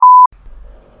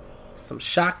some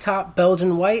Shock Top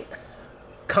Belgian White,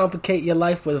 Complicate Your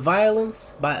Life with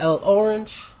Violence by El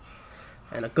Orange,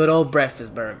 and a good old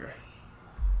breakfast burger.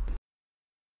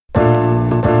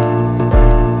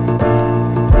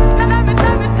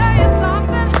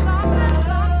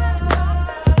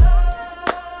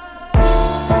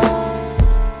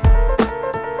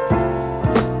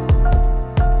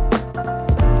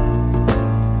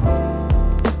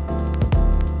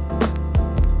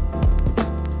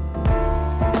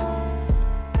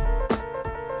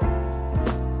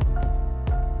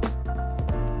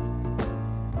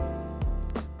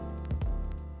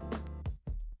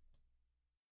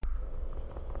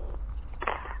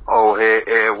 Oh,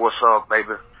 hey, what's up,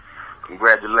 baby?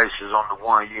 Congratulations on the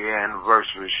 1 year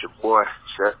anniversary. It's your boy,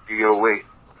 Chef DOA.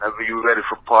 Whenever you ready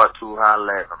for part 2,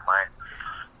 holla at me, man.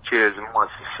 Cheers and much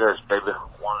success, baby.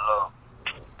 One love.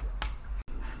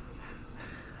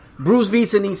 Bruce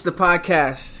Beats and Eats the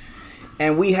podcast,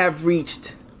 and we have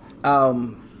reached,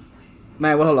 hold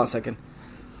on a second.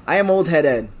 I am Old Head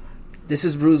Ed. This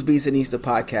is Bruce Beats and Eats the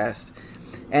podcast.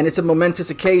 And it's a momentous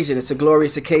occasion. It's a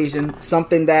glorious occasion.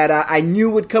 Something that I knew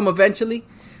would come eventually.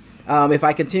 If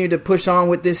I continue to push on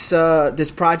with this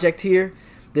project here,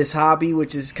 this hobby,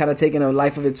 which is kind of taking a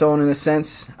life of its own in a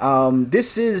sense.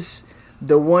 This is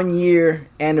the 1 year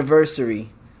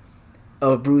anniversary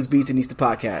of Bruce Beats and Eats the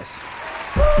podcast.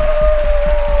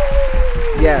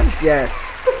 Yes.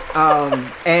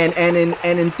 And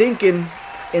in thinking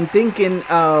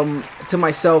to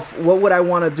myself, what would I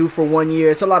want to do for 1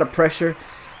 year? It's a lot of pressure.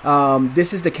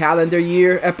 This is the calendar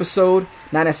year episode,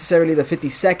 not necessarily the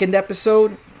 52nd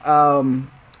episode.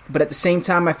 But at the same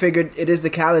time, I figured it is the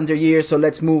calendar year, so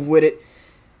let's move with it.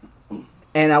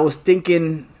 And I was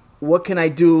thinking, what can I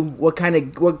do? What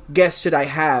guests should I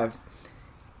have?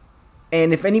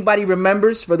 And if anybody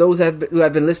remembers, for those who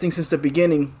have been listening since the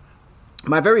beginning,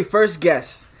 my very first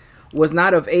guest was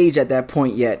not of age at that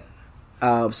point yet.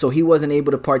 So he wasn't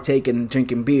able to partake in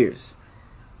drinking beers.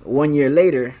 1 year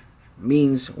later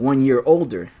means 1 year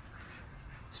older.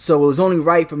 So it was only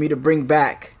right for me to bring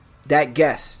back that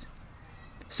guest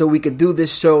so we could do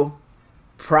this show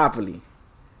properly.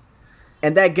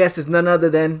 And that guest is none other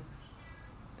than...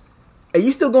 Are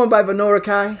you still going by Venora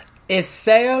Kai? It's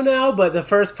Sayo now, but the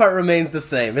first part remains the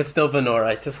same. It's still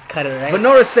Venora. Just cut it right.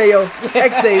 Venora Sayo,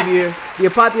 Xavier. The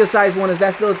apotheosized one, is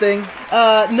that still a thing?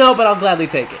 No, but I'll gladly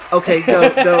take it. Okay,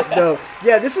 dope.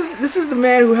 Yeah, this is the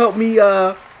man who helped me.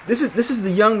 This is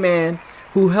the young man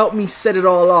who helped me set it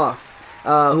all off.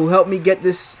 Who helped me get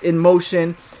this in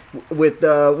motion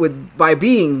by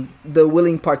being the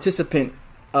willing participant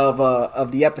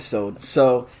of the episode.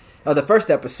 So, the first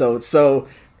episode. So.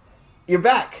 You're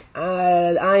back.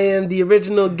 I am the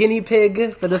original guinea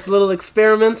pig for this little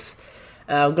experiment.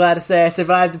 I'm glad to say I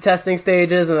survived the testing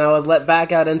stages and I was let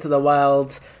back out into the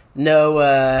wild.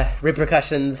 No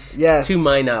repercussions, to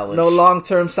my knowledge. No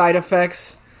long-term side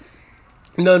effects.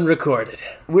 None recorded.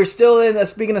 We're still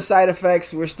speaking of side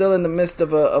effects, we're still in the midst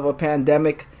of a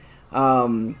pandemic.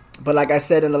 But like I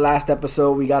said in the last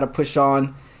episode, we got to push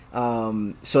on.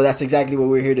 So that's exactly what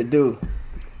we're here to do.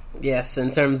 Yes, in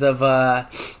terms of...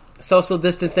 social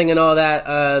distancing and all that,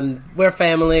 we're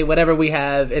family. Whatever we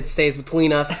have, it stays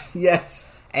between us.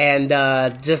 Yes. And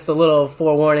just a little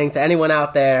forewarning to anyone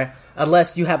out there,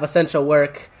 unless you have essential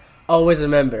work, always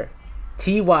remember,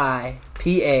 TYPAITH.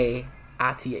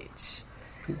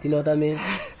 Do you know what that means?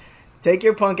 Take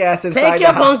your punk ass inside Take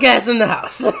your punk ass in the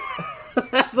house.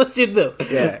 That's what you do.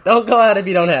 Yeah. Don't go out if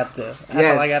you don't have to. That's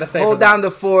all I gotta say. Hold down the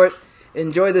fort.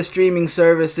 Enjoy the streaming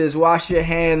services. Wash your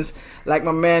hands, like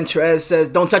my man Trez says.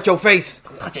 Don't touch your face.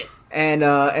 Don't touch it.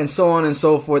 And so on and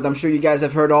so forth. I'm sure you guys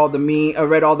have heard all the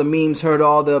read all the memes, heard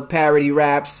all the parody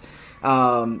raps. You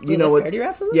know what? Parody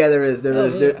raps in this? Yeah, there is.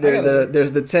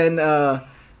 There's the 10.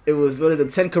 It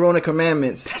was 10 Corona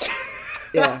commandments.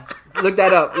 Yeah, look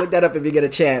that up. Look that up if you get a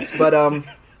chance. But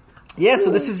yeah,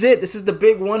 so this is it. This is the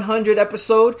big 100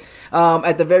 episode.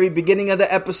 At the very beginning of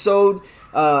the episode,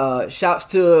 shouts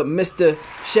to Mr.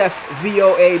 Chef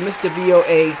VOA, Mr.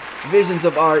 VOA, Visions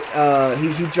of Art.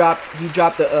 He dropped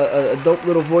a dope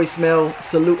little voicemail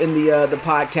saluting the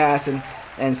podcast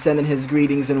and sending his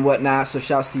greetings and whatnot. So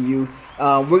shouts to you.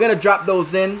 We're gonna drop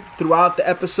those in throughout the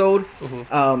episode.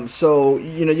 Mm-hmm. So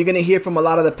you're gonna hear from a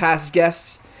lot of the past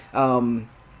guests.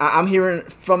 I'm hearing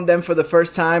from them for the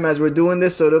first time as we're doing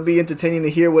this, so it'll be entertaining to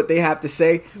hear what they have to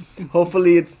say.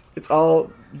 Hopefully it's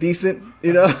all decent,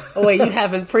 Oh wait, you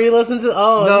haven't pre-listened to?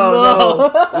 Oh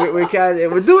no.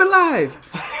 We're doing live.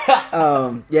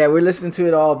 Yeah, we're listening to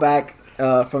it all back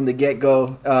from the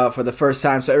get-go for the first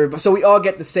time, so we all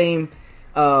get the same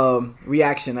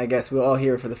reaction. I guess we'll all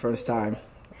hear it for the first time.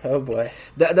 Oh boy.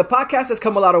 The podcast has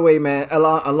come a lot of way, man. A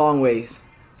long ways.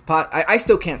 I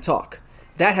still can't talk.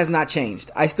 That has not changed.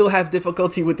 I still have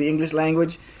difficulty with the English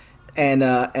language, and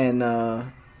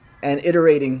iterating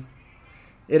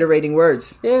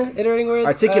words. Yeah, iterating words.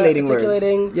 Articulating words.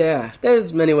 Yeah.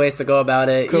 There's many ways to go about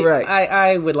it. Correct.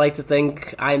 I would like to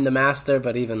think I'm the master,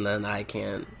 but even then I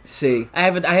can't. See. I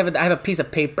have a piece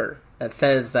of paper that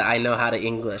says that I know how to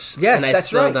English. Yes, and I that's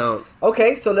still right. don't.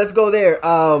 Okay, so let's go there.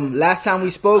 Last time we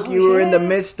spoke, you were in the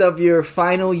midst of your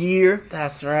final year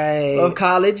That's right. of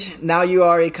college. Now you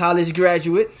are a college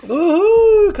graduate.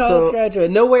 Woohoo! College graduate.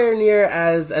 Nowhere near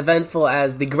as eventful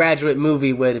as the Graduate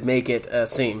movie would make it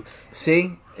seem.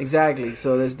 See? Exactly.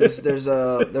 So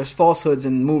there's falsehoods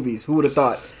in movies. Who would have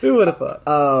thought? Who would have thought?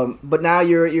 But now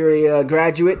you're a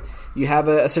graduate. You have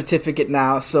a certificate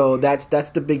now, so that's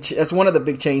that's one of the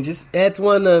big changes. It's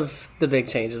one of the big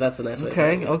changes. That's a nice way.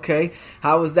 Okay.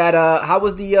 How was that? How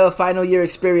was the final year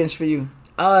experience for you?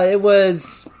 It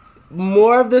was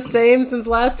more of the same since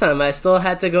last time. I still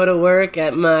had to go to work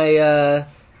at my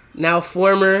now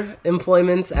former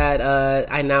employments at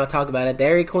I now talk about it,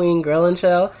 Dairy Queen Grill and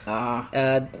Shell.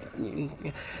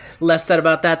 Less said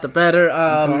about that, the better.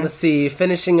 Let's see,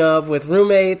 finishing up with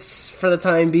roommates for the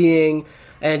time being,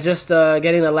 and just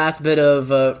getting the last bit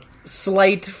of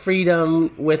slight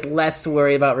freedom with less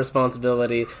worry about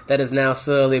responsibility that is now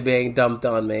slowly being dumped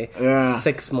on me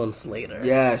 6 months later.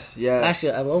 Yes.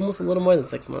 Actually, I'm almost a little more than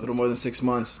 6 months. A little more than 6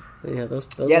 months. Yeah, those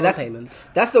are payments.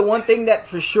 That's the one thing that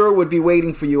for sure would be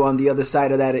waiting for you on the other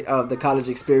side of that, of the college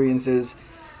experiences.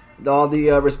 All the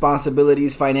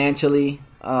responsibilities financially.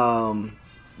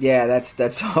 Yeah,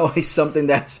 that's always something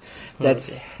that's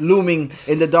looming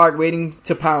in the dark, waiting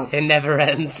to pounce. It never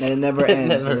ends. And it never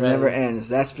ends. It never ends.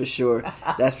 That's for sure.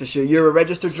 That's for sure. You're a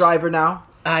registered driver now?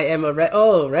 I am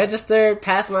registered,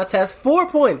 passed my test, 4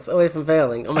 points away from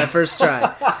failing on my first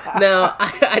try. Now,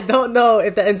 I don't know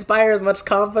if that inspires much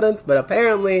confidence, but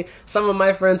apparently some of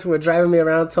my friends who were driving me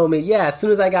around told me, yeah, as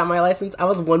soon as I got my license, I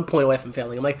was 1 point away from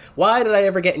failing. I'm like, why did I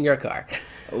ever get in your car?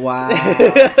 Wow.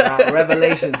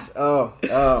 Revelations. Oh.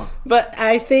 But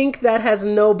I think that has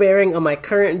no bearing on my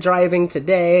current driving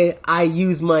today. I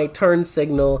use my turn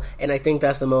signal, and I think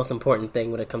that's the most important thing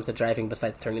when it comes to driving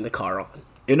besides turning the car on.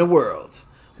 In a world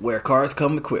where cars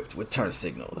come equipped with turn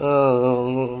signals,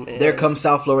 oh, man. There comes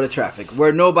South Florida traffic,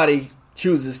 where nobody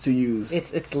chooses to use.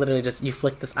 It's literally just, you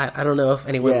flick this. I don't know if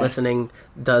anyone listening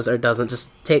does or doesn't.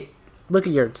 Just look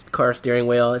at your car steering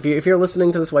wheel. If you're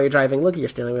listening to this while you're driving, look at your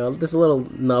steering wheel. There's a little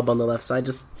nub on the left side.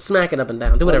 Just smack it up and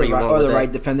down. Do whatever you want. Or the with right,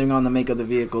 it. depending on the make of the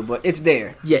vehicle. But it's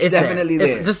there. Yeah, it's definitely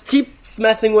there. Just keep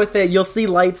messing with it. You'll see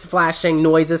lights flashing,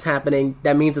 noises happening.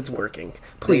 That means it's working.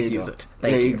 Please use it.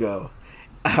 Thank you. There you go.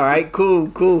 All right, cool.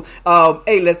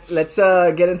 Hey, let's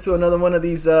get into another one of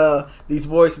these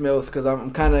voicemails, because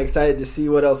I'm kind of excited to see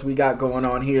what else we got going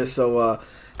on here. So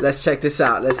let's check this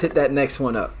out. Let's hit that next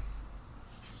one up.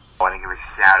 I want to give a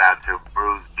shout out to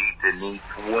Bruce Beat Denise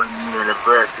 1 year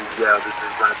anniversary, yo. This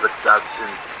is my production.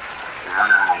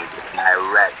 Live,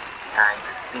 direct, behind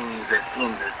the scenes and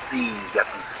in the scenes. Got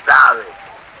some solid.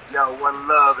 Yo, one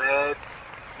love, Ed.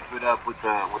 Keep it up with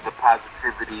the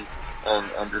positivity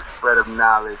and the spread of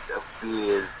knowledge of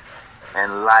beers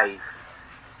and life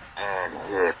and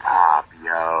hip hop,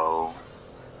 yo.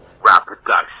 Rock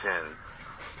Production.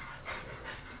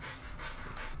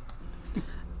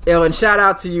 Yo, and shout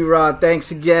out to you, Rod.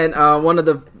 Thanks again. One of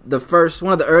the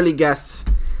early guests,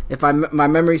 if my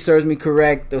memory serves me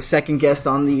correct, the second guest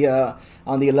on the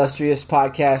illustrious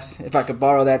podcast, if I could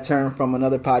borrow that term from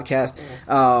another podcast.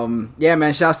 Yeah,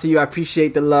 man, shouts to you. I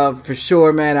appreciate the love for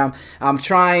sure, man. I'm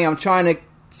trying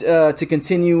to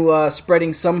continue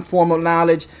spreading some form of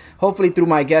knowledge, hopefully through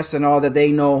my guests and all that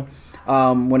they know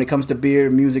when it comes to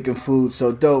beer, music, and food.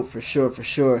 So dope for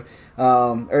sure.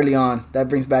 Early on, that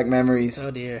brings back memories.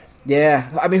 Oh dear. Yeah,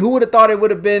 I mean, who would have thought it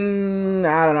would have been?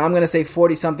 I don't know. I'm gonna say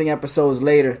 40-something episodes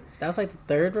later. That was like the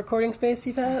third recording space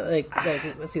you've had. Like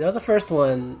let's see, that was the first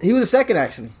one. He was the second,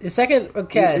 actually. The second,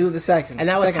 okay. He was the second, and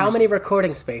that was how many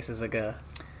recording spaces ago?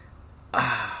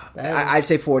 I'd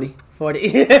say 40.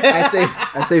 40.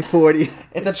 I'd say 40.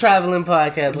 It's a traveling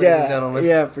podcast, ladies and gentlemen.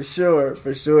 Yeah, for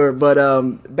sure.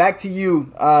 But back to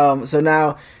you. So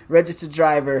now, registered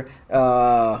driver,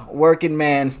 working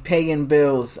man, paying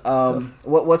bills.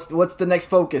 What's the next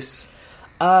focus?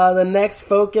 The next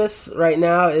focus right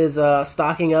now is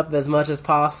stocking up as much as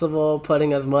possible,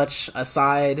 putting as much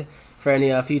aside for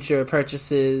any future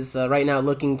purchases. Right now,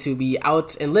 looking to be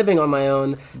out and living on my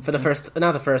own for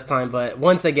not the first time, but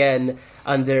once again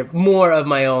under more of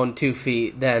my own 2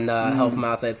 feet than help from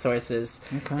outside sources.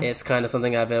 Okay. It's kind of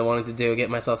something I've been wanting to do, get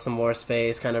myself some more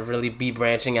space, kind of really be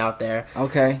branching out there.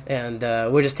 Okay. And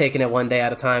we're just taking it one day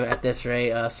at a time at this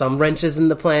rate. Some wrenches in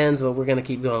the plans, but we're going to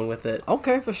keep going with it.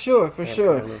 Okay, for sure.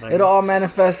 It'll all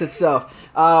manifest itself.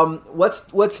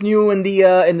 What's new in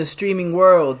the streaming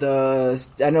world?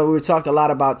 I know we talked a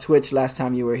lot about Twitch last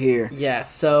time you were here. Yeah,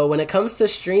 so when it comes to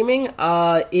streaming,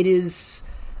 it is...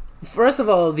 First of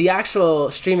all, the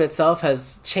actual stream itself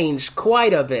has changed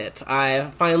quite a bit. I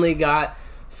finally got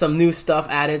some new stuff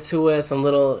added to it, some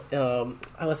little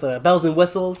bells and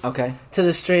whistles to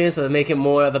the stream, so to make it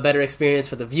more of a better experience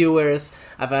for the viewers.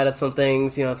 I've added some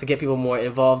things, to get people more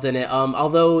involved in it.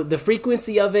 Although the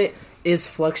frequency of it is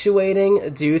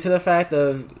fluctuating due to the fact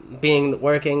of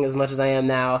working as much as I am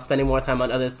now, spending more time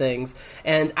on other things.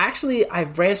 And actually,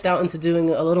 I've branched out into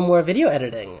doing a little more video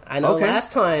editing. I know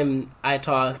last time I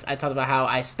talked about how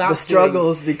I stopped the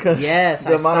struggles because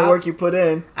the amount of work you put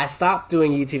in. I stopped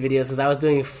doing YouTube videos because I was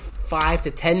doing 5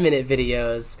 to 10 minute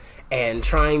videos and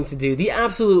trying to do the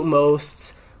absolute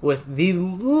most with the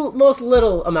most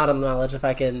little amount of knowledge, if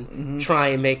I can try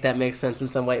and make that make sense in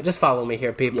some way. Just follow me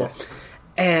here, people. Yeah.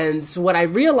 And so what I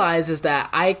realized is that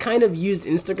I kind of used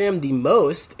Instagram the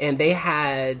most, and they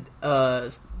had their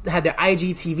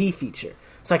IGTV feature.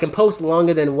 So I can post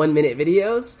longer than 1 minute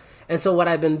videos. And so what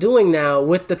I've been doing now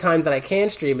with the times that I can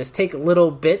stream is take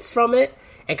little bits from it.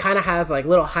 It kind of has like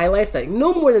little highlights, like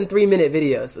no more than 3 minute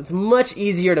videos. It's much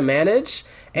easier to manage,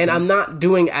 and I'm not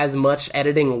doing as much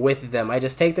editing with them. I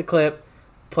just take the clip,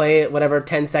 play it, whatever,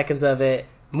 10 seconds of it,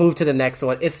 move to the next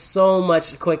one. It's so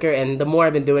much quicker, and the more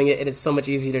I've been doing it, it is so much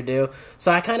easier to do.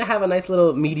 So I kind of have a nice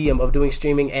little medium of doing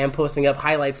streaming and posting up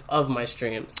highlights of my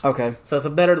streams. Okay. So it's a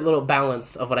better little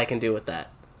balance of what I can do with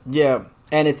that. Yeah,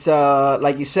 and it's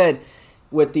like you said,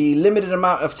 with the limited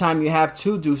amount of time you have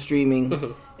to do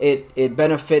streaming, it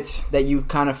benefits that you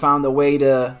kind of found a way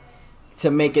to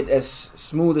make it as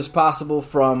smooth as possible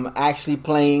from actually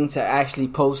playing to actually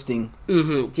posting.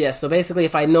 Yeah, so basically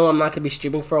if I know I'm not going to be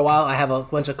streaming for a while, I have a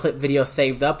bunch of clip videos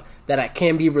saved up that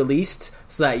can be released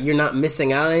so that you're not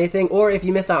missing out on anything. Or if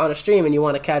you miss out on a stream and you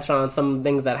want to catch on some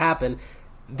things that happen,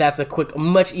 that's a quick,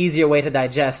 much easier way to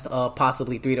digest a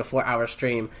possibly 3 to 4 hour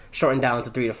stream, shortened down to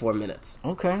 3 to 4 minutes.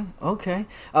 Okay.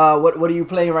 What are you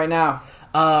playing right now?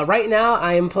 Right now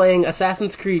I am playing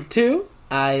Assassin's Creed 2.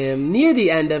 I am near the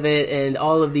end of it, and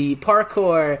all of the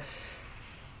parkour,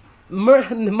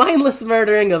 mindless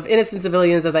murdering of innocent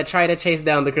civilians as I try to chase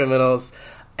down the criminals,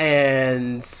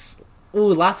 and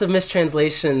lots of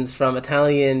mistranslations from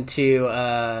Italian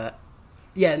to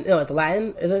it's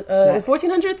Latin. Is it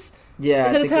 1400s? Yeah,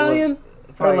 is it Italian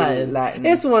or Latin?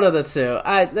 It's one of the two.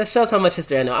 That shows how much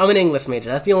history I know. I'm an English major.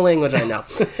 That's the only language I know.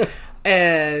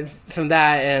 And from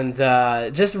that,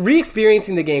 and just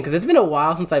re-experiencing the game, because it's been a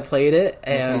while since I played it,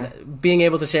 and being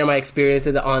able to share my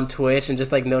experiences on Twitch and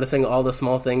just like noticing all the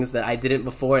small things that I didn't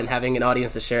before and having an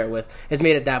audience to share it with has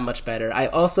made it that much better. I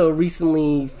also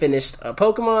recently finished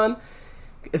Pokemon.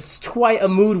 It's quite a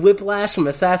mood whiplash from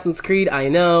Assassin's Creed, I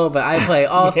know, but I play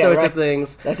all sorts of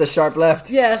things. That's a sharp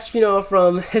left. Yes,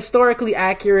 from historically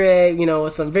accurate,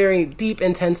 with some very deep,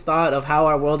 intense thought of how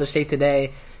our world is shaped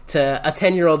today, to a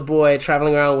 10-year-old boy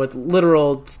traveling around with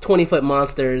literal 20-foot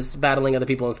monsters battling other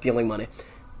people and stealing money.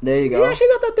 There you go. Yeah, actually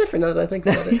not that different now that I think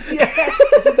about it.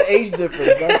 It's just the age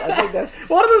difference. I think that's...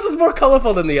 One of those is more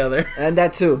colorful than the other. And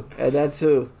that too.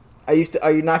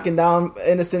 Are you knocking down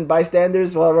innocent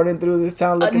bystanders while running through this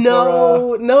town looking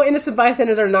for... No innocent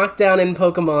bystanders are knocked down in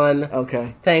Pokemon.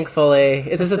 Okay. Thankfully.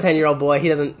 It's just a 10-year-old boy.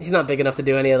 He's not big enough to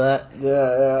do any of that.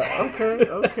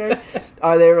 Yeah. Okay.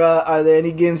 Are there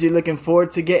any games you're looking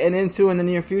forward to getting into in the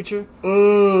near future?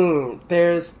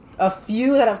 There's a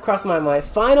few that have crossed my mind.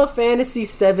 Final Fantasy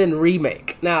VII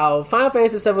Remake. Now, Final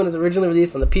Fantasy VII was originally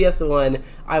released on the PS1,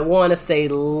 I want to say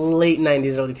late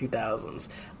 90s, early 2000s.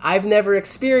 I've never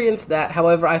experienced that.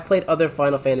 However, I've played other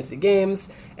Final Fantasy games,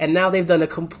 and now they've done a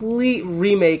complete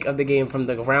remake of the game from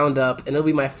the ground up, and it'll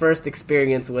be my first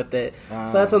experience with it.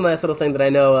 So that's a nice little thing that I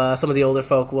know some of the older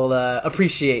folk will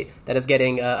appreciate, that is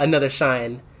getting another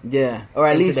shine. Yeah, or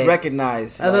at least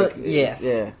recognize. Yes,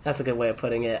 yeah. That's a good way of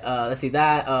putting it. Let's see,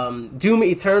 that Doom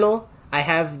Eternal. I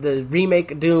have the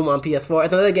remake Doom on PS4.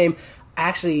 It's another game,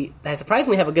 actually, that I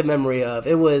surprisingly have a good memory of.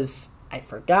 It was... I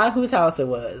forgot whose house it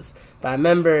was, but I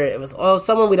remember it was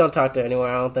someone we don't talk to anymore,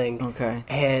 I don't think. Okay.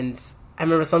 And I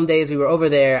remember some days we were over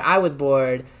there, I was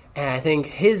bored, And I think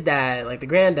his dad, like the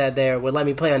granddad there, would let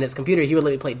me play on his computer. He would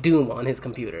let me play Doom on his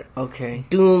computer. Okay.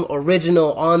 Doom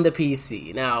original on the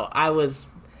PC. Now,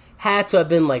 had to have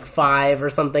been like 5 or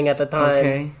something at the time.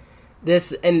 Okay.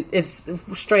 And it's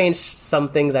strange, some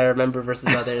things I remember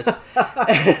versus others.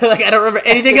 Like, I don't remember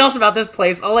anything else about this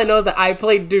place. All I know is that I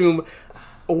played Doom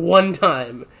one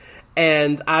time.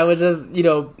 And I was just,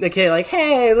 like,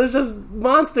 hey, there's just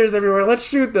monsters everywhere, let's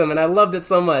shoot them. And I loved it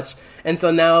so much. And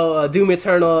so now Doom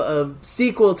Eternal, a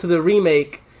sequel to the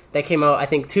remake that came out, I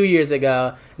think, 2 years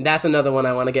ago, that's another one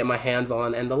I want to get my hands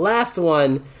on. And the last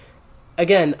one,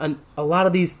 again, a lot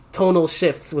of these tonal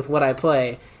shifts with what I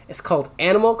play. It's called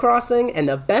Animal Crossing, and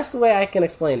the best way I can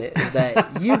explain it is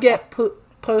that you get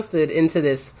posted into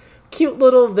this cute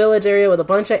little village area with a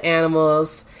bunch of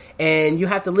animals, and you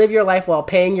have to live your life while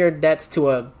paying your debts to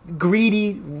a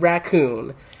greedy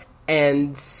raccoon.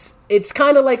 And it's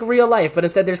kind of like real life, but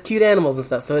instead there's cute animals and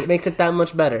stuff, so it makes it that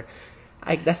much better.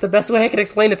 That's the best way I can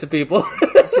explain it to people.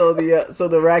 So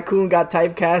the raccoon got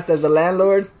typecast as the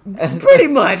landlord? Pretty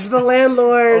much. The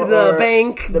landlord, the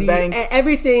bank, bank.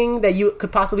 Everything that you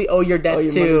could possibly owe your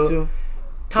debts to.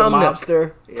 Tom Nook.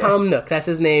 Mobster. Yeah. Tom Nook, that's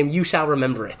his name. You shall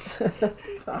remember it.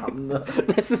 Tom Nook.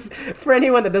 This is, for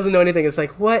anyone that doesn't know anything, it's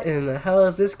like, what in the hell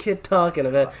is this kid talking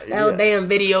about? Oh, damn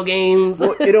video games.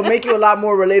 Well, it'll make you a lot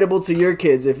more relatable to your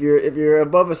kids. If you're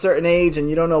above a certain age and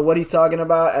you don't know what he's talking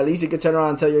about, at least you can turn around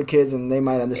and tell your kids and they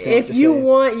might understand what If you're you saying.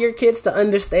 want your kids to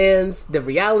understand the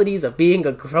realities of being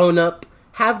a grown-up,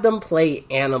 have them play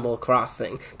Animal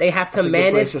Crossing. They have to That's a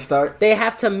good place to start. They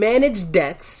have to manage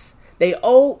debts. They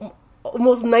owe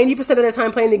almost 90% of their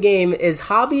time playing the game is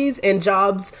hobbies and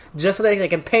jobs just so that they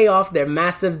can pay off their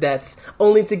massive debts,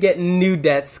 only to get new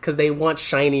debts because they want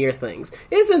shinier things.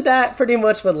 Isn't that pretty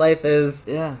much what life is?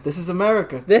 Yeah, this is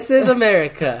America. This is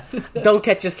America. Don't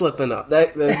catch you slipping up.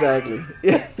 Exactly.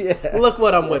 Yeah. Look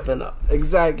what I'm whipping up.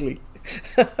 Exactly.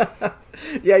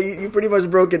 Yeah, you pretty much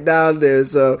broke it down there.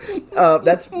 So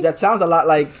that sounds a lot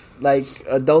like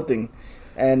adulting,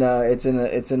 and it's in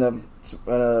a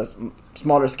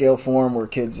smaller scale form where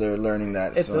kids are learning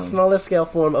that. It's a smaller scale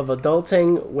form of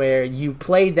adulting where you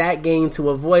play that game to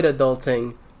avoid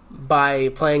adulting by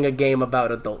playing a game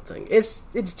about adulting.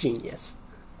 It's genius.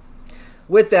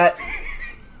 With that,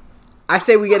 I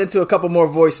say we get into a couple more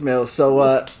voicemails.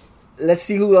 So let's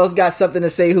see who else got something to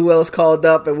say, who else called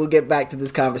up, and we'll get back to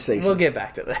this conversation. We'll get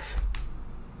back to this.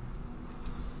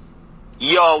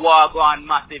 Yo, Wagwan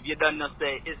Massive, you don't know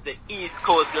say it's the East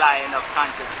Coast Lion of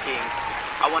Conscious Kings.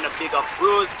 I want to big up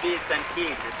Bruce, Beats, and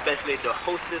Kings, especially the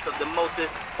hostess of the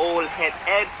mostest, Old Head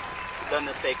Ed. You don't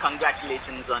know say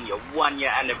congratulations on your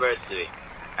 1-year anniversary.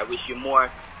 I wish you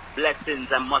more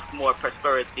blessings and much more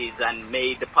prosperities, and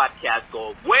may the podcast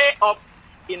go way up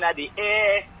in the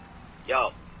air.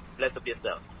 Yo, bless up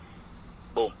yourself.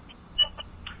 Boom.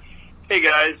 Hey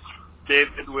guys,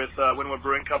 David with Winwood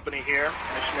Brewing Company here,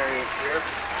 missionary here.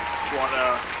 Just want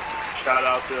to shout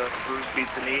out to Bruce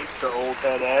Beats and Eats, to Old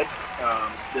Head Ed.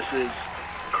 This is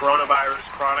Coronavirus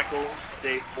Chronicles,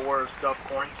 day 4 of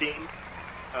self-quarantine.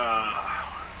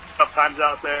 Tough times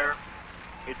out there.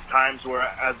 It's times where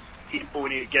as people we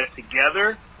need to get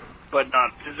together, but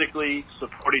not physically,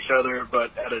 support each other,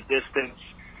 but at a distance.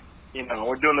 You know,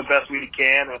 we're doing the best we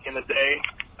can. At the end of the day,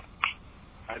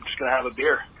 I'm just going to have a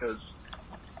beer, because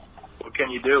what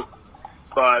can you do?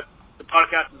 But the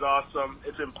podcast is awesome.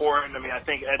 It's important. I mean, I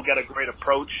think Ed got a great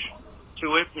approach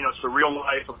to it. You know, it's a real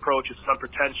life approach. It's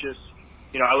unpretentious.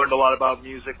 You know, I learned a lot about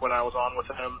music when I was on with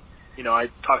him. You know, I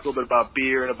talked a little bit about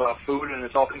beer and about food, and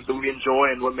it's all things that we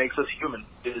enjoy, and what makes us human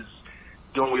is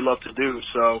doing what we love to do.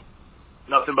 So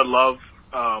nothing but love,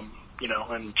 you know,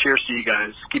 and cheers to you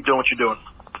guys. Keep doing what you're doing.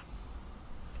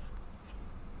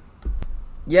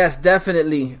 Yes,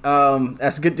 definitely.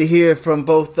 That's good to hear from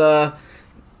both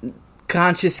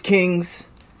Conscious Kings.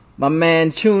 My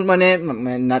man Chun, my man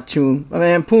Poon. I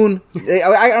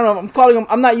don't know.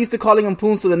 I'm not used to calling him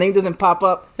Poon, so the name doesn't pop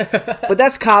up. But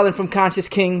that's Colin from Conscious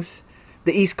Kings,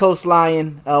 the East Coast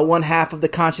Lion, one half of the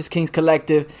Conscious Kings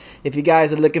Collective. If you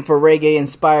guys are looking for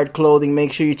reggae-inspired clothing,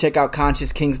 make sure you check out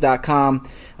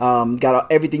ConsciousKings.com.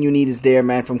 Got everything you need is there,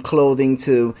 man. From clothing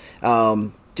to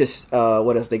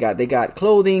what else they got? They got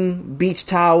clothing, beach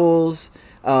towels.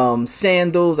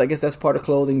 Sandals, I guess that's part of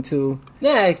clothing too.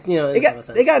 Yeah, you know, they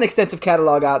got an extensive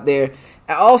catalog out there.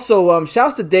 And also,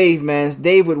 shouts to Dave, man.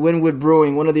 Dave with Winwood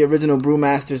Brewing, one of the original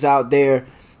brewmasters out there.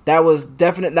 That was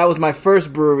my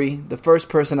first brewery, the first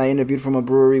person I interviewed from a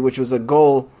brewery, which was a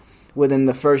goal within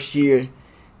the first year.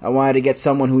 I wanted to get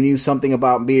someone who knew something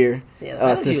about beer. Yeah, the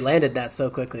fact that you landed that so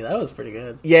quickly, that was pretty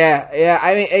good. Yeah.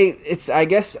 I mean, it's. I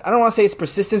guess I don't want to say it's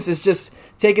persistence. It's just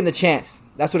taking the chance.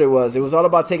 That's what it was. It was all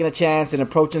about taking a chance and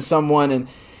approaching someone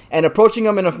and approaching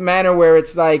them in a manner where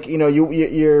it's like, you know,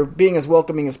 you're being as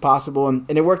welcoming as possible, and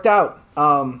it worked out.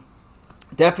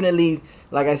 Definitely,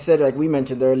 like I said, like we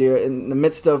mentioned earlier, in the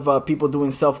midst of people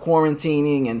doing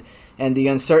self-quarantining and the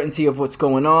uncertainty of what's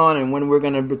going on and when we're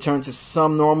going to return to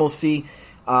some normalcy.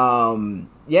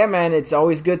 Yeah, man, it's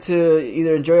always good to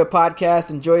either enjoy a podcast,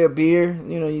 enjoy a beer,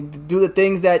 you know, you do the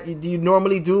things that you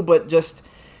normally do, but just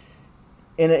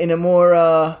in a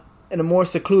more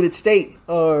secluded state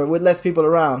or with less people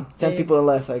around, 10 people or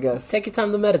less, I guess. Take your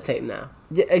time to meditate now.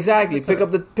 Yeah, exactly.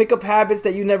 Pick up habits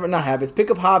that you never, not habits, pick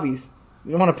up hobbies. You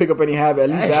don't want to pick up any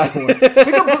habit, leave that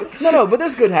one. No, but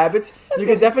there's good habits. You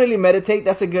can definitely meditate.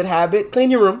 That's a good habit. Clean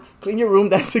your room.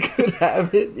 That's a good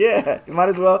habit. Yeah, you might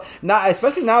as well.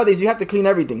 Especially nowadays, you have to clean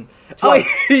everything twice.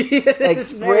 Like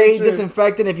spray,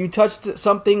 disinfectant. If you touched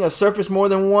something, a surface more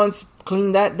than once,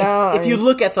 clean that down. If you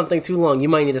look at something too long, you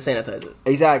might need to sanitize it.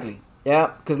 Exactly.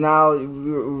 Yeah, because now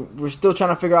we're still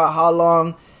trying to figure out how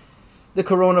long the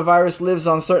coronavirus lives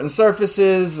on certain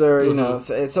surfaces, or you know,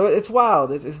 so it's wild.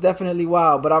 It's definitely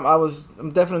wild. But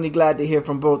I'm definitely glad to hear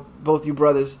from both you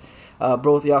brothers,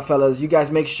 both y'all fellas. You guys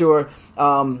make sure.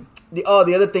 One of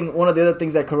the other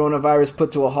things that coronavirus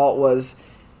put to a halt was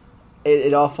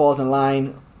it all falls in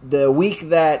line. The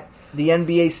week that the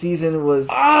NBA season was,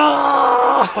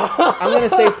 I'm gonna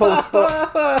say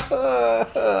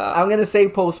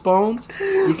postponed.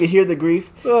 You can hear the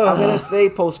grief. I'm gonna say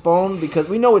postponed because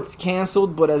we know it's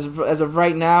canceled, but as of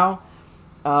right now,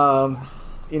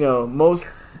 you know, most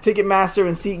Ticketmaster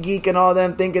and SeatGeek and all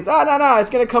them think it's no, it's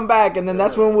gonna come back, and then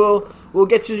that's when we'll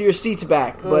get you your seats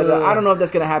back. But I don't know if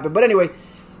that's gonna happen. But anyway,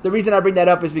 the reason I bring that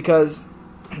up is because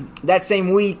that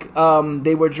same week,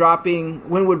 they were dropping.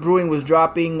 Winwood Brewing was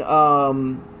dropping.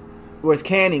 Was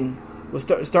canning. Was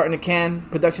starting to can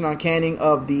production on canning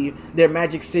of their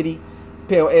Magic City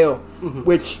Pale Ale,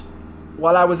 which,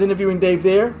 while I was interviewing Dave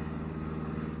there,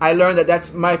 I learned that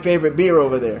that's my favorite beer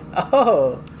over there.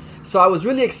 Oh, so I was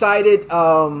really excited.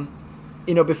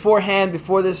 You know, before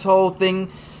this whole thing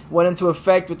went into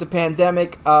effect with the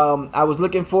pandemic, I was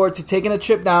looking forward to taking a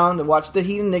trip down to watch the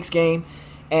Heat and Knicks game.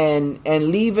 And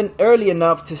leaving early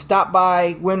enough to stop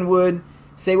by Winwood,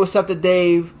 say what's up to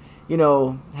Dave, you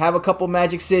know, have a couple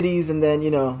Magic Cities, and then,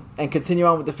 you know, and continue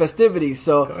on with the festivities.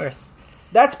 So of course,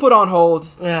 that's put on hold.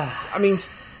 Yeah. I mean,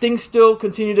 things still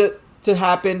continue to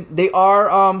happen. They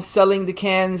are selling the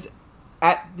cans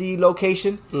at the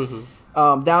location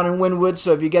down in Winwood.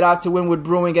 So if you get out to Winwood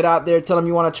Brewing, get out there, tell them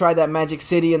you want to try that Magic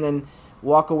City, and then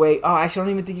walk away. Oh, actually, I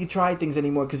don't even think you try things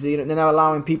anymore because they're not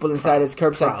allowing people inside as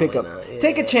curbside pickup. Not, yeah.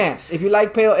 Take a chance. If you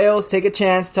like pale ales, take a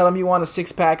chance. Tell them you want a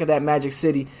 6-pack of that Magic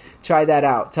City. Try that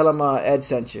out. Tell them Ed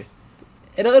sent you.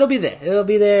 It'll be there. It'll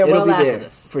be there. It'll be there.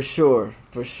 This. For sure.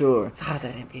 God,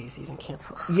 that NBA season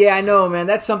canceled. Yeah, I know, man.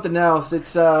 That's something else.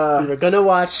 It's We were gonna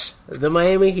watch the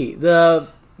Miami Heat, the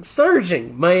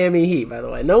surging Miami Heat. By the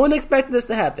way, no one expected this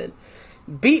to happen.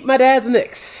 Beat my dad's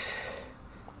Knicks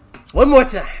one more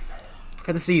time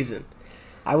for the season.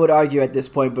 I would argue at this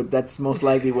point, but that's most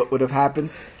likely what would have happened.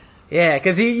 Yeah,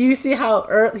 because you see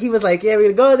how he was like, yeah, we're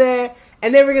going to go there,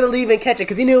 and then we're going to leave and catch it,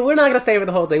 because he knew we're not going to stay for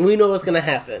the whole thing. We know what's going to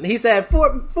happen. He said,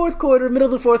 fourth quarter, middle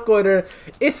of the fourth quarter,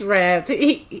 it's wrapped.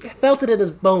 He felt it in his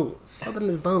bones. I felt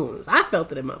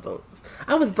it in my bones.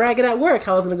 I was bragging at work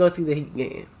how I was going to go see the Heat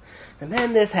game. And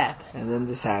then this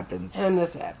happened.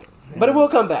 Yeah. But it will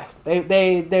come back.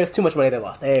 There's too much money they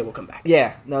lost. They will come back.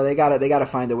 Yeah, no, they gotta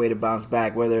find a way to bounce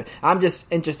back. Whether I'm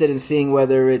just interested in seeing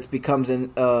whether it becomes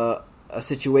a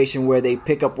situation where they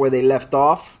pick up where they left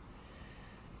off,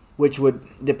 which would,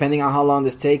 depending on how long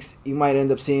this takes, you might end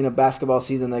up seeing a basketball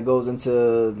season that goes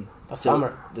into the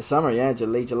summer. Yeah,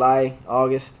 late July,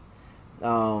 August,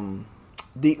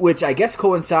 which I guess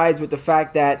coincides with the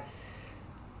fact that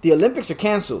the Olympics are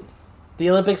canceled. The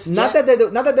Olympics, not that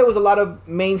there was a lot of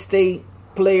mainstay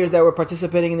players that were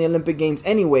participating in the Olympic Games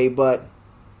anyway, but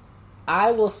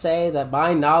I will say that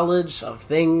my knowledge of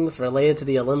things related to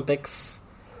the Olympics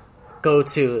go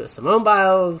to Simone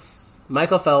Biles,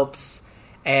 Michael Phelps,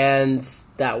 and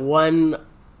that one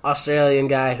Australian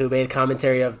guy who made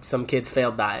commentary of some kid's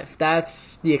failed dive.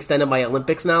 That's the extent of my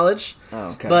Olympics knowledge. Oh,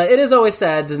 okay. But it is always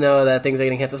sad to know that things are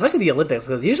getting canceled, especially the Olympics,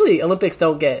 because usually Olympics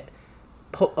don't get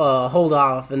hold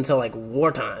off until like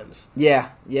war times.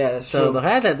 Yeah, that's true. So the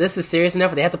fact that this is serious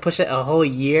enough, they have to push it a whole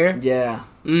year. Yeah.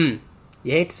 You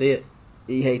hate to see it.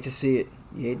 You hate to see it.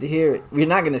 You hate to hear it. You're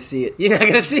not gonna see it. You're not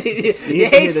gonna see it. You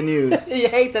hate to hear the news. You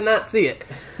hate to not see it.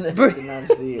 You did not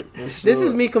see it. For sure. This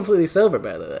is me completely sober,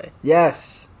 by the way.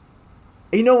 Yes.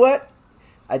 You know what?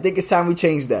 I think it's time we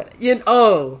change that.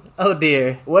 Oh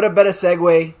dear. What a better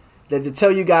segue than to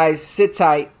tell you guys, sit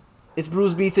tight. It's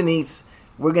Brews, Beats, and Eats.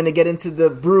 We're going to get into the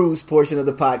brews portion of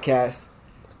the podcast,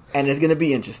 and it's going to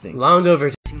be interesting. Long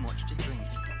overdue. Too much to drink.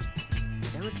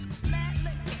 There is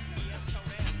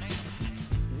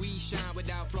We shine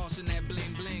without flossing that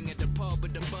bling bling at the pub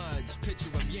with the buds. Picture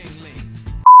of Yingling.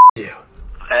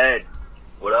 Ed,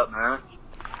 what up, man?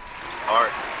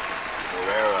 Art,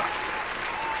 Rivera.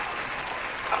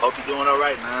 I hope you're doing all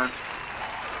right, man.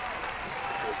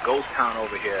 It's a ghost town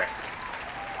over here.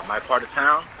 On my part of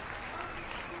town,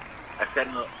 I said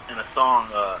in a song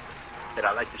that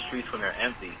I like the streets when they're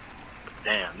empty. But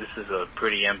damn, this is a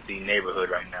pretty empty neighborhood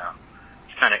right now.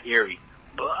 It's kind of eerie,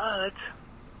 but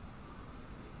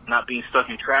not being stuck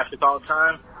in traffic all the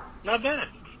time, not bad.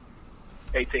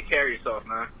 Hey, take care of yourself,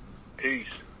 man. Peace.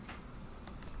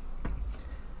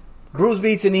 Brews,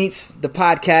 Beats, and Eats, the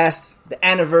podcast, the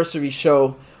anniversary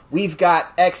show. We've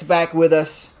got X back with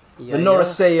us, Yeah, the Nora yeah.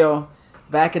 Seo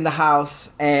back in the house,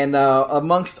 and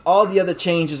amongst all the other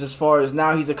changes as far as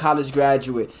now he's a college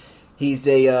graduate, he's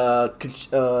a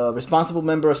responsible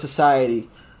member of society,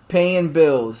 paying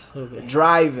bills, Okay.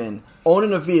 driving,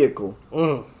 owning a vehicle.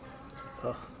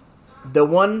 The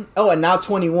one, and now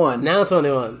 21. Now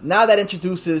 21. Now that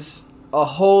introduces a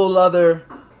whole other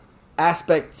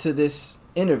aspect to this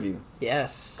interview.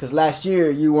 Yes. Because last year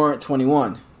you weren't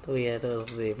 21. Oh yeah, those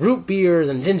the root beers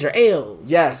and ginger ales.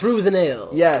 Yes. Brews and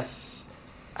ales. Yes.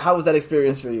 How was that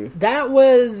experience for you? That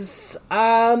was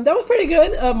pretty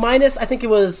good. Minus, I think it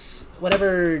was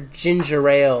whatever ginger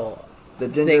ale The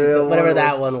ginger thing, ale, whatever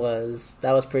that one was.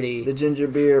 That was pretty The ginger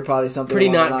beer, probably something. pretty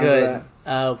along the not lines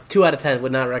of good. 2 out of 10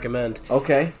 would not recommend. that.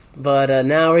 Okay. But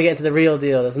now we're getting to the real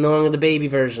deal. There's no longer the baby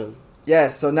version.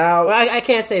 Yes. So now, Well, I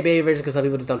can't say baby version because some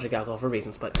people just don't drink alcohol for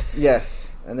reasons. But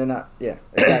yes, and they're not. Yeah.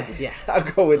 Exactly. yeah, I'll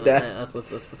go with that.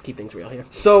 let's keep things real here.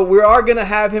 So we are gonna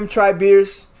have him try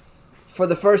beers for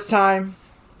the first time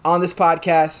on this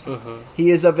podcast.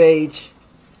 He is of age,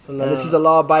 So now, and this is a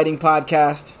law-abiding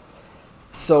podcast.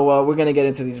 So we're gonna get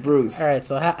into these brews. all right.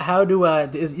 So how do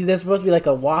is there supposed to be like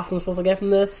a waft I'm supposed to get from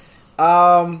this?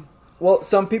 Well,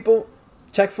 some people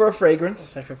check for a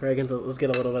fragrance. Check for fragrance. Let's get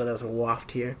a little bit of this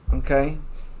waft here. Okay.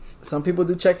 Some people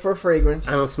do check for a fragrance.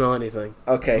 I don't smell anything.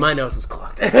 Okay. My nose is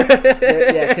clogged.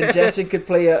 Yeah, congestion could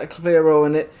play a role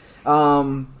in it.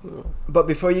 But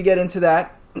before you get into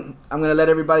that, I'm going to let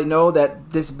everybody know that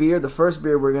this beer, the first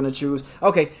beer we're going to choose.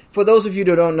 Okay, for those of you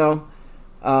that don't know,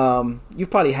 you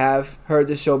probably have heard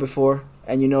this show before,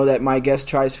 and you know that my guest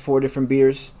tries 4 different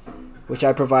beers, which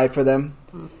I provide for them.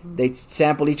 They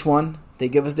sample each one. They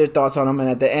give us their thoughts on them, and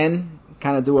at the end,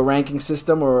 kind of do a ranking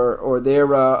system or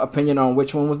their opinion on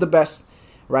which one was the best,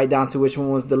 right down to which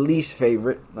one was the least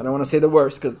favorite. I don't want to say the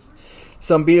worst, because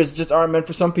some beers just aren't meant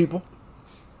for some people.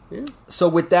 Yeah. So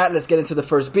with that, let's get into the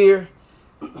first beer.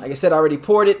 Like I said, I already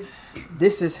poured it.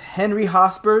 This is Henry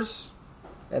Hotspurs,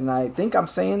 and I think I'm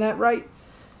saying that right.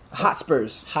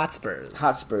 Hotspurs. Hotspurs.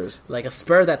 Hotspurs. Like a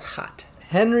spur that's hot.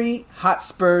 Henry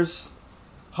Hotspurs,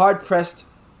 hard pressed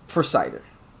for cider.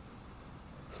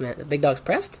 This man, the big dog's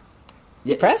pressed?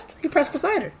 Yeah. Pressed? He pressed for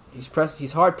cider. He's pressed.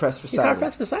 He's hard pressed for He's cider. hard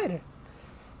pressed for cider.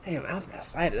 Damn, hard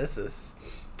pressed cider. This is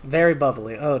very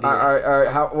bubbly. Oh dear.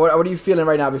 All right, what are you feeling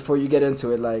right now before you get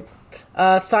into it? Like,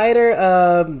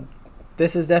 Cider.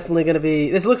 This is definitely gonna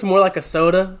be. This looks more like a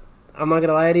soda. I'm not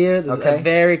gonna lie to you. This Okay. is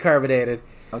very carbonated.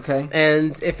 okay,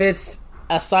 And if it's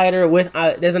a cider with,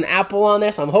 there's an apple on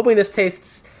there, so I'm hoping this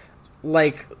tastes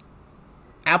like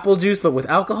apple juice, but with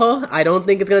alcohol. I don't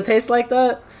think it's gonna taste like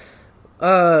that.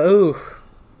 Ooh,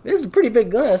 this is a pretty big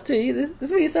glass too. This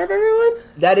is what you serve everyone.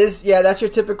 that's your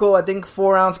typical. I think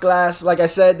 4-ounce glass. Like I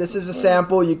said, this is a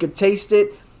sample. You could taste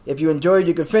it. If you enjoy it,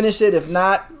 you can finish it. If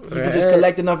not, you can just Right.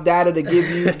 collect enough data to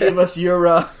give us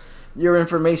your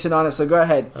information on it. So go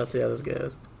ahead. Let's see how this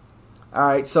goes. All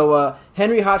right. So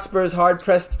Henry Hotspurs hard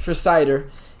pressed for cider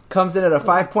comes in at a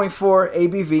 5.4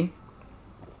 ABV.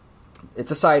 It's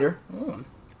a cider.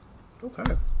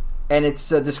 Okay. And its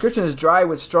description is dry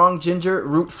with strong ginger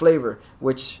root flavor,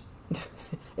 which,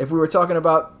 if we were talking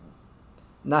about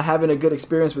not having a good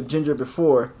experience with ginger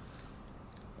before,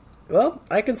 Well,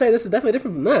 I can say this is definitely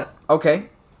different from that. okay.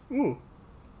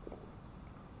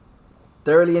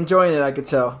 Thoroughly enjoying it, I could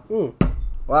tell.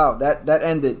 Wow, that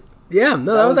ended. Yeah,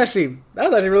 no, that was actually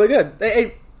really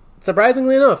good.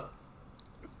 Surprisingly enough,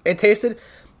 it tasted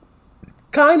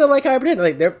kind of like hibernate.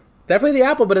 Like they're definitely the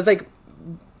apple, but it's like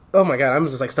Oh my god, I'm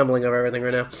just like stumbling over everything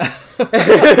right now.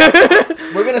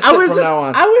 We're gonna sip from now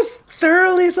on. I was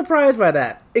thoroughly surprised by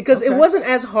that because it wasn't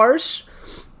as harsh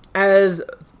as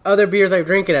other beers I'm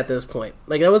drinking at this point.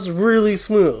 Like, that was really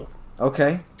smooth.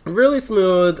 Okay. Really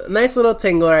smooth. Nice little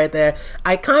tingle right there.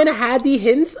 I kind of had the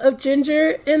hints of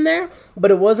ginger in there, but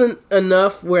it wasn't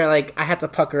enough where, like, I had to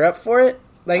pucker up for it.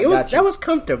 Like, that was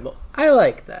comfortable. I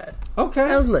like that. Okay.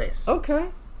 That was nice. Okay.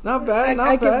 Not bad,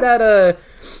 I give that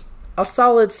a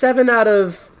solid 7 out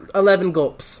of 11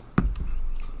 gulps.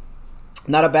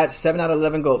 Not a bad 7 out of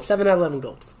 11 gulps. 7 out of 11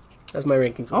 gulps. That's my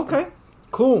ranking system. Okay.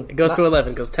 Cool. It goes to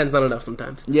 11 because 10's not enough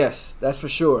sometimes. Yes, that's for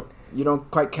sure. You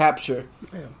don't quite capture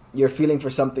your feeling for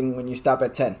something when you stop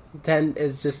at 10. 10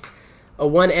 is just a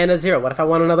 1 and a 0. What if I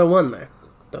want another 1 there?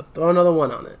 Throw another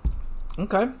 1 on it.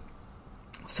 Okay.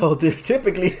 So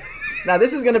typically, now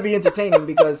this is going to be entertaining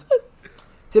because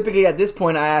typically at this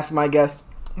point I ask my guests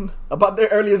about their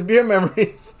earliest beer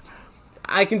memories.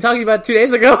 I can talk to you about 2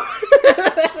 days ago.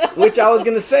 Which I was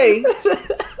going to say,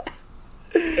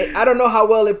 I don't know how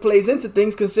well it plays into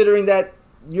things considering that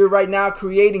you're right now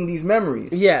creating these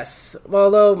memories. Yes.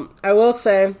 Well, though, I will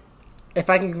say, if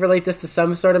I can relate this to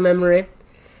some sort of memory.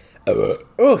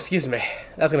 Oh, excuse me.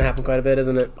 That's going to happen quite a bit,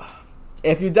 isn't it?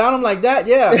 If you down them like that,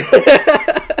 yeah.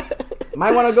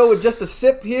 Might want to go with just a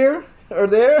sip here or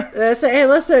there. Say, hey,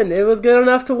 listen, it was good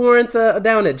enough to warrant a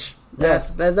downage.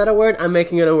 Yes. Is that a word? I'm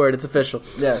making it a word. It's official.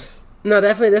 Yes. No,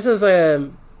 definitely.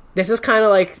 This is kind of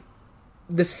like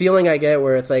this feeling I get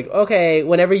where it's like, okay,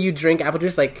 whenever you drink apple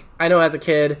juice, like, I know as a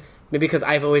kid, maybe because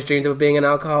I've always dreamed of being an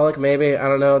alcoholic, maybe, I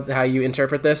don't know how you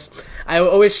interpret this, I would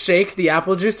always shake the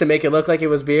apple juice to make it look like it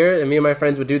was beer, and me and my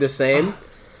friends would do the same.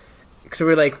 So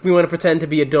we're like, we want to pretend to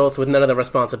be adults with none of the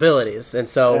responsibilities. And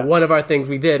so one of our things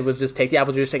we did was just take the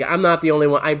apple juice, shake it. I'm not the only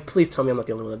one. Please tell me I'm not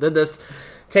the only one that did this.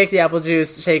 Take the apple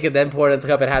juice, shake it, then pour it into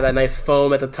the cup. It had that nice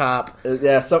foam at the top.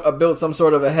 I built some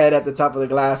sort of a head at the top of the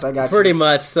glass. I got Pretty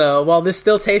much. So while this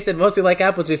still tasted mostly like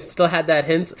apple juice, it still had that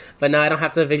hint. But now I don't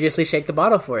have to vigorously shake the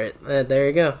bottle for it. There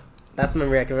you go. That's the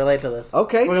memory I can relate to this.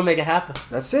 Okay. We're going to make it happen.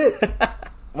 That's it.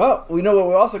 Well, we know what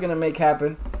we're also going to make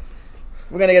happen.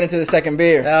 We're going to get into the second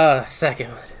beer. Oh,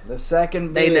 second one. The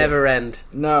second beer. They never end.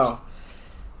 No.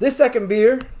 This second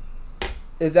beer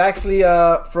is actually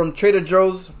from Trader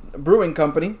Joe's Brewing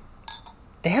Company.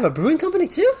 They have a brewing company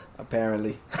too?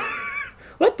 Apparently.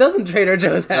 What doesn't Trader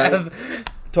Joe's have? Right?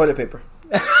 Toilet paper.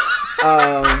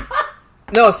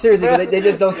 No, seriously, they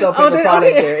just don't sell paper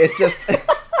products there. It's just...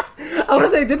 I want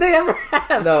to say, did they ever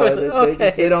have No,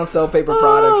 they don't sell paper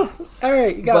products. All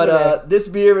right, you got it. But this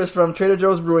beer is from Trader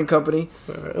Joe's Brewing Company.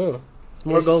 Oh, it's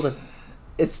more golden.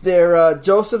 It's their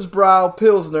Joseph's Brow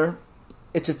Pilsner.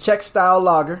 It's a Czech-style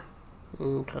lager.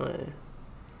 Okay.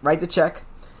 Write the check.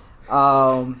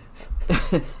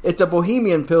 It's a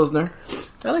Bohemian Pilsner.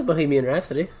 I like Bohemian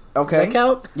Rhapsody. Okay. Does that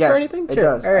count yes, for anything? It Sure.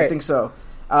 does. All right. I think so.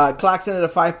 Clocks in at a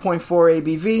 5.4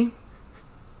 ABV.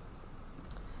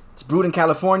 It's brewed in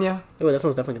California. Oh, this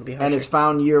one's definitely going to be harsher. And it's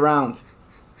found year-round.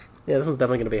 Yeah, this one's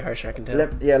definitely going to be harsher, I can tell.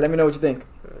 Let me know what you think.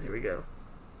 Here we go.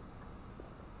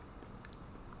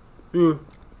 I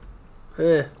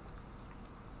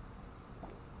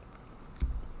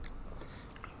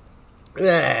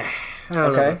don't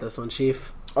know about this one,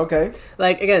 Chief. Okay.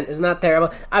 Like, again, it's not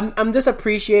terrible. I'm just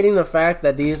appreciating the fact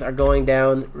that these are going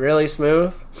down really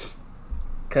smooth.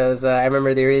 Because I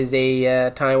remember there is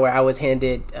a time where I was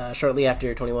handed, shortly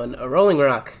after 21, a Rolling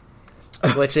Rock.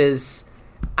 Which is,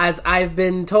 as I've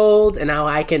been told, and how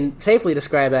I can safely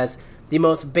describe as, the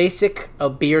most basic a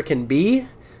beer can be.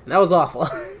 And that was awful.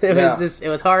 It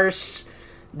was harsh.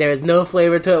 There was no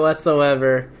flavor to it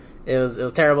whatsoever. It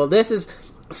was terrible. This is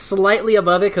slightly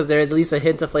above it because there is at least a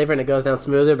hint of flavor and it goes down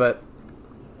smoother, but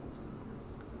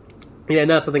yeah,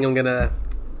 not something I'm gonna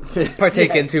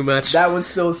partake in too much. That one's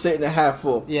still sitting at half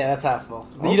full. Yeah, that's half full.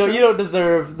 Okay. You don't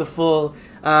deserve the full.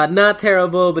 Not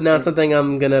terrible, but not something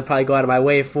I'm gonna probably go out of my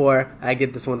way for. I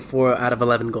give this one 4 out of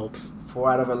 11 gulps.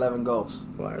 4 out of 11 gulps.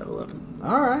 4 out of 11.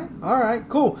 All right,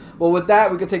 cool. Well, with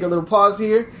that, we can take a little pause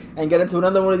here and get into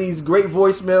another one of these great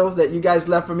voicemails that you guys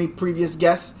left for me, previous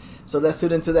guests. So let's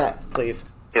tune into that. Please.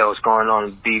 Yo, what's going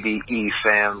on, BBE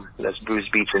fam? That's Bruce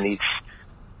Beats and Eats.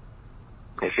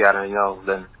 If y'all don't know,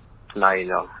 then now you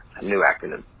know. A new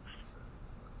acronym.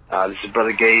 This is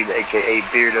Brother Gabe, a.k.a.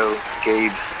 Beardo.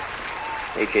 Gabe,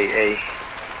 a.k.a.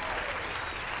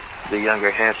 the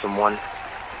younger, handsome one.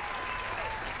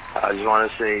 I just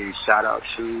want to say shout out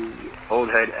to Old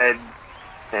Head Ed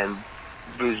and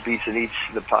Bruce Beats and Eats,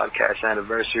 the podcast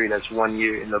anniversary. That's 1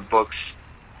 year in the books.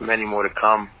 Many more to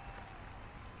come.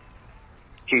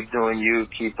 Keep doing you.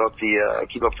 Keep up the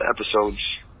episodes.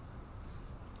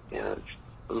 You know,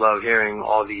 love hearing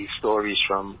all these stories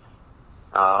from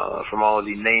all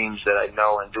the names that I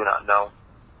know and do not know.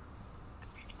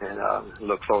 And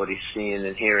look forward to seeing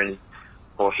and hearing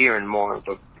more,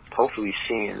 but hopefully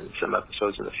seeing some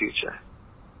episodes in the future.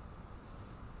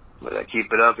 But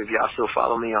keep it up. If y'all still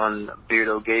follow me on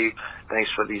Beardo Gabe,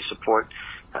 thanks for the support.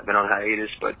 I've been on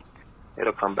hiatus, but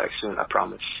it'll come back soon, I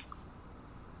promise.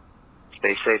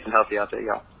 Stay safe and healthy out there,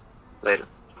 y'all. Later.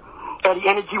 Eddie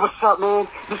Energy, what's up, man?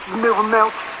 This is Mirror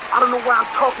Melt. I don't know why I'm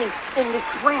talking in this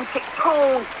frantic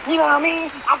tone. You know what I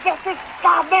mean? I guess this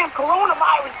goddamn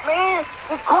coronavirus, man.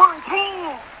 This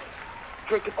quarantine.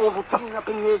 Drinking Ovaltine up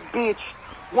in this bitch.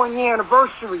 1 year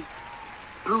anniversary.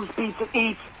 Blues Beats and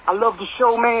Eats. I love the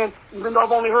show, man. Even though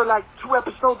I've only heard like 2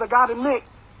 episodes, I gotta admit.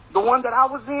 The one that I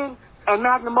was in and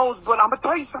Magnum O's. But I'm gonna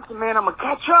tell you something, man. I'm gonna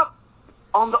catch up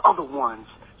on the other ones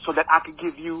so that I can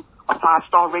give you a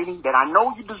 5-star rating that I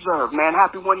know you deserve, man.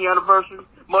 Happy 1 year anniversary.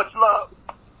 Much love.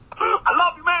 I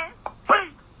love you, man.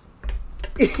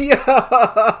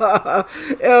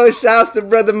 Yo, shouts to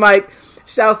Brother Mike.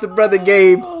 Shouts to Brother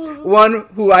Gabe. One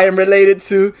who I am related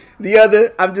to. The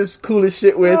other I'm just cool as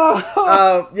shit with.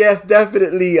 Yes,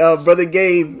 definitely. Brother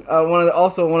Gabe,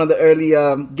 also one of the early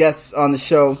guests on the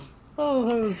show.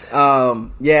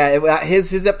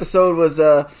 His episode was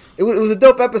it was a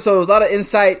dope episode. It was a lot of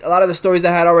insight, a lot of the stories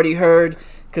I had already heard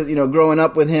because growing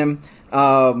up with him.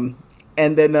 And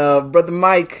then Brother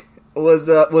Mike was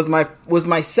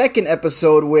my second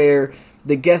episode where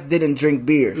the guest didn't drink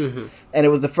beer, and it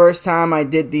was the first time I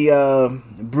did the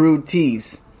brewed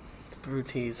teas.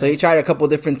 So he tried a couple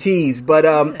different teas, but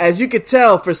as you could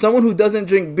tell, for someone who doesn't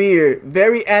drink beer,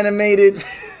 very animated,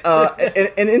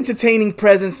 an entertaining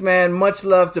presence, man. Much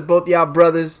love to both y'all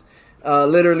brothers.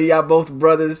 Literally, y'all both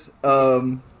brothers.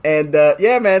 And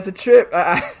yeah, man, it's a trip.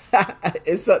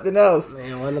 It's something else.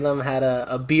 Man, one of them had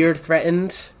a beard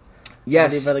threatened.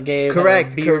 Yes, Brother Gabe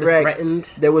correct. Threatened.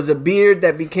 There was a beard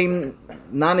that became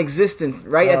non-existent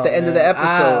at the end of the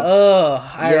episode.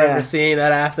 I remember seeing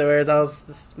that afterwards. I was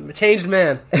just a changed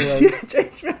man.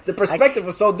 Changed man. The perspective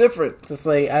was so different. Just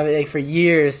for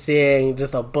years seeing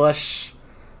just a bush,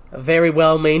 a very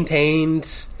well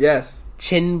maintained. Yes.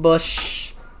 Chin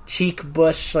bush, cheek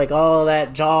bush, like all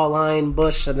that jawline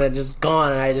bush, and then just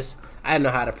gone. And I didn't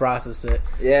know how to process it.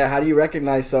 Yeah, how do you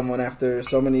recognize someone after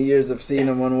so many years of seeing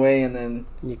them one way and then...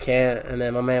 You can't. And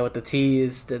then my man with the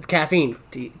teas, the caffeine.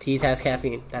 Teas has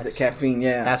caffeine. That's the caffeine,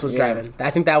 yeah. That's what's driving. I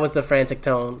think that was the frantic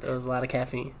tone. There was a lot of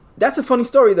caffeine. That's a funny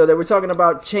story, though, that we're talking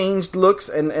about changed looks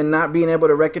and not being able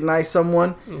to recognize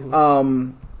someone.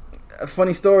 Mm-hmm. A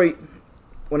funny story,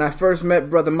 when I first met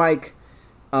Brother Mike,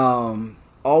 he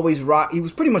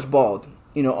was pretty much bald.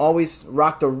 Always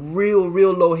rocked a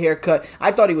real low haircut.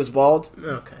 I thought he was bald.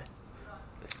 Okay.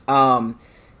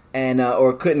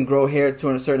 Or couldn't grow hair to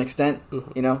a certain extent,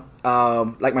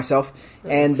 like myself.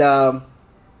 And I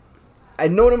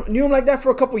knew him like that for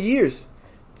a couple years.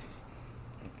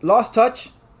 Lost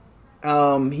touch.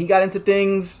 He got into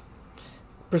things,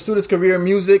 pursued his career in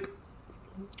music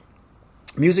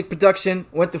production,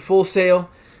 went to Full Sail.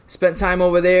 Spent time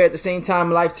over there. At the same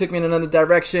time, life took me in another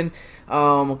direction.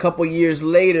 A couple years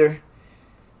later,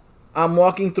 I'm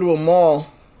walking through a mall,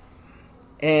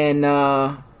 and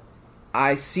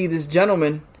I see this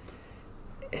gentleman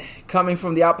coming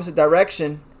from the opposite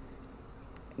direction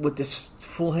with this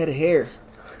full head of hair.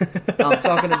 I'm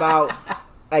talking about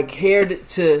like hair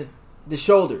to the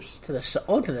shoulders. To the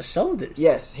shoulders?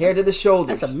 Yes, hair to the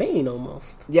shoulders. That's a mane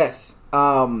almost. Yes.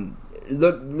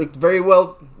 Looked very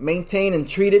well maintained and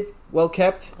treated, well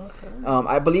kept. Okay.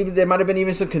 I believe that there might have been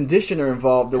even some conditioner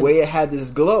involved. The way it had this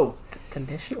glow.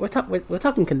 Conditioner? We're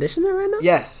talking conditioner right now.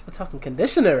 Yes, we're talking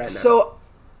conditioner right now. So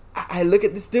I look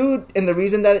at this dude, and the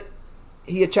reason that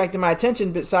he attracted my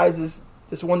attention, besides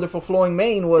this wonderful flowing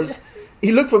mane, was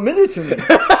he looked familiar to me.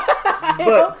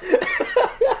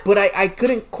 but I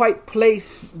couldn't quite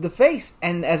place the face,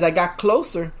 and as I got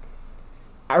closer,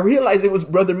 I realized it was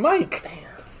Brother Mike. Damn.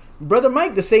 Brother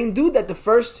Mike, the same dude that the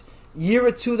first year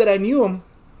or two that I knew him,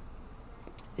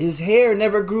 his hair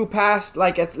never grew past,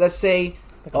 let's say,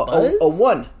 a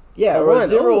 1. Yeah, or a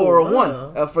 0 or a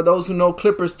 1. For those who know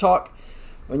Clippers talk,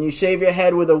 when you shave your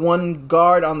head with a 1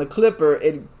 guard on the clipper,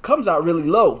 it comes out really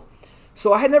low.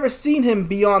 So I had never seen him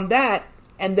beyond that,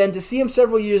 and then to see him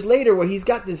several years later where he's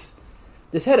got this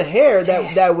head of hair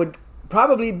that would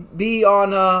probably be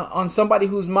on somebody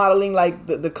who's modeling like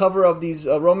the cover of these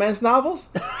romance novels.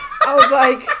 I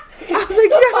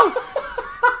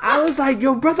was like,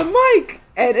 yo, Brother Mike,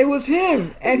 and it was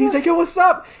him, and he's like, yo, what's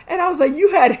up? And I was like,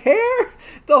 you had hair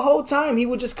the whole time. He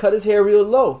would just cut his hair real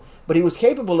low, but he was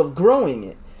capable of growing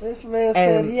it. This man And-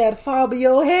 said he had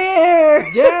Fabio hair.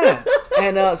 Yeah,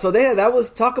 and so that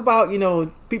was talk about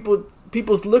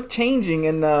people's look changing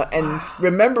and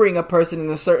remembering a person in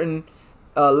a certain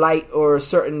light or a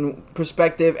certain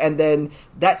perspective, and then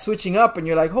that switching up, and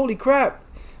you're like, holy crap,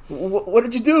 what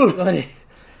did you do?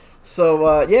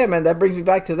 So yeah, man, that brings me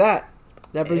back to that.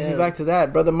 That brings me back to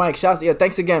that, brother Mike. Shouts,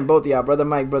 thanks again, both of y'all, brother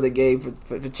Mike, brother Gabe,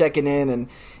 for checking in and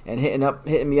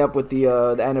hitting me up with the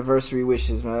anniversary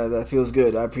wishes, man. That feels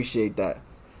good. I appreciate that.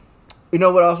 You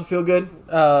know what also feel good?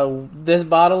 This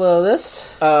bottle of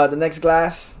this. The next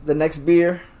glass, the next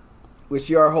beer, which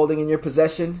you are holding in your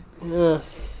possession.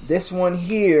 Yes. This one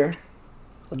here,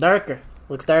 Darker.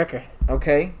 Looks darker.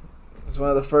 okay. It's one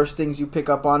of the first things you pick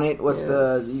up on it. What's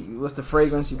the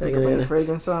fragrance? You pick up any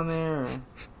fragrance on there? Or?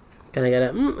 Can I get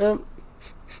it?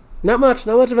 Not much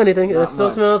of anything. It still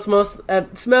smells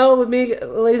smell with me,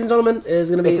 ladies and gentlemen, is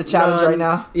going to be... It's a challenge right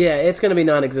now? Yeah, it's going to be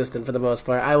non-existent for the most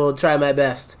part. I will try my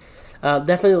best.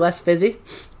 Definitely less fizzy.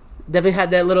 Definitely had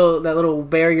that little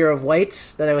barrier of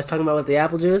white that I was talking about with the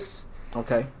apple juice.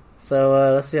 Okay.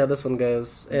 So let's see how this one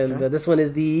goes. And this one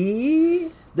is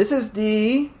the... This is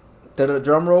the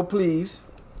drum roll, please.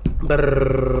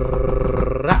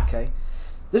 Okay.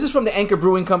 This is from the Anchor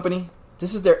Brewing Company.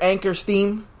 This is their Anchor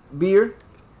Steam beer.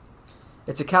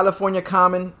 It's a California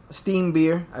Common Steam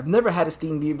beer. I've never had a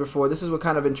steam beer before. This is what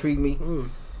kind of intrigued me.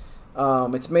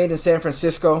 It's made in San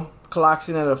Francisco. Clocks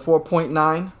in at a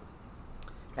 4.9.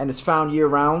 And it's found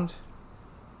year-round.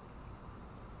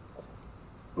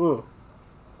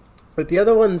 But the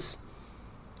other ones,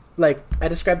 like, I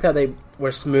described how they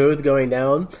were smooth going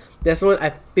down. This one, I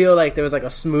feel like there was, like, a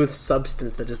smooth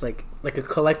substance that just, like a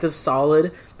collective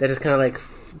solid that just kind of, like,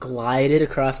 glided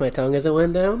across my tongue as it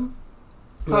went down.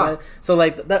 Huh. So,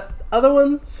 like, that other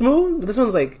one, smooth. This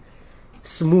one's, like,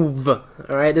 smooth. All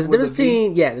right? There's a difference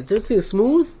between, there's a difference between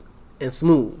smooth and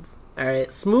smooth. All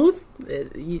right? Smooth,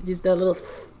 just that little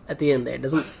at the end there.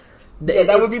 Doesn't...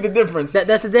 that would be the difference.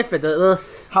 That's the difference.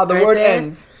 How the word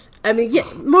ends. I mean,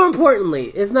 yeah, more importantly,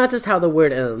 it's not just how the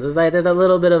word ends. It's like there's a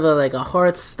little bit of a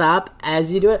hard stop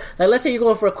as you do it. Like, let's say you're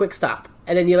going for a quick stop,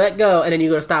 and then you let go, and then you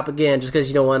go to stop again just because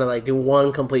you don't want to, like, do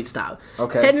one complete stop.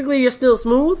 Okay. Technically, you're still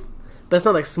smooth, but it's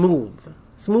not like smooth.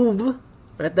 Smooth,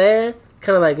 right there,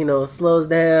 kind of like, slows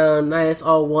down, nice,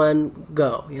 all one,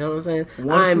 go. You know what I'm saying?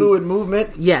 One fluid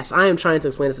movement. Yes, I am trying to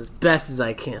explain this as best as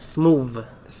I can. Smooth.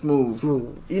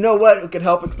 You know what could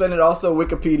help explain it also?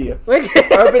 Wikipedia.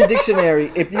 Urban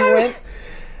Dictionary. If you went...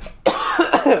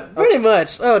 Pretty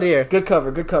much. Oh, dear. Good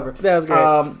cover. That was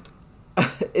great.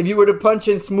 If you were to punch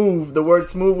in smooth, the word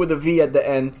smooth with a V at the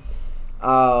end,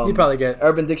 you'd probably get it.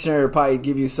 Urban Dictionary would probably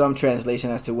give you some translation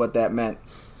as to what that meant.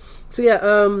 So yeah,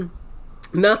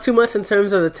 not too much in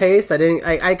terms of the taste. I think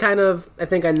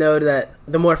I know that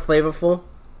the more flavorful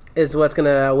is what's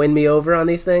gonna win me over on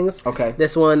these things. Okay.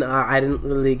 This one, I didn't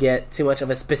really get too much of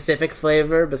a specific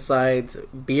flavor besides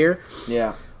beer.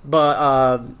 Yeah.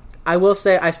 But I will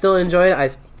say I still enjoyed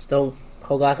it.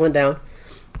 Whole glass went down.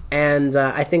 And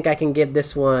I think I can give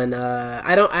this one.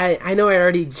 I know I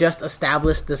already just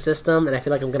established the system, and I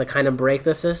feel like I'm gonna kind of break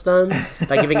the system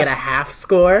by giving it a half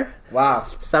score. Wow!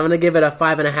 So I'm gonna give it a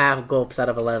 5.5 gulps out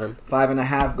of 11.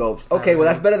 5.5 gulps. Okay, well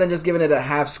that's better than just giving it a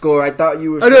half score. I thought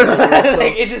you were.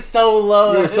 It's just so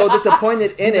low. You were so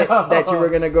disappointed in it that you were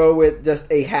gonna go with just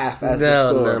a half as the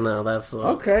score. No, that's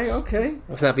okay.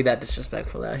 Let's not be that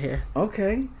disrespectful out here.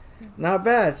 Okay. Not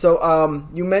bad. So,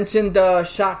 you mentioned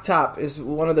Shock Top is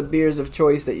one of the beers of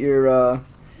choice that you're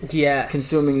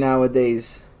consuming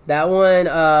nowadays. That one,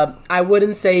 I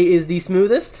wouldn't say is the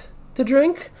smoothest to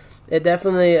drink. It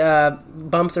definitely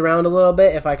bumps around a little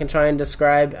bit if I can try and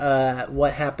describe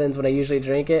what happens when I usually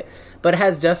drink it. But it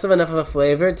has just enough of a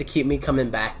flavor to keep me coming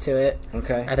back to it.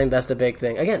 Okay. I think that's the big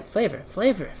thing. Again, flavor.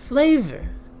 Flavor. No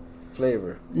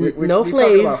flavor.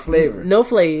 Talking about flavor. No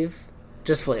flavor,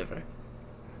 just flavor.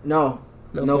 No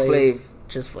flavor.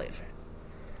 Just flavor.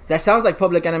 That sounds like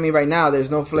Public Enemy right now.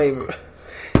 There's no flavor.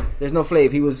 There's no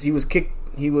flavor. He was kicked.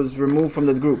 He was removed from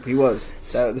the group.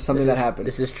 That's something that happened.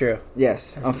 This is true.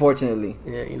 Yes, unfortunately.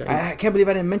 Yeah, I can't believe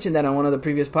I didn't mention that on one of the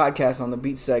previous podcasts on the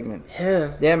Beat segment.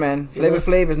 Yeah, man. Flavor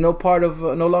Flav is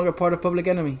no longer part of Public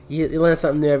Enemy. You learn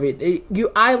something new every day.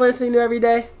 I learn something new every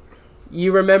day.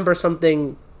 You remember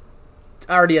something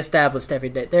already established every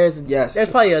day. There's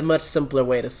probably a much simpler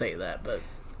way to say that, but.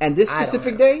 And this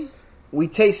specific day, we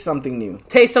taste something new.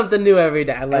 Taste something new every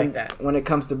day. I like that. When it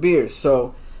comes to beers.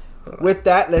 So, with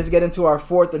that, let's get into our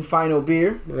fourth and final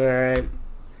beer. All right.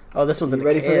 Oh, this one's in a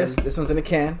can. You ready for this? This one's in a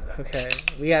can. Okay.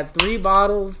 We got 3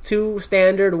 bottles, 2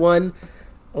 standard, 1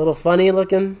 a little funny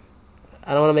looking.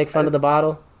 I don't want to make fun of the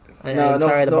bottle. No,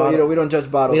 sorry, the bottle. we don't judge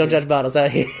bottles. We don't here. judge bottles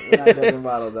out here. We're not judging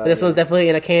bottles out This here. one's definitely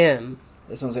in a can.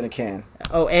 This one's in a can.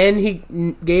 Oh, and he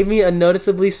gave me a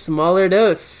noticeably smaller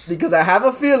dose. Because I have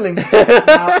a feeling. Now,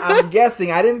 I'm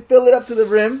guessing. I didn't fill it up to the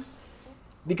rim.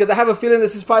 Because I have a feeling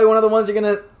this is probably one of the ones you're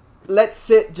going to let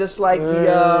sit just like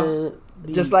the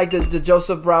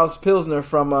Joseph Brau's Pilsner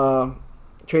from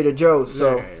Trader Joe's.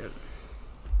 So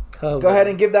go ahead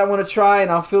and give that one a try,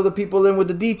 and I'll fill the people in with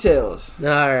the details. All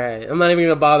right. I'm not even going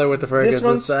to bother with the Fergus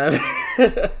this time.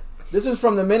 This one's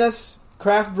from the Minas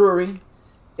Craft Brewery.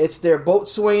 It's their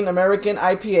Boatswain American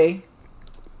IPA.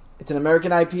 It's an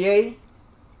American IPA.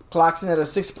 Clocks in at a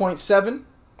 6.7.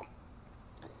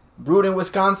 Brewed in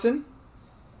Wisconsin.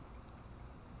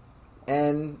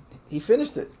 And he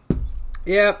finished it.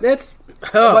 Yeah, that's...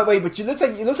 Wait, but it looks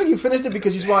like you finished it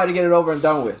because you just wanted to get it over and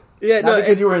done with. Yeah, Not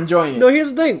because you were enjoying it. No, here's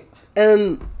the thing.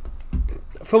 And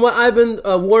from what I've been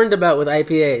warned about with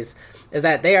IPAs, is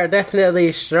that they are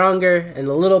definitely stronger and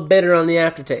a little bitter on the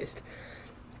aftertaste.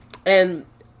 And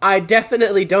I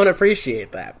definitely don't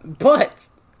appreciate that. But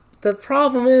the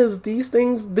problem is these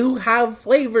things do have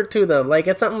flavor to them. Like,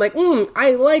 it's something like,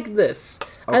 I like this.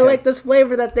 Okay. I like this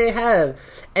flavor that they have.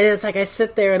 And it's like I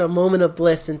sit there in a moment of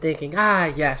bliss and thinking,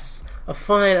 yes, a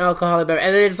fine alcoholic beverage.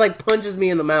 And then it just like punches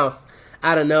me in the mouth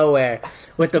out of nowhere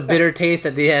with the bitter taste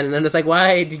at the end. And I'm just like,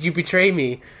 why did you betray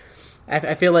me?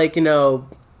 I feel like,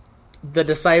 the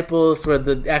disciples were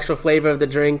the actual flavor of the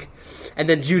drink, and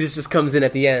then Judas just comes in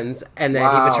at the end, and then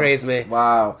he betrays me.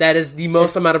 Wow. That is the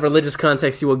most amount of religious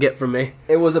context you will get from me.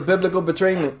 It was a biblical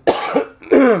betrayment.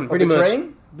 Pretty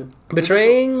much.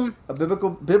 Betraying a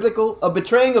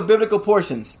betraying of biblical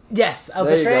portions. Yes, a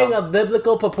betraying of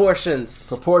biblical proportions.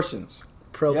 Proportions.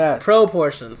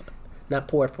 Proportions. Not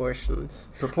poor portions.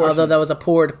 Proportion. Although that was a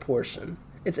poured portion.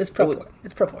 It's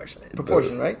proportionate.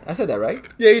 Proportion, right? I said that right?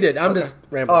 Yeah, you did. I'm just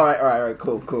rambling. All right.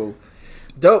 Cool.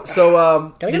 Dope.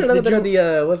 So, can I get another bit of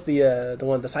the what's the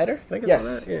one, the cider? Can I get yes.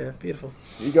 Some of that? Yeah, beautiful.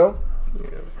 Here you go.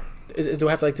 Yeah. Do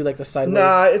I have to do the sideways?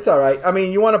 Nah, it's all right. I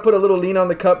mean, you want to put a little lean on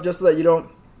the cup just so that you don't.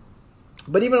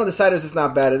 But even on the ciders, it's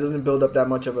not bad. It doesn't build up that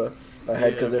much of a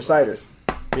head because they're ciders.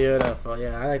 Beautiful.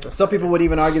 Yeah, I like those. Some people would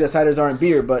even argue that ciders aren't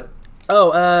beer, but.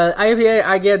 IPA,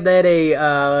 I get that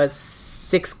a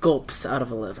 6 gulps out of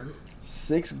 11.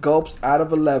 6 gulps out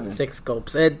of 11. 6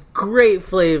 gulps. A great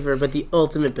flavor, but the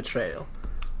ultimate betrayal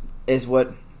is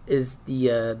what is the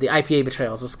IPA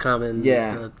betrayal is common.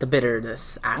 Yeah, the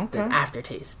bitterness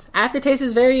aftertaste. Aftertaste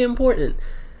is very important.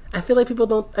 I feel like people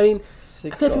don't. I mean,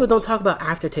 people don't talk about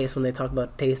aftertaste when they talk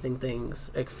about tasting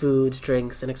things like foods,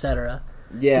 drinks, and etc.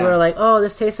 Yeah, we're like, oh,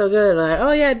 this tastes so good. And I'm like,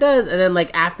 oh yeah, it does. And then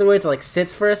afterwards, it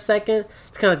sits for a second.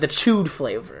 It's kind of like the chewed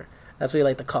flavor. That's what you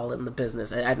like to call it in the business.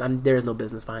 There's no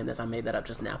business behind this. I made that up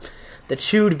just now. The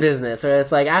chewed business, where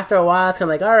it's after a while, it's kind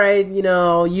of like, all right,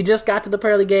 you just got to the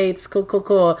pearly gates.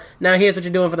 Cool. Now here's what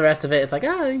you're doing for the rest of it. It's like,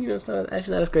 it's not,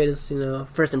 actually not as great as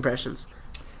first impressions.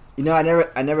 I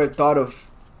never thought of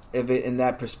it in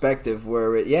that perspective.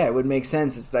 Where it would make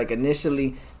sense. It's like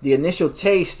the initial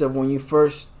taste of when you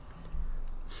first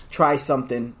try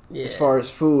something as far as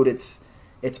food. It's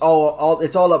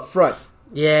all up front.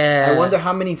 Yeah. I wonder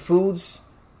how many foods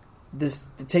the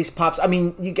taste pops. I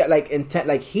mean, you get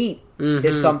heat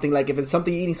is something if it's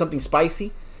something you're eating something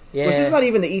spicy. Yeah. Which is not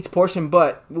even the eats portion,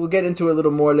 but we'll get into it a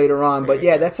little more later on. But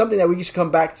yeah, that's something that we should come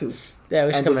back to. Yeah,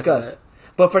 we should come discuss. Back to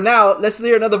that. But for now, let's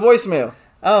hear another voicemail.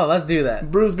 Oh, let's do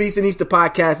that. Bruce Beats and Easter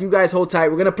podcast. You guys hold tight.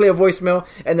 We're gonna play a voicemail,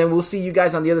 and then we'll see you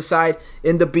guys on the other side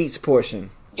in the beats portion.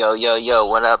 Yo,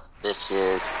 what up? This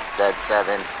is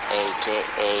Z7,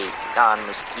 a.k.a. Don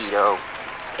Mosquito,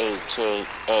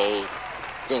 a.k.a.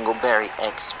 Dingleberry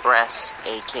Express,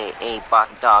 a.k.a. Bach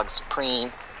Dog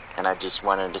Supreme, and I just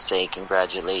wanted to say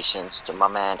congratulations to my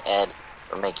man Ed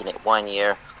for making it 1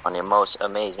 year on your most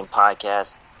amazing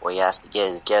podcast where he has to get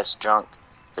his guests drunk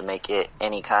to make it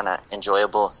any kind of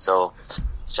enjoyable. So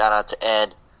shout out to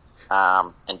Ed,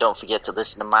 and don't forget to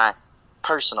listen to my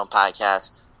personal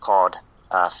podcast called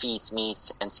Feeds,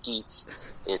 Meats, and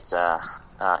Skeets. It's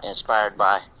inspired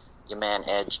by your man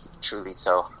Edge, truly,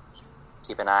 so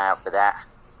keep an eye out for that.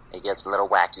 It gets a little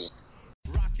wacky.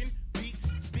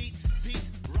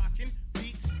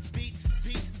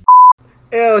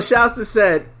 Ew, shouts to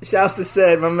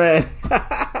said, my man.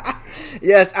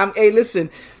 Yes, hey, listen,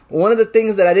 one of the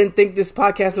things that I didn't think this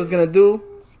podcast was going to do,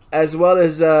 as well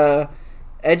as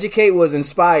educate, was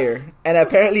inspire. And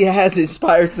apparently it has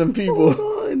inspired some people.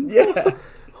 Hold on. Yeah.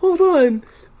 Hold on.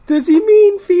 Does he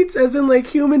mean feats as in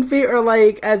human feat, or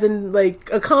as in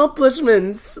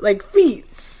accomplishments,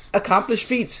 feats? Accomplished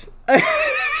feats.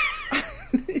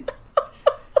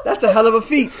 That's a hell of a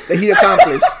feat that he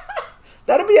accomplished.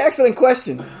 That'll be an excellent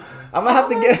question. I'm gonna have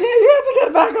to get. You have to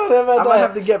get back on him. I'm gonna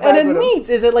have to get back and then with him. meats.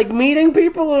 Is it like meeting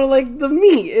people or like the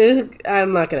meat?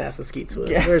 I'm not gonna ask the Skeet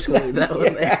Swift. We're just gonna leave that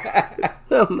one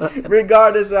there.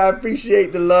 Regardless, I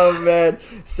appreciate the love, man.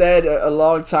 Said a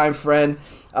longtime friend.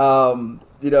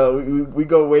 We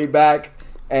go way back,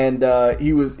 and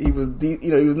he was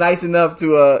nice enough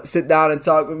to sit down and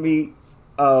talk with me.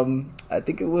 I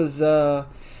think it was I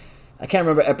can't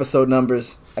remember episode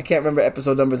numbers. I can't remember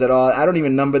episode numbers at all. I don't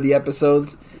even number the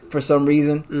episodes for some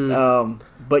reason.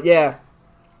 But yeah,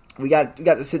 we got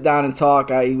to sit down and talk.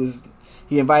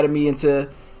 He invited me into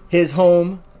his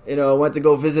home. Went to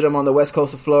go visit him on the west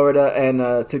coast of Florida, and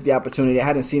took the opportunity. I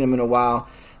hadn't seen him in a while,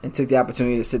 and took the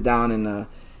opportunity to sit down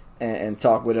and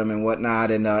talk with him and whatnot.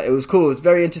 And it was cool. It was a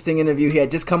very interesting interview. He had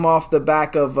just come off the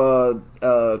back of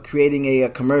creating a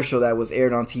commercial that was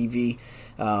aired on TV.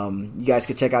 You guys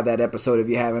could check out that episode if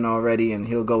you haven't already, and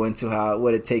he'll go into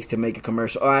what it takes to make a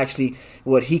commercial, or actually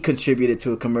what he contributed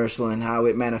to a commercial and how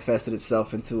it manifested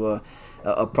itself into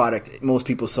a product most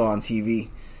people saw on TV.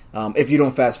 If you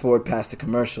don't fast forward past the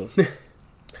commercials.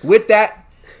 With that,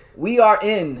 we are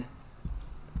in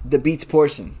the beats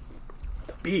portion.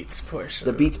 The beats portion.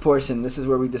 The beats portion. This is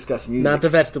where we discuss music. Not the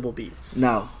vegetable beets.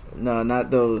 No, not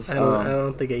those. I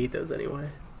don't think I eat those anyway.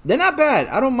 They're not bad.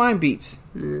 I don't mind beets.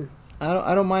 Mm.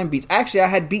 I don't mind beets. Actually, I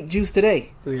had beet juice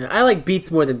today. Yeah, I like beets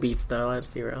more than beets, though. Let's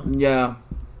be real. Yeah,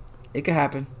 it could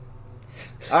happen.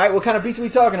 All right, what kind of beats are we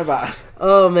talking about?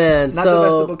 Oh man, not the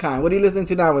vegetable kind. What are you listening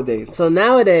to nowadays? So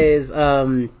nowadays, oh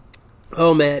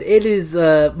man, it is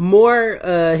more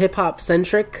hip hop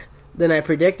centric than I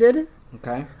predicted.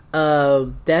 Okay.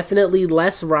 Definitely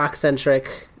less rock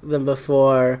centric than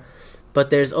before,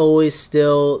 but there's always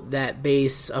still that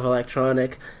base of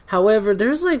electronic. However,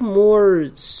 there's like more.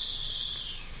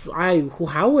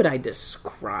 How would I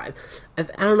describe? I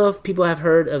don't know if people have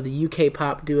heard of the UK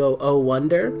pop duo Oh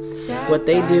Wonder. What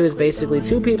they do is basically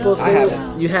two people sing. I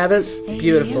haven't. You haven't?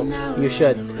 Beautiful. You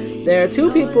should. There are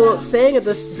two people saying at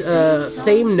the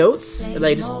same notes,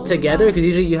 like just together, because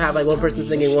usually you have like one person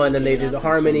singing one, and they do the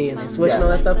harmony and they switch and all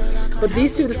that stuff. But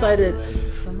these two decided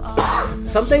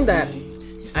something that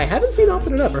I haven't seen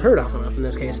often enough, or heard often enough in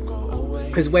this case,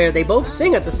 is where they both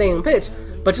sing at the same pitch,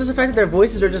 but just the fact that their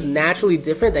voices are just naturally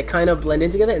different, they kind of blend in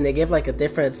together, and they give like a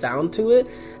different sound to it,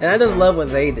 and I just love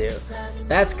what they do.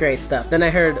 That's great stuff. Then I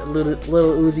heard Lil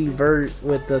Uzi Vert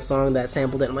with the song that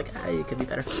sampled it. I'm like, it could be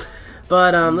better.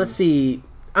 But let's see.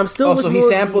 I'm still. So he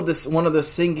sampled one of the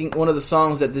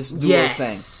songs that this duo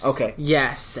sang. Okay.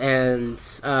 Yes, and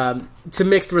to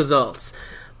mixed results.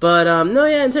 But no,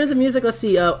 yeah. In terms of music, let's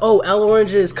see. El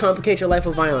Orange's "Complicate Your Life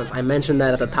with Violence." I mentioned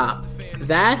that at the top.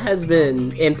 That has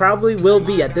been, and probably will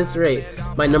be at this rate,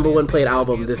 my number one played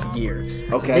album this year.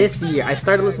 Okay. This year. I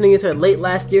started listening to it late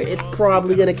last year. It's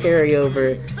probably going to carry over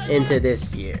into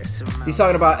this year. He's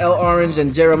talking about El Orange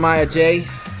and Jeremiah J.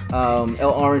 El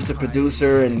Orange, the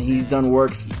producer, and he's done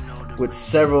works with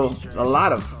a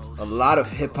lot of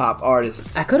hip hop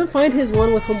artists. I couldn't find his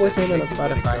one with Homeboy Sandman on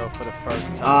Spotify for the first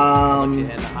time.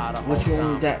 Which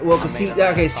one was that? Well,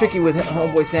 it's tricky with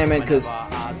Homeboy Sandman because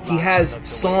he has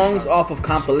songs off of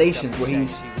compilations where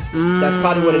that's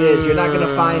probably what it is. You're not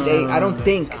gonna find I don't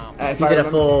think he did a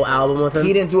full album with him.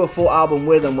 He didn't do a full album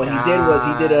with him. What he did was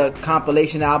he did a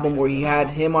compilation album where he had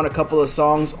him on a couple of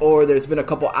songs, or there's been a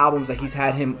couple albums that he's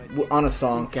had him on a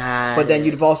song. But then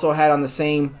you've also had on the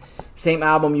same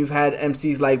album, you've had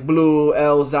MCs like Blue,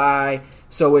 Elzai.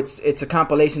 So it's a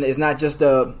compilation. It's not just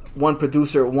a one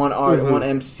producer, one art, one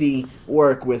MC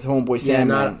work with Homeboy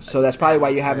Sandman. So that's probably why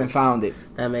you haven't found it.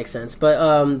 That makes sense.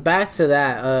 But back to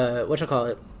that,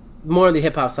 whatchamacallit, more on the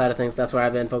hip hop side of things. That's where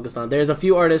I've been focused on. There's a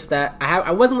few artists that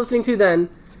I wasn't listening to then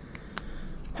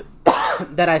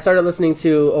that I started listening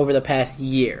to over the past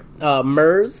year.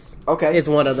 Murs is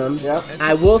one of them. Yep.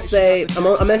 I will say,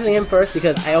 I'm mentioning him first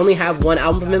because I only have one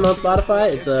album from him on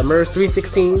Spotify. It's Murs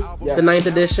 316, the 9th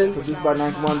edition. Produced by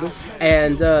Ninth Wonder.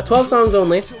 And 12 songs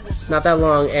only, not that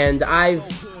long. And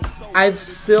I've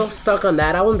still stuck on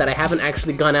that album that I haven't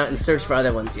actually gone out and searched for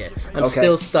other ones yet. I'm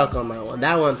still stuck on that one.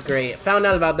 That one's great. Found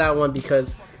out about that one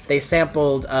because they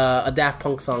sampled a Daft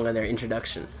Punk song on their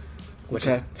introduction, which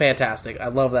is fantastic. I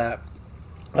love that.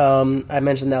 I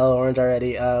mentioned El Orange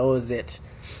already. What was it?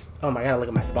 Oh my god, I gotta look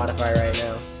at my Spotify right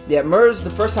now. Yeah, Murs, the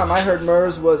first time I heard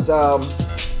Murs was The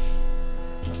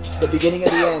Beginning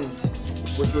of the End,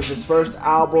 which was his first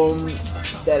album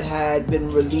that had been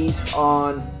released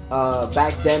on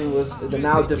back then was the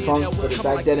now defunct, but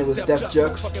back then it was Def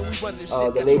Jux,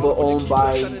 the label owned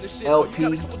by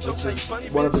LP, which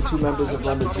is one of the two members of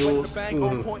London Jewels.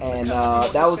 And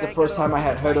that was the first time I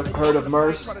had heard of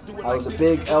Murs. I was a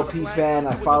big LP fan.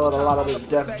 I followed a lot of the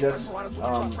Def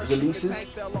Jux releases,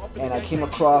 and I came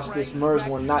across this Murs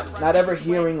one. Not ever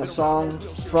hearing a song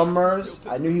from Murs.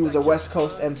 I knew he was a West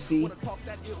Coast MC,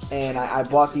 and I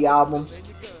bought the album.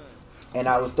 And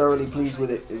I was thoroughly pleased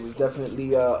with it. It was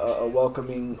definitely a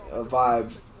welcoming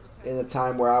vibe in a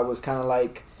time where I was kind of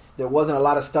like, there wasn't a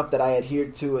lot of stuff that I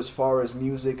adhered to as far as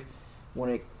music. When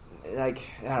it, like,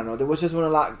 I don't know, there was just a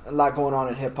lot going on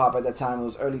in hip hop at that time. It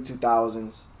was early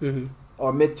 2000s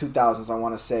or mid 2000s, I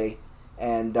want to say.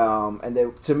 And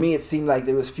there, to me, it seemed like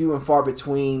there was few and far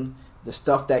between the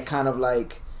stuff that kind of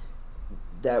like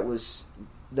that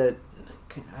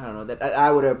I don't know, that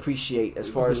I would appreciate as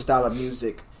far as style of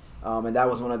music. And that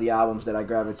was one of the albums that I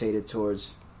gravitated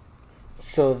towards.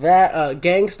 So that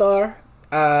Gangstar,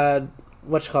 I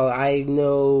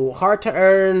know Hard to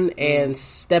Earn and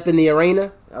Step in the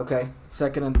Arena. Okay,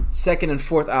 second and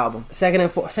fourth album. Second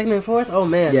and fourth. Oh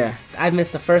man, yeah. I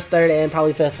missed the first, third, and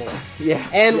probably fifth one. Yeah,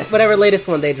 and whatever latest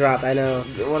one they dropped. I know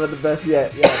one of the best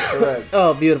yet. Yeah, correct.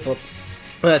 Oh, beautiful.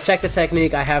 Check the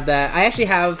Technique. I have that. I actually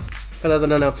have, for those that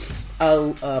don't know,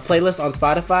 a playlist on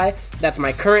Spotify that's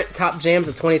my current top jams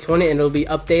of 2020, and it'll be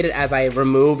updated as I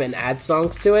remove and add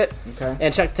songs to it. Okay.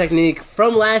 And Check Technique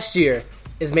from last year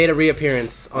is made a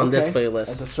reappearance on this playlist.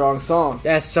 That's a strong song.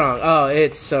 That's strong. Oh,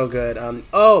 it's so good. And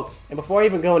before I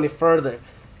even go any further,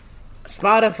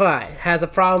 Spotify has a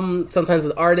problem sometimes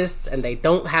with artists, and they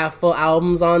don't have full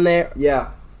albums on there.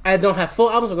 Yeah. I don't have full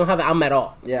albums, or don't have an album at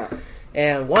all. Yeah.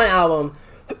 And one album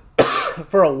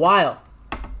for a while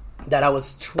that I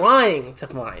was trying to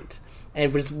find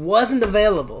and just wasn't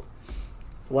available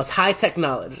was High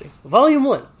Technology. Volume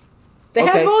 1. They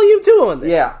had Volume 2 on there.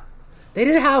 Yeah. They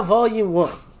didn't have Volume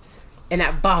 1. And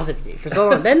that bothered me for so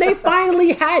long. Then they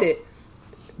finally had it,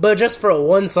 but just for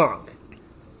one song.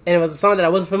 And it was a song that I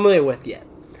wasn't familiar with yet.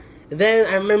 Then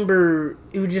I remember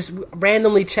it was just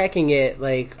randomly checking it,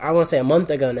 like, I want to say a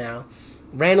month ago now.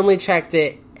 Randomly checked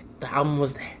it. The album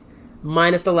was there.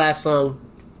 Minus the last song.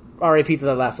 R.I.P. to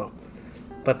the last song.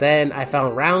 But then I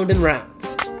found Round and Round.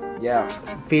 Yeah.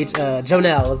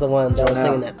 Jonelle was the one that was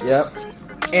singing that. Yep.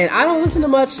 And I don't listen to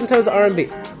much in terms of R&B.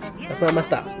 That's not my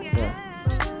style.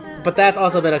 Yeah. But that's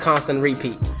also been a constant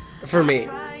repeat for me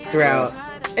throughout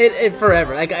it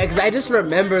forever. Like, cause I just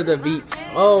remember the beats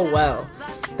so well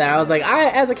that I was like,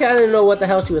 as a kid, I didn't know what the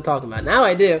hell she was talking about. Now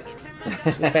I do.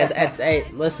 Hey,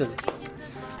 listen,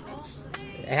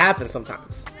 it happens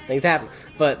sometimes. Things happen.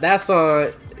 But that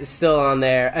song is still on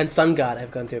there, and Sun God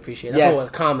I've come to appreciate. That's one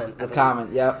with Common. With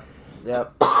Common, yep.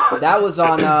 That was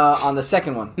on the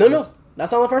second one. No.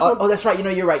 That's on the first one. Oh, that's right.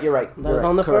 You're right. That was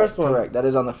on the first one. Correct. That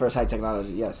is on the first High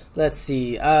Technology, yes. Let's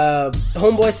see.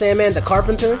 Homeboy Sandman, The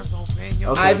Carpenter. Okay.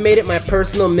 I've made it my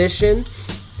personal mission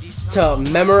to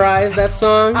memorize that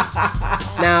song.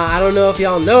 Now, I don't know if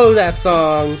y'all know that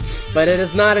song, but it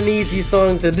is not an easy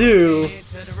song to do.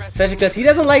 Especially because he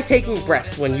doesn't like taking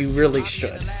breaths when you really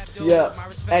should. Yeah.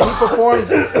 And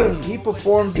he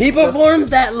performs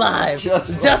that live.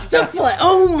 Just to play.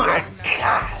 Oh my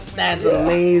god. That's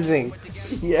amazing.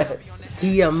 Yes.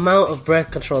 The amount of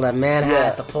breath control that man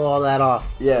has to pull all that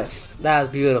off. Yes. That's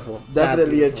beautiful.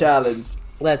 Definitely a challenge.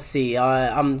 Let's see.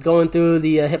 I'm going through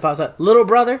the hip-hop side. Little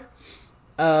Brother.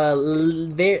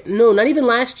 No, not even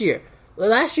last year.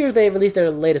 Last year they released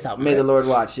their latest album. May the Lord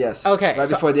Watch, yes. Okay. Right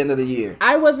before the end of the year.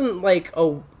 I wasn't like,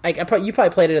 you probably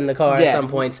played it in the car at some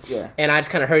points. Yeah. And I just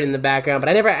kind of heard it in the background, but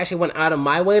I never actually went out of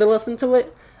my way to listen to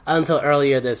it until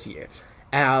earlier this year.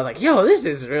 And I was like, yo, this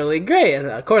is really great. And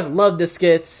of course, loved the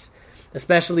skits,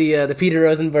 especially the Peter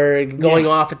Rosenberg going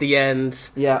off at the end.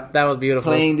 Yeah. That was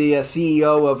beautiful. Playing the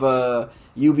CEO of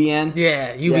UBN.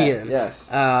 Yeah, UBN.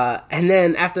 Yes. And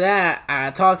then after that,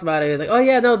 I talked about it. It was like, oh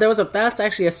yeah, no, that's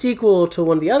actually a sequel to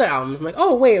one of the other albums. I'm like,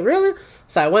 oh wait, really?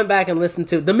 So I went back and listened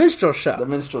to The Minstrel Show. The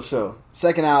Minstrel Show.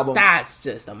 Second album. That's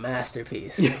just a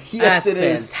masterpiece. Yes, that's it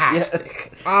is.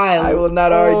 Fantastic. Yes. I will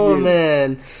not argue. Oh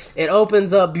man, it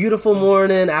opens up Beautiful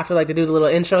Morning after like they do the little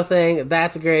intro thing.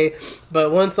 That's great.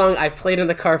 But one song I played in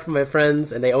the car for my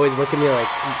friends, and they always look at me like,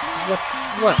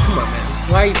 what? Come on,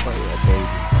 man. Why are you playing this?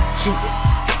 Cheating.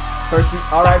 Percy,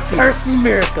 R.I.P. Percy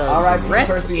Miracles. R.I.P.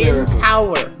 Rest Percy in Miracles.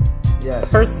 power.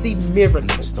 Yes. Percy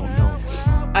Miracles.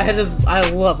 I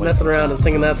love messing around and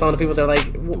singing that song to people. They're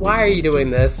like, why are you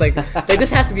doing this? Like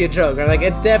this has to be a joke. I'm like,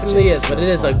 it definitely is, but it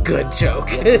is a good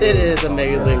joke. It is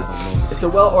amazing. It's a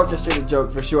well-orchestrated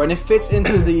joke for sure, and it fits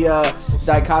into the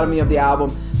dichotomy of the album.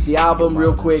 The album,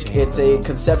 real quick, it's a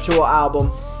conceptual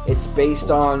album. It's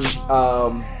based on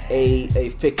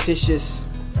a fictitious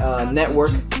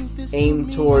network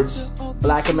aimed towards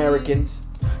Black Americans,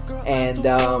 and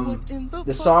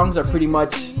the songs are pretty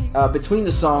much between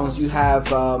the songs you have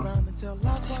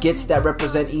skits that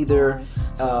represent either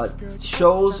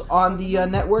shows on the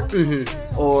network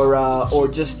or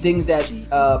just things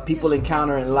that people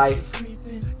encounter in life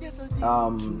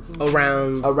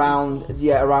around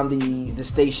the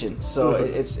station. So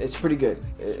it's pretty good.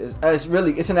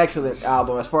 It's an excellent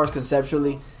album as far as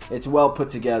conceptually. It's well put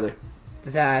together.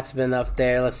 That's been up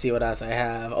there. Let's see what else I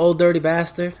have. Old Dirty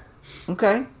Bastard.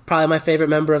 Okay. Probably my favorite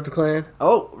member of the Clan.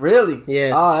 Oh, really?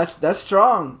 Yes. Oh, that's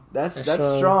strong. That's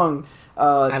strong.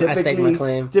 I stake my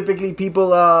claim. Typically, people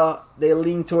they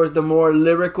lean towards the more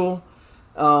lyrical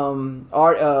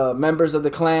members of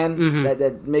the Clan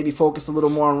that maybe focus a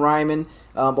little more on rhyming.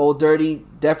 Old Dirty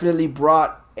definitely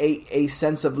brought a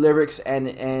sense of lyrics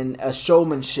and a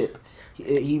showmanship.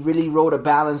 He really wrote a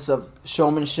balance of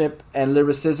showmanship and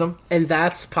lyricism. And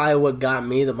that's probably what got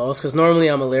me the most, because normally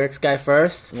I'm a lyrics guy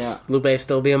first. Yeah. Lupe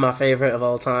still being my favorite of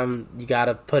all time. You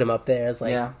gotta put him up there as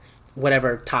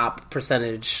whatever top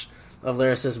percentage of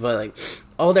lyricists, but like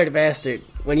Old Dirty Bastard,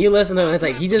 when you listen to him, it's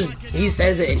like he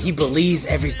says it and he believes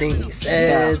everything he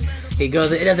says. He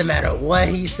goes, it doesn't matter what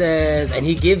he says, and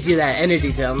he gives you that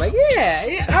energy to him. Like,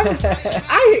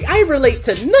 I relate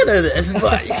to none of this,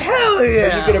 but hell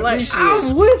yeah, you can appreciate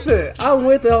I'm with it. I'm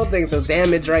with the whole thing. So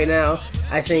Damage right now,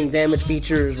 I think Damage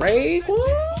features Raekwon.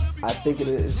 I think it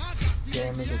is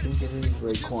Damage. I think it is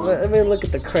Raekwon. Let me look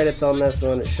at the credits on this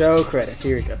one. Show credits.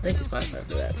 Here we go. Thank you, Spotify,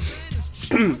 for that.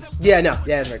 It's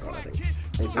Raekwon, I think.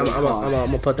 I'm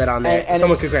gonna put that on there. And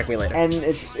someone could correct me later. And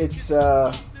it's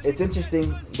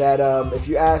interesting that if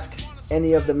you ask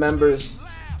any of the members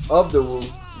of the Wu,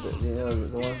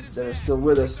 the ones that are still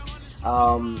with us,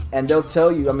 and they'll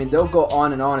tell you. I mean, they'll go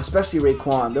on and on, especially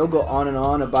Raekwon. They'll go on and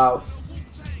on about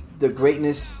the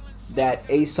greatness that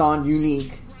Ason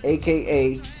Unique,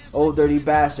 aka Old Dirty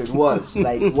Bastard, was.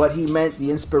 Like what he meant,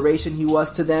 the inspiration he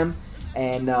was to them,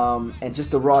 and just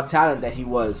the raw talent that he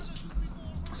was.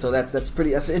 So that's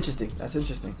interesting. That's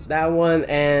interesting. That one,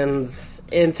 and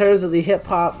in terms of the hip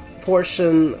hop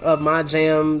portion of my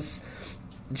jams,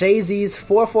 Jay-Z's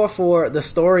 444, The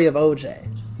Story of OJ.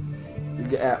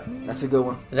 Yeah, that's a good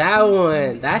one. That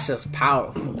one, that's just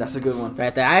powerful. That's a good one.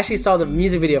 Right there. I actually saw the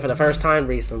music video for the first time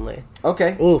recently.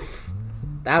 Okay. Oof.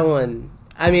 That one.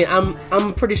 I mean,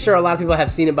 I'm pretty sure a lot of people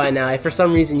have seen it by now. If for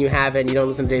some reason you haven't, you don't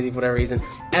listen to Jay-Z for whatever reason,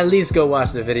 at least go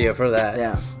watch the video for that.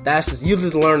 Yeah. You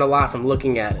just learn a lot from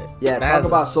looking at it. Yeah, talk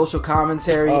about social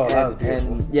commentary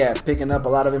and picking up a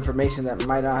lot of information that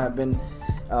might not have been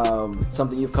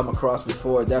something you've come across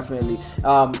before. Definitely.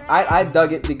 I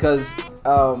dug it because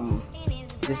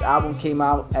this album came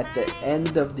out at the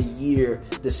end of the year,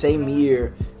 the same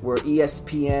year where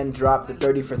ESPN dropped the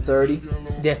 30 for 30.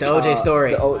 Yes, the OJ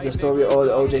story. The story, the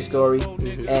OJ story,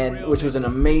 and which was an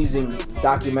amazing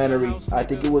documentary. I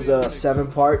think it was a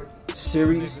 7-part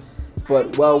series,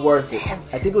 but well worth it.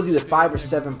 I think it was either 5 or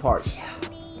 7 parts,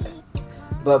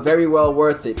 but very well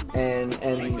worth it. And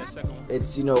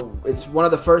it's it's one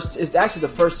of the first. It's actually the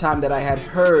first time that I had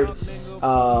heard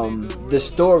the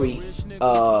story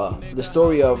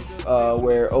of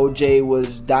where OJ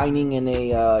was dining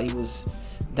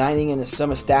in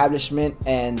some establishment,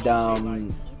 and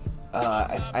I'm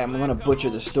gonna butcher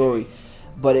the story,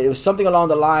 but it was something along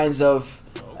the lines of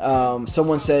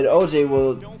someone said, OJ,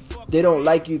 well, they don't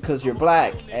like you because you're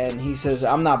black, and he says,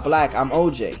 I'm not black, I'm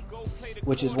OJ,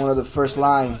 which is one of the first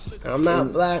lines. I'm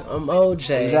not black, I'm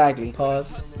OJ. Exactly.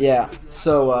 Pause. Yeah.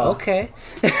 So okay.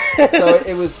 So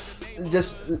it was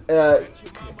just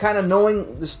kind of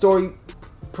knowing the story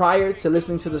prior to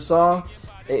listening to the song.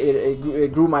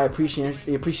 It grew my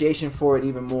appreciation for it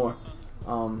even more.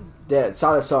 Yeah,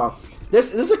 solid song.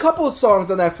 There's a couple of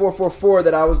songs on that 444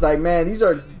 that I was like, man, these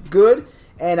are good,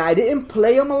 and I didn't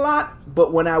play them a lot,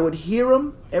 but when I would hear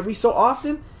them every so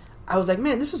often, I was like,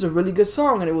 man, this is a really good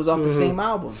song, and it was off the same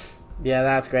album. Yeah,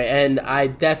 that's great. And I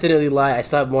definitely lied. I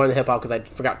still have more in the hip hop because I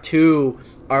forgot 2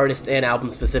 artists and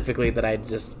albums specifically that I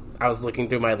was looking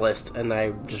through my list and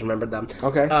I just remembered them.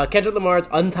 Okay. Kendrick Lamar's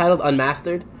Untitled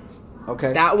Unmastered.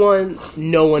 Okay. That one,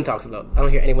 no one talks about. I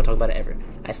don't hear anyone talk about it ever.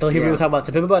 I still hear people talk about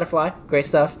To Pimp a Butterfly. Great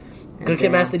stuff. Good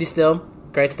Kid, Mad City Still.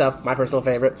 Great stuff. My personal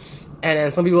favorite. And then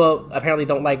some people apparently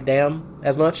don't like Damn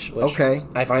as much, which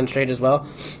I find strange as well.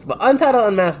 But Untitled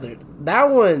Unmastered, that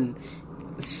one,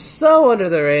 so under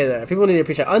the radar. People need to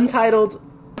appreciate it. Untitled,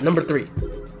 number 3.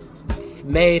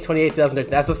 May 28,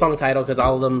 2013. That's the song title because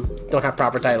all of them don't have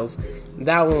proper titles.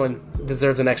 That one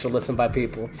deserves an extra listen by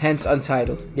people. Hence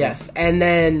Untitled. Yes. And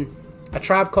then A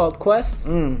Tribe Called Quest.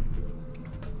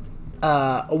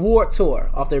 Award Tour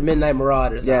off their Midnight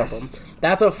Marauders Yes. album.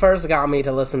 That's what first got me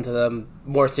to listen to them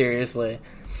more seriously.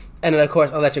 And then, of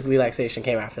course, Electric Relaxation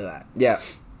came after that. Yeah.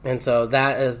 And so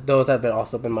those have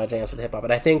also been my jams with hip-hop.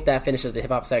 And I think that finishes the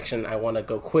hip-hop section. I want to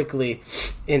go quickly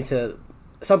into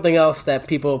something else that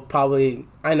people probably,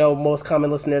 I know most common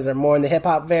listeners are more in the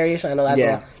hip-hop variation. I know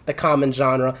that's the common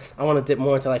genre. I want to dip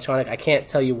more into electronic. I can't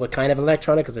tell you what kind of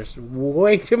electronic because there's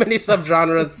way too many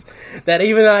subgenres that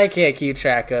even I can't keep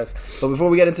track of. But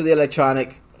before we get into the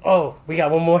electronic... Oh, we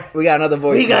got one more? We got another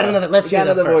voicemail. Let's get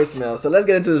another voicemail. So let's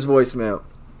get into this voicemail.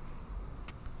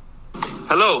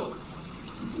 Hello?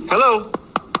 Hello?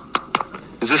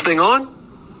 Is this thing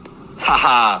on?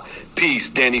 Haha. Peace,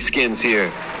 Danny Skins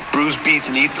here. Bruce Beats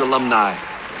and Eats alumni.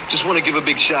 Just want to give a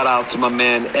big shout out to my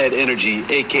man Ed Energy,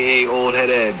 aka Old Head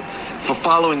Ed, for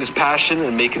following his passion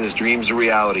and making his dreams a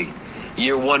reality.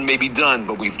 Year 1 may be done,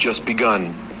 but we've just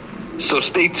begun. So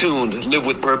stay tuned, live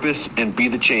with purpose, and be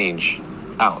the change.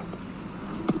 Out.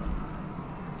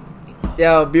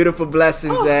 Yo, beautiful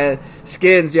blessings, man.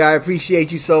 Skins, I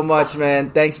appreciate you so much, man.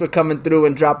 Thanks for coming through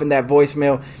and dropping that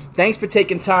voicemail. Thanks for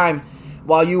taking time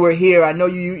while you were here. I know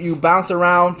you bounce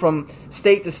around from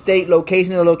state to state,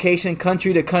 location to location,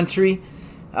 country to country,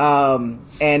 and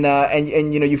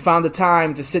you know you found the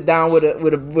time to sit down with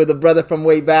a brother from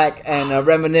way back and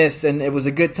reminisce, and it was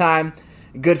a good time,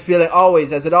 good feeling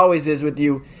always, as it always is with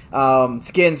you,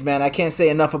 Skins, man. I can't say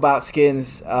enough about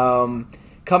Skins.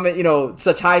 Coming, you know,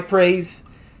 such high praise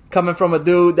coming from a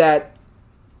dude that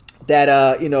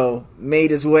you know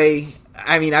made his way.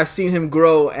 I mean, I've seen him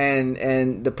grow,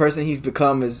 and the person he's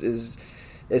become is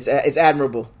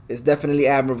admirable. It's definitely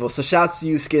admirable. So shouts to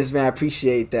you, Skins, man. I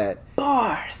appreciate that.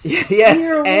 Bars. Yes.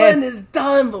 Year 1 is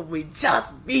done, but we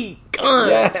just begun.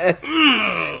 Yes.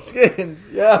 Skins.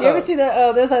 Yeah. You ever see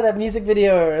that? There's like that music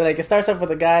video where like it starts off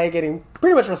with a guy getting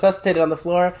pretty much resuscitated on the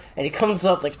floor, and he comes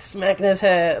up like smacking his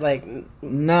head. Like,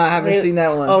 no, I haven't seen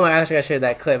that one. Oh my gosh, I shared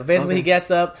that clip. But basically, He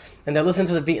gets up and they're listening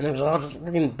to the beat, and they're all just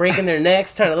breaking their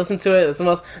necks, trying to listen to it.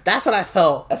 That's what I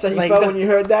felt. That's how you felt when you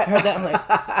heard that. I'm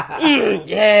like,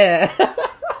 yeah.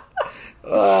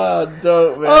 Oh,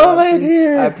 dope, man. Oh, my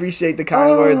dear. I appreciate the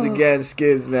kind words again,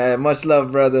 Skins, man. Much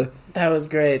love, brother. That was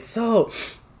great. So,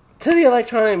 to the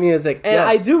electronic music. And Yes.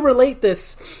 I do relate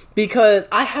this because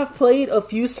I have played a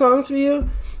few songs for you.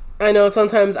 I know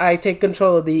sometimes I take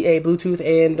control of the Bluetooth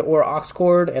and or aux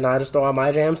cord, and I just throw on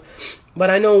my jams.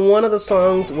 But I know one of the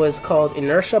songs was called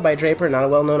Inertia by Draper, not a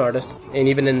well-known artist, and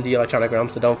even in the electronic realm,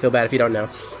 so don't feel bad if you don't know.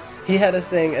 He had this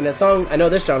thing, and the song, I know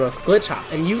this genre, was Glitch Hop.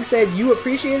 And you said you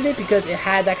appreciated it because it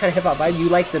had that kind of hip-hop vibe. You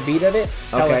liked the beat of it,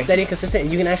 how it was steady and consistent,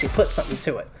 and you can actually put something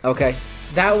to it. Okay.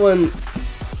 That one,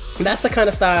 that's the kind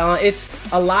of style. It's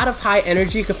a lot of high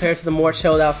energy compared to the more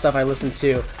chilled-out stuff I listen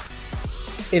to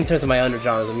in terms of my other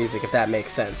genres of music, if that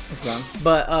makes sense. Okay.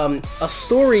 But a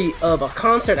story of a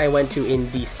concert I went to in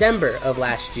December of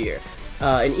last year.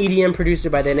 An EDM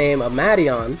producer by the name of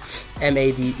Madeon,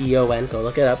 Madeon, go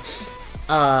look it up.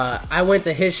 I went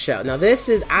to his show. Now, this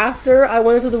is after I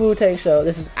went to the Wu-Tang show.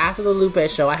 This is after the Lupe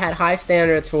show. I had high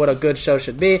standards for what a good show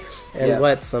should be and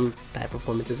what some bad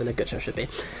performances in a good show should be.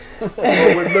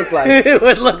 It would look like. It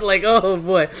would look like, oh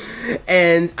boy.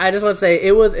 And I just want to say,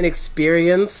 it was an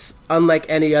experience unlike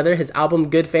any other. His album,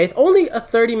 Good Faith, only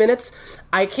 30 minutes.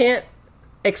 I can't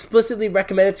explicitly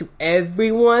recommend it to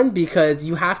everyone because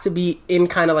you have to be in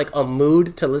kind of like a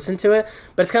mood to listen to it,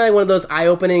 but it's kind of like one of those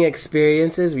eye-opening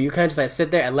experiences where you kind of just like sit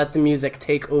there and let the music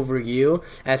take over you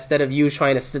instead of you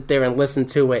trying to sit there and listen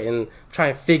to it and try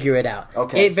and figure it out.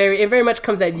 Okay. It very much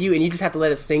comes at you, and you just have to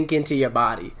let it sink into your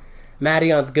body.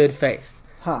 Madeon's Good Faith.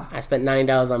 Huh. I spent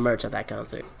 $9 on merch at that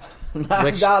concert. $9?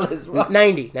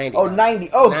 $90. Oh, 90.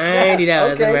 Oh, $90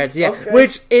 okay. on merch. Yeah, Okay.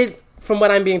 which from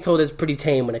what I'm being told, is pretty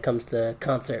tame when it comes to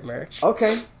concert merch.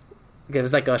 Okay. It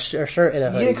was like a shirt and a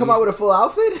hoodie. You didn't come out with a full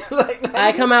outfit?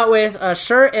 I come out with a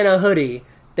shirt and a hoodie.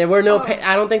 There were no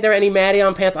I don't think there were any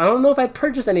Madeon pants. I don't know if I'd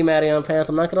purchased any Madeon pants.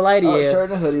 I'm not going to lie to you.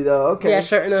 Shirt and a hoodie, though. Okay. Yeah,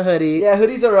 shirt and a hoodie. Yeah,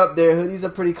 hoodies are up there. Hoodies are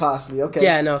pretty costly. Okay.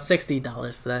 Yeah, no,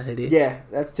 $60 for that hoodie. Yeah,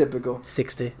 that's typical.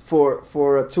 60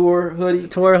 For a tour hoodie?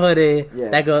 Tour hoodie.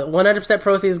 Yeah. That go 100%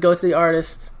 proceeds go to the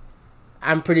artist.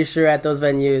 I'm pretty sure at those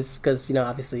venues, because, you know,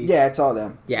 obviously... Yeah, it's all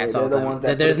them. Yeah, it's they're all the them. ones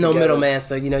that There's put it no together. middleman,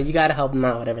 so, you know, you got to help them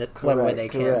out whatever way they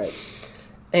can. Correct.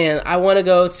 And I want to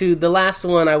go to the last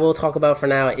one I will talk about for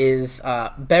now is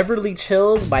Beverly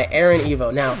Chills by Aaron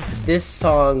Evo. Now, this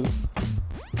song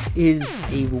is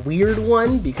a weird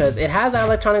one because it has an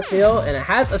electronic feel and it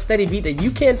has a steady beat that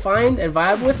you can find and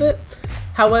vibe with it.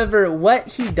 However, what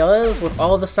he does with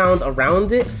all the sounds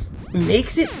around it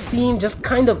makes it seem just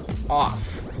kind of off.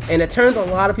 And it turns a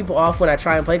lot of people off when I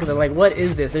try and play because I'm like, what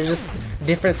is this? There's just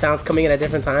different sounds coming in at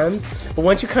different times. But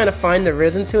once you kind of find the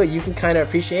rhythm to it, you can kind of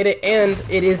appreciate it. And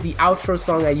it is the outro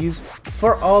song I use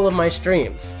for all of my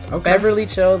streams. Okay. Beverly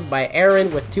Chose by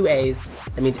Aaron with 2 A's.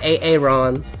 That means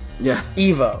Aaron. Yeah.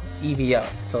 Evo. EVO.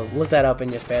 So look that up in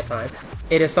your spare time.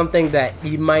 It is something that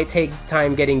you might take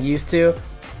time getting used to,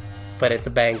 but it's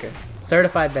a banger.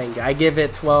 Certified banger. I give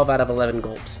it 12 out of 11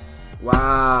 gulps.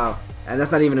 Wow. And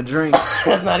that's not even a drink.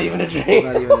 That's not even a drink.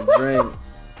 Not even a drink.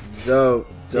 Dope.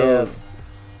 Yeah.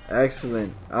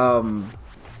 Excellent.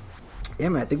 Yeah,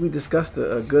 man, I think we discussed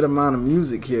a good amount of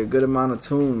music here, a good amount of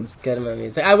tunes. Good amount of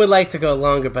music. I would like to go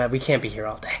longer, but we can't be here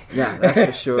all day. Yeah, that's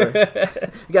for sure.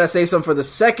 We gotta save some for the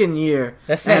second year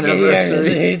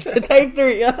anniversary. To take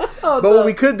 3. But what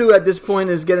we could do at this point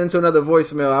is get into another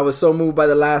voicemail. I was so moved by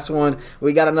the last one.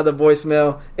 We got another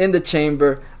voicemail in the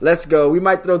chamber. Let's go. We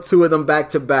might throw 2 of them back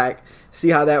to back. See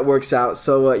how that works out.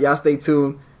 So y'all stay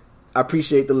tuned. I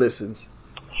appreciate the listens.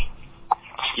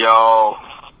 Yo,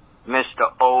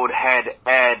 Mr. Old Head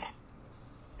Ed,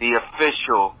 the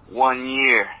official 1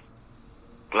 year.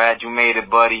 Glad you made it,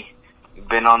 buddy. You've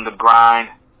been on the grind,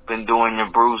 been doing your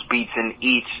Bruce Beats and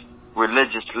Eats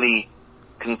religiously,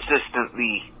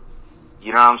 consistently.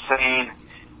 You know what I'm saying?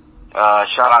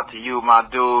 Shout out to you, my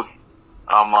dude.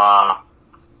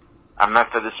 I meant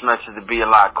for this message to be a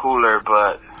lot cooler,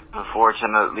 but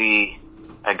unfortunately,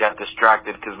 I got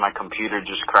distracted because my computer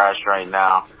just crashed right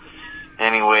now.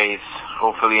 Anyways,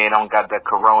 hopefully I don't got that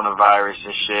coronavirus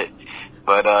and shit.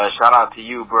 But shout out to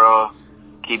you, bro.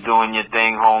 Keep doing your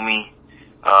thing, homie.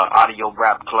 Audio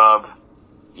Rap Club.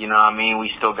 You know what I mean?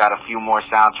 We still got a few more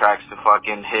soundtracks to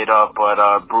fucking hit up.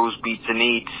 But Bruce Beats and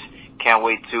Eats. Can't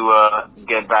wait to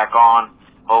get back on.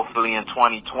 Hopefully in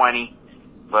 2020.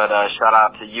 But shout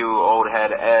out to you, Old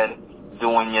Head Ed.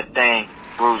 Doing your thing.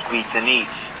 Bruce Beats and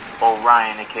Eats.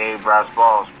 Orion, aka Brass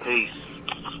Balls. Peace.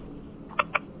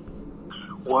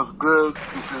 What's good?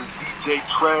 This is DJ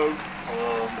Trey,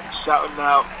 and shouting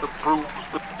out the Bruce,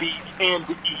 the Beats, and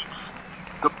the Eats,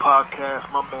 the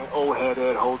podcast. My man Old Head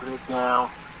Ed holding it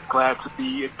down. Glad to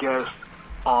be a guest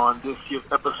on this year's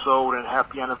episode, and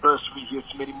happy anniversary. Here's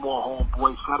many more,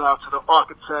 homeboys. Shout out to the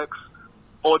Architects,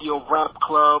 Audio Rap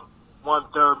Club,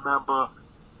 1/3 member,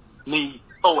 me,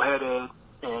 Old Head Ed,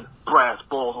 and Brass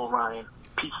Balls Orion.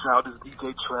 Peace out. This is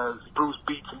DJ Trez, Bruce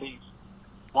Beats and Eats.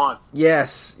 One.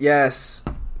 Yes.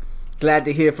 Glad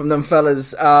to hear from them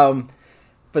fellas. For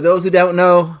those who don't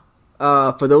know,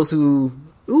 for those who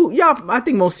y'all, I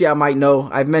think most of y'all might know.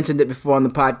 I've mentioned it before on the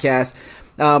podcast.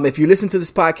 If you listen to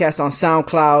this podcast on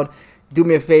SoundCloud, do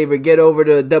me a favor, get over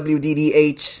to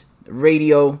WDDH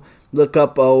Radio, look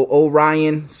up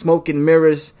Orion Smoking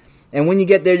Mirrors, and when you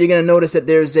get there, you're gonna notice that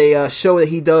there's a show that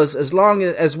he does as well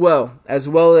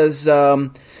as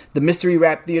the Mystery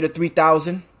Rap Theater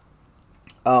 3000.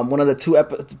 One of the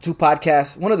 3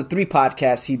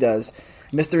 podcasts he does,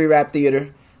 Mystery Rap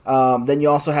Theater. Then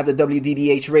you also have the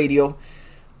WDDH Radio,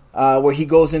 where he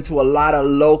goes into a lot of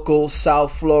local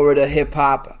South Florida hip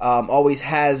hop. Always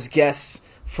has guests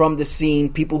from the scene,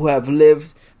 people who have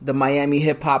lived the Miami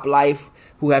hip hop life,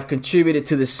 who have contributed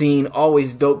to the scene.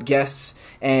 Always dope guests,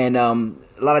 and a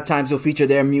lot of times he'll feature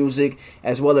their music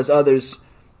as well as others.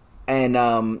 And,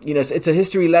 it's a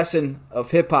history lesson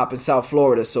of hip-hop in South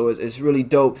Florida, so it's really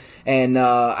dope. And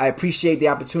I appreciate the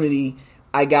opportunity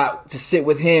I got to sit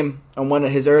with him on one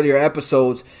of his earlier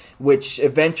episodes, which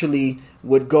eventually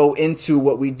would go into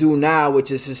what we do now,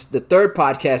 which is the 3rd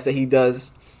podcast that he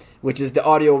does, which is the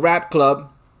Audio Rap Club,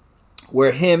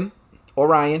 where him,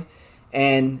 Orion,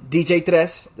 and DJ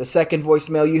Tres, the second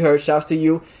voicemail you heard, shouts to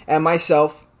you, and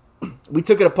myself, we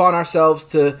took it upon ourselves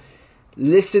to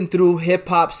listen through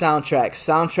hip-hop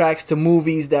soundtracks to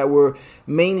movies that were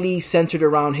mainly centered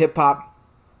around hip-hop.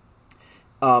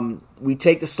 We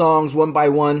take the songs one by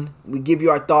one. We give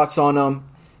you our thoughts on them,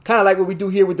 kind of like what we do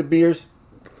here with the beers.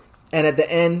 And at the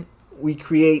end, we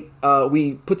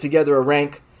put together a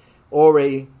rank or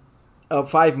a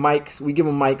 5 mics. We give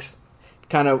them mics.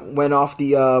 Kind of went off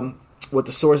the what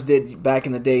the source did back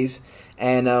in the days,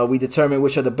 and we determined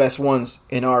which are the best ones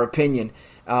in our opinion.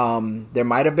 There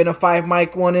might have been a 5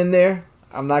 mic one in there.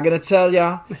 I'm not going to tell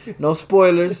y'all. No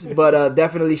spoilers. But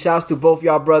definitely shouts to both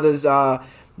y'all brothers.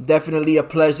 Definitely a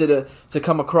pleasure to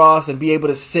come across and be able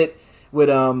to sit with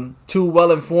 2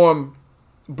 well-informed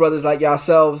brothers like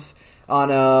yourselves on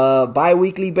a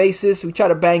bi-weekly basis. We try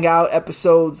to bang out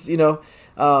episodes,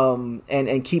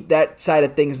 and keep that side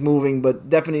of things moving. But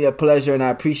definitely a pleasure, and I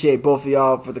appreciate both of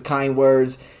y'all for the kind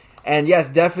words. And yes,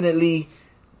 definitely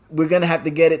we're gonna have to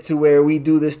get it to where we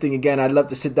do this thing again. I'd love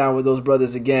to sit down with those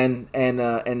brothers again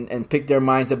and pick their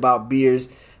minds about beers.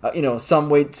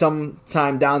 Some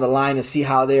time down the line to see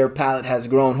how their palate has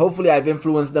grown. Hopefully, I've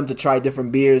influenced them to try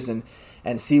different beers and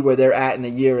see where they're at in a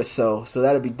year or so. So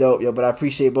that'd be dope, yo. But I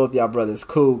appreciate both y'all brothers.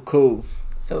 Cool.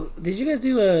 So, did you guys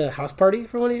do a house party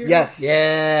for one of your? Yes.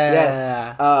 Yeah.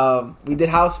 Yes. We did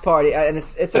house party, and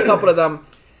it's a couple of them,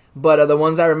 but the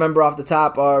ones I remember off the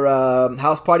top are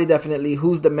house party definitely.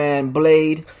 Who's the Man?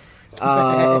 Blade.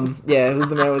 Yeah, Who's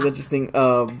the Man was interesting.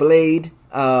 Blade.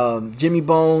 Jimmy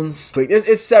Bones.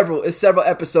 It's several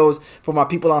episodes for my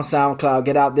people on SoundCloud.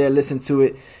 Get out there, listen to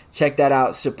it. Check that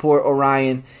out. Support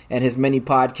Orion and his many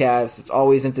podcasts. It's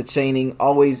always entertaining,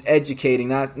 always educating.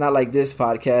 Not like this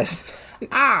podcast.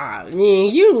 I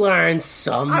mean, you learn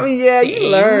some. I mean, yeah, you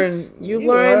learn. You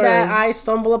learn that I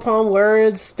stumble upon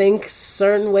words, think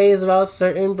certain ways about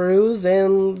certain brews,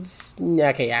 and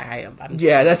okay, I'm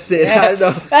yeah, that's it. I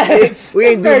don't know. We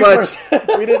ain't do much.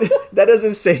 We didn't. That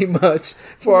doesn't say much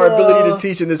for our ability to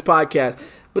teach in this podcast.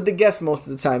 But the guests most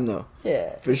of the time, though.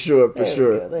 Yeah, for sure.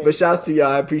 But shouts to y'all.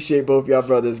 I appreciate both y'all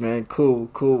brothers, man. Cool.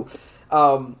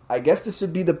 I guess this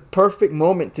would be the perfect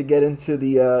moment to get into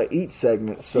the eat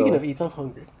segment. So. Speaking of eats, I'm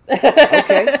hungry.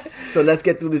 Okay, so let's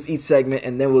get through this eat segment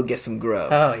and then we'll get some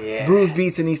grub. Oh yeah, Brews,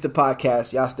 Beats, and Eats the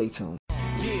podcast. Y'all stay tuned.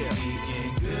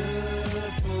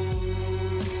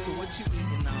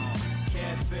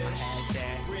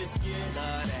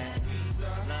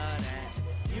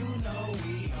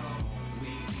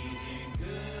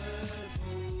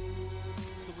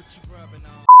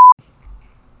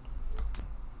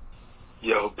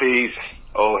 Yo, peace.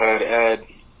 Old Head Ed.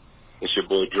 It's your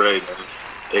boy Dre, man.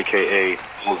 AKA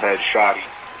Old Head Shotty.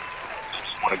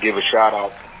 Just want to give a shout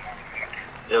out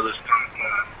to illest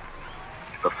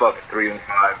the fucking 3 and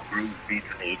 5 Brews, Beats,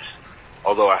 and Eats.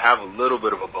 Although I have a little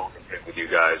bit of a bone to pick with you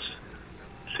guys.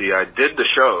 See, I did the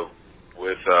show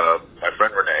with my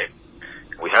friend Renee.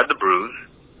 We had the brews.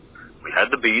 We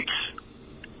had the beats.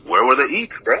 Where were the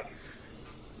eats, bro?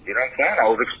 You know what I'm saying? I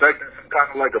was expecting some kind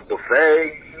of like a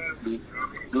buffet.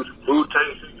 Do some food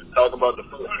tasting and talk about the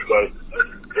food. Like,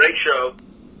 great show.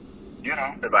 You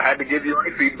know, if I had to give you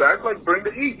any feedback, like, bring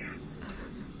the eats.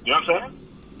 You know what I'm saying?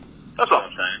 That's all I'm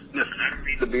saying. Listen, I don't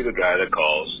need to be the guy that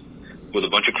calls with a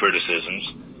bunch of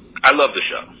criticisms. I love the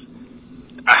show.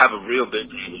 I have a real big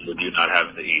problem with you not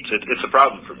having the eats. It's a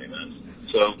problem for me, man.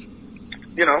 So,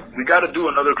 you know, we got to do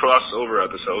another crossover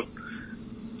episode.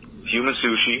 Human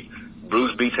Sushi,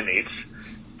 Brews, Beats, and Eats.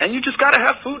 And you just got to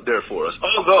have food there for us.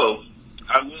 Although,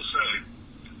 I will say,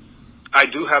 I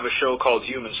do have a show called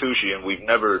Human Sushi, and we've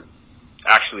never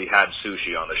actually had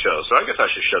sushi on the show. So I guess I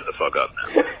should shut the fuck up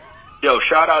now. Yo,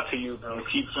 shout out to you, bro.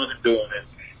 Keep fucking doing it.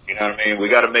 You know what I mean? We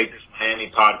got to make this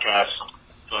Manny podcast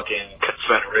fucking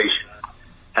confederation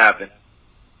happen.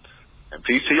 And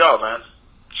peace to y'all, man.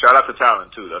 Shout out to Talon,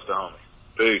 too. That's the homie.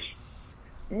 Peace.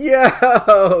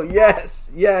 Yo,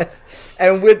 yes.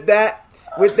 And with that,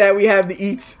 we have the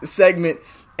Eats segment.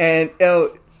 And,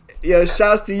 yo,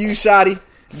 shouts to you, Shotty.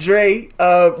 Dre,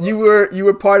 you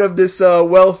were part of this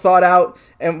well thought out,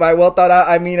 and by well thought out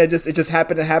I mean it just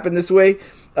happened to happen this way.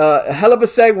 A hell of a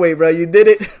segue, bro. You did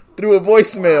it through a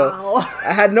voicemail. Wow.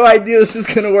 I had no idea this was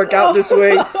gonna work out this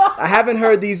way. I haven't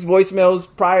heard these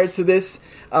voicemails prior to this,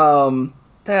 so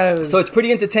it's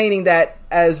pretty entertaining that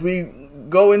as we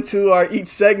go into our Eat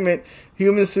segment,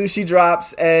 Human Sushi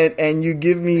drops and you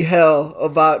give me hell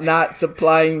about not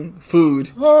supplying food.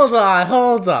 Hold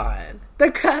on. The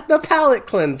palate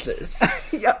cleansers.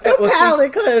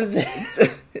 Palate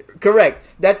cleansers. Correct.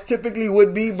 That's typically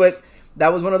would be, but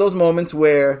that was one of those moments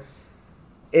where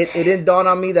it didn't dawn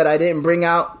on me that I didn't bring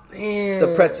out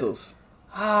the pretzels.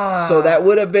 So that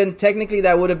would have been, technically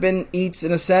that would have been Eats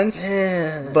in a sense.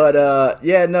 But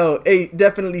hey,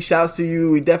 definitely shouts to you.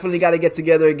 We definitely got to get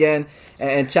together again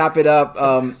and chop it up.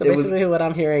 So basically what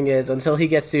I'm hearing is until he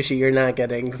gets sushi, you're not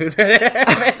getting food.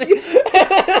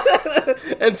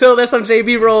 Until there's some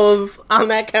JB rolls on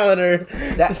that counter.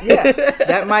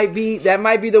 That might be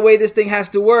the way this thing has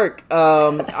to work.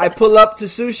 I pull up to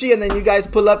sushi and then you guys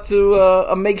pull up to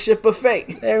a makeshift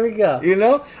buffet. There we go. You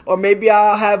know? Or maybe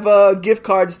I'll have gift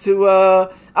cards to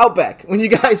Outback when you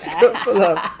guys pull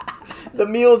up. The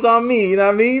meal's on me, you know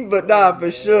what I mean? But nah,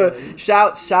 for sure.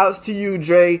 Shouts to you,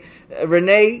 Dre.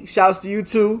 Renee, shouts to you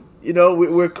too. You know,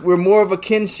 we're more of a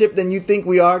kinship than you think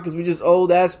we are because we're just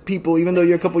old ass people, even though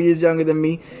you're a couple years younger than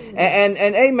me. And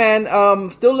hey,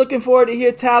 man, still looking forward to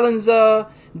hear Talon's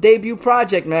debut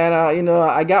project, man.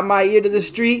 I got my ear to the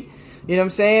street. You know what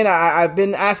I'm saying? I've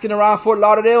been asking around Fort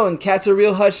Lauderdale, and cats are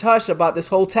real hush-hush about this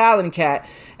whole Talon cat.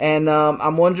 And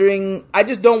I'm wondering, I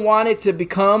just don't want it to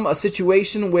become a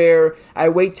situation where I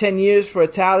wait 10 years for a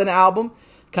Talon album,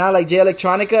 kind of like Jay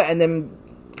Electronica, and then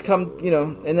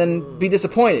and then be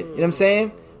disappointed. You know what I'm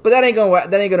saying? But that ain't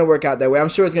gonna work out that way. I'm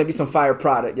sure it's gonna be some fire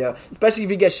product, yo. Especially if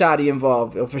you get Shoddy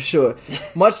involved, yo, for sure.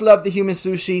 Much love to Human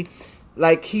Sushi.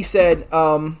 Like he said,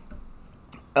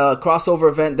 crossover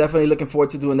event. Definitely looking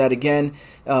forward to doing that again.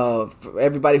 For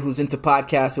everybody who's into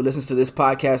podcasts, who listens to this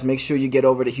podcast, make sure you get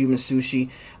over to Human Sushi.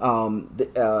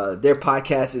 Their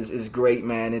podcast is great,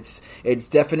 man. It's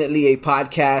definitely a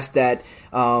podcast that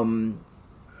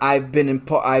I've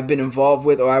been involved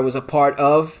with, or I was a part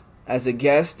of as a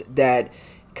guest, that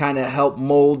kind of helped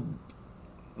mold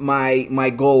my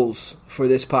goals for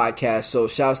this podcast. So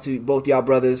shouts to both y'all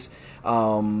brothers.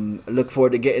 Look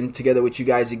forward to getting together with you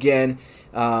guys again.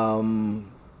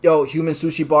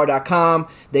 HumanSushiBar.com.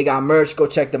 They got merch. Go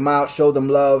check them out. Show them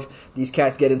love. These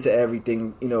cats get into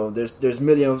everything. You know, there's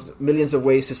millions of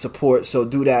ways to support. So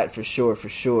do that for sure.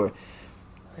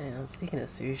 Man, speaking of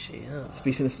sushi. Oh.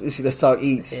 Speaking of sushi, let's talk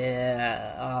eats.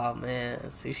 Yeah. Oh man,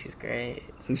 sushi's great.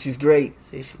 Sushi.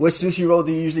 What sushi roll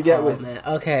do you usually get with? Man.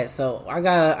 Okay, so I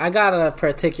got a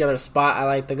particular spot I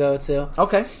like to go to.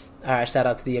 Okay. All right. Shout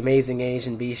out to the Amazing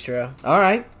Asian Bistro. All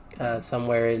right.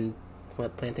 Somewhere in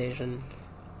Plantation.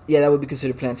 Yeah, that would be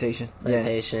considered Plantation. Yeah.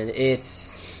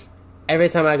 It's every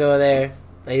time I go there,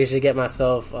 I usually get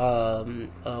myself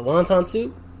wonton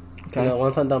soup,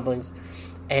 wonton dumplings,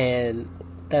 and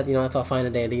that's all fine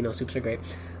and dandy. Soups are great,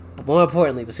 but more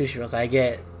importantly, the sushi rolls I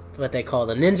get what they call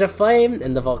the Ninja Flame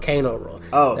and the Volcano Roll.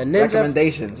 Oh, the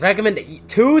Ninja recommendations.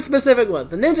 Two specific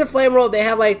ones. The Ninja Flame roll, they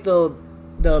have like the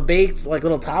baked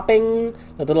little topping,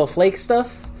 the little flake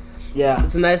stuff. Yeah,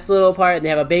 it's a nice little part. And they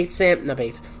have a baked salmon. Not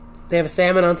baked. They have a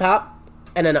salmon on top,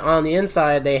 and then on the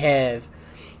inside they have,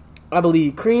 I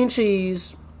believe, cream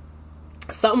cheese,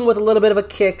 something with a little bit of a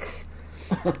kick,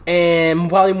 and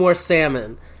probably more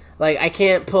salmon. Like, I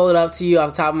can't pull it up to you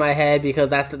off the top of my head because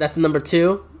that's the number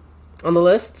 2 on the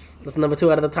list. That's number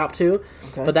 2 out of the top 2.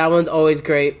 Okay. But that one's always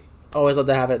great. Always love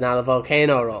to have it. Now the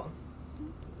Volcano Roll.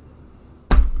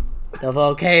 The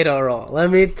Volcano Roll.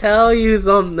 Let me tell you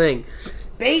something.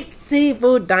 Baked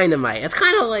seafood dynamite. It's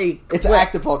kind of like... It's an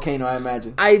active volcano, I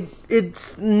imagine.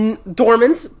 It's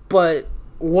dormant, but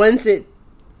once it...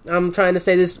 I'm trying to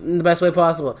say this in the best way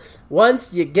possible.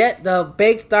 Once you get the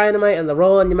baked dynamite and the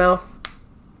roll in your mouth,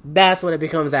 that's when it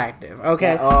becomes active,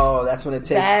 okay? That's when it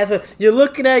takes... You're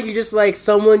looking at it, you're just like,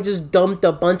 someone just dumped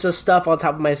a bunch of stuff on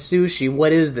top of my sushi.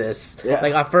 What is this? Yeah.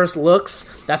 Like, at first looks,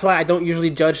 that's why I don't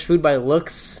usually judge food by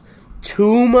looks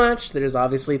too much. There's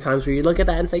obviously times where you look at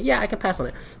that and say, yeah, I can pass on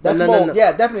it. That's mold. No.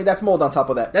 Yeah, definitely, that's mold on top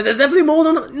of that. That's definitely mold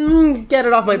on top. Get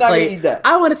it off my plate. Eat that.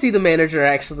 I want to see the manager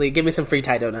actually give me some free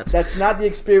Thai donuts. That's not the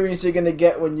experience you're going to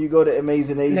get when you go to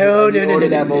Amazing Asian and order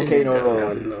that volcano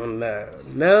roll.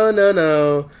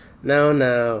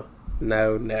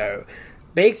 No.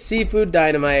 Baked seafood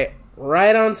dynamite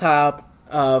right on top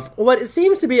of what it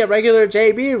seems to be a regular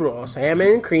JB roll.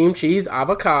 Salmon, cream cheese,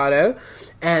 avocado,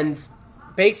 and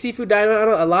baked seafood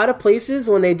dynamite. A lot of places,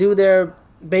 when they do their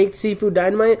baked seafood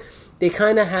dynamite, they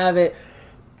kind of have it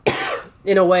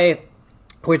in a way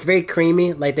where it's very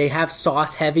creamy, like they have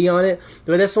sauce heavy on it.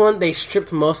 With this one, they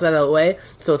stripped most of that out of the way,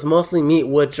 so it's mostly meat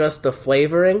with just the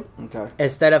flavoring. Okay.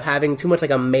 Instead of having too much like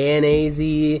a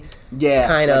mayonnaise-y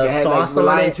kind of sauce on it.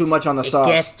 Relying too much on the sauce.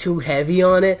 It gets too heavy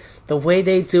on it. The way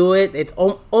they do it, it's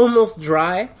almost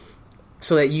dry,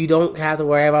 so that you don't have to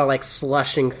worry about like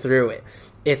slushing through it.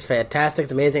 It's fantastic.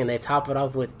 It's amazing. And they top it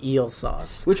off with eel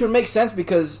sauce. Which would make sense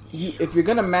because if you're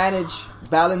going to manage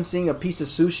balancing a piece of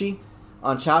sushi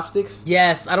on chopsticks...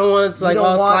 Yes, I don't want it to slide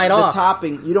off.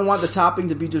 You don't want the topping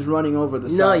to be just running over the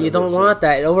side. No, you don't want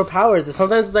that. It overpowers it.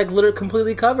 Sometimes it's like literally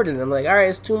completely covered in it. I'm like, alright,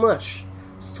 it's too much.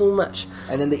 It's too much.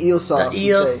 And then the eel sauce. The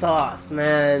eel sauce,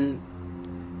 man.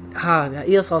 The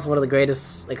eel sauce is one of the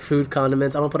greatest food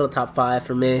condiments. I'm gonna put it on top 5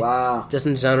 for me. Wow. Just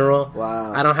in general.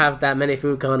 Wow. I don't have that many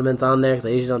food condiments on there because I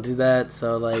usually don't do that.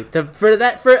 So for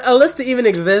a list to even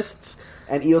exist,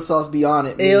 and eel sauce be on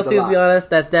it. Eel sauce be honest,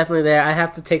 that's definitely there. I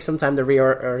have to take some time to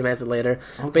reorganize it later.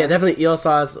 Okay. But yeah, definitely eel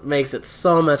sauce makes it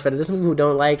so much better. There's some people who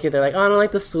don't like it. They're like, oh, I don't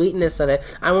like the sweetness of it.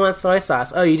 I want soy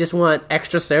sauce. Oh, you just want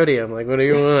extra sodium. Like, what do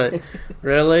you want?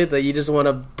 Really? That you just want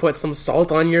to put some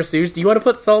salt on your sushi? Do you want to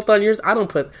put salt on yours?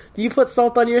 Do you put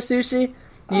salt on your sushi?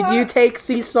 Do you take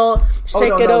sea salt,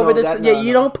 shake it over this?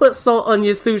 You don't put salt on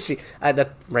your sushi.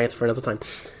 That rants for another time.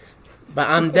 But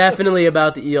I'm definitely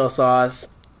about the eel sauce.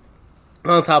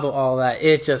 On top of all that,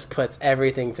 it just puts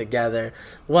everything together.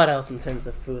 What else in terms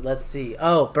of food? Let's see.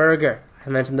 Oh, burger. I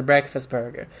mentioned the breakfast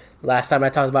burger. Last time I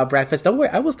talked about breakfast, don't worry,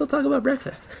 I will still talk about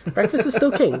breakfast. Breakfast is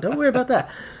still king. Don't worry about that.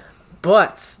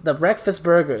 But the breakfast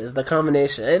burger is the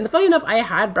combination. And funny enough, I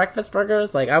had breakfast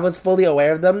burgers. Like, I was fully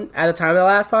aware of them at the time of the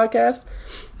last podcast.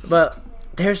 But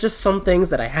there's just some things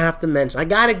that I have to mention. I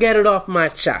gotta get it off my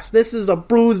chest. This is a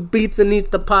Brews Beats and Eats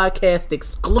the Podcast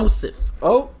exclusive.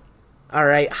 Oh.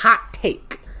 Alright, hot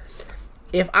take.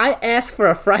 If I ask for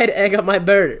a fried egg on my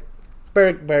burger.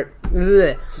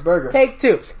 Burger. Take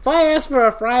 2. If I ask for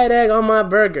a fried egg on my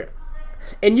burger,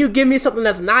 and you give me something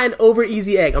that's not an over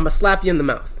easy egg, I'm gonna slap you in the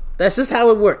mouth. That's just how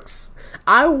it works.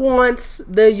 I want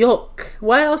the yolk.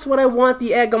 Why else would I want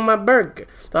the egg on my burger?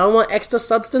 Do I want extra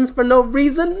substance for no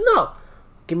reason? No.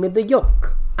 Give me the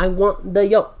yolk. I want the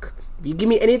yolk. If you give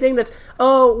me anything that's,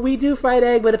 oh, we do fried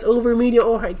egg, but it's over medium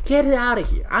or high, get it out of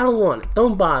here. I don't want it.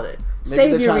 Don't bother. Maybe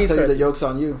Save your resources. To tell you the yolk's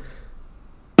on you.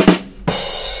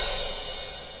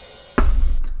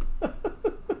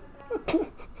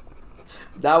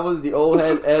 That was the old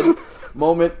head Ed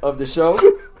moment of the show.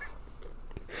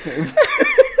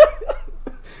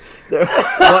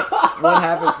 What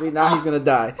happens? See, now he's gonna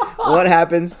die. What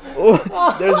happens?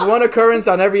 There's one occurrence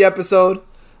on every episode,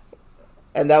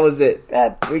 and that was it.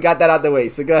 We got that out the way.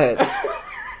 So go ahead.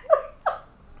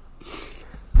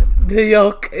 The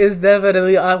yolk is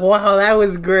definitely. Wow, that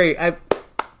was great.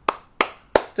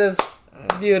 Just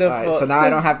beautiful. All right, so now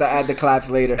I don't have to add the claps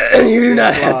later. You do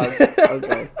not have to.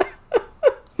 Okay.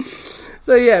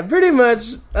 So yeah, pretty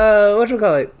much. What you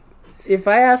call it? If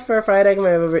I ask for a fried egg in my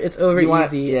burger, it's over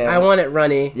easy. I want it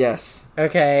runny. Yes.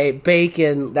 Okay,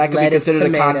 bacon, that could lettuce, be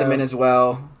considered tomato. a condiment as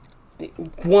well.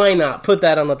 Why not put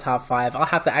that on the top 5? I'll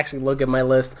have to actually look at my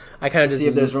list. I kind of just see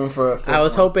if there's room for. I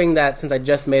was hoping that since I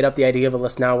just made up the idea of a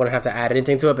list, now I wouldn't have to add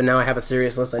anything to it. But now I have a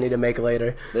serious list I need to make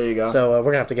later. There you go. So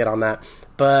we're gonna have to get on that.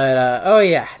 But oh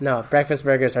yeah, no, breakfast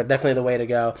burgers are definitely the way to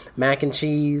go. Mac and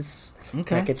cheese.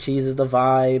 Okay. Mac and cheese is the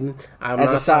vibe.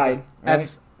 As a side,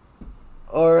 right?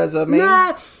 Or as a main?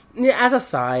 Nah, yeah, as a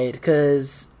side,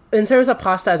 because in terms of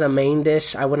pasta as a main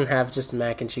dish, I wouldn't have just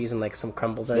mac and cheese and like some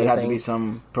crumbles or anything. There'd have to be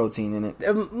some protein in it.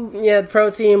 Yeah,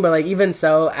 protein, but like even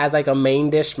so, as like a main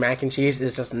dish, mac and cheese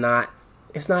is just not.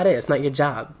 It's not it. It's not your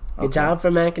job. Your job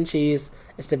for mac and cheese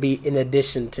is to be in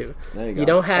addition to. There you go. You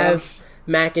don't have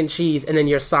mac and cheese and then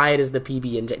your side is the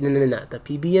PB and J. No. The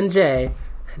PB and J.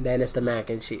 And then it's the mac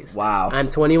and cheese. Wow. I'm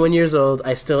 21 years old.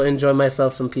 I still enjoy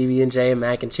myself some PB and J and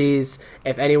mac and cheese.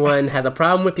 If anyone has a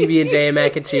problem with PB and J and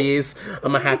mac and cheese,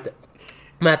 I'm gonna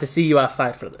have to see you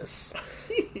outside for this.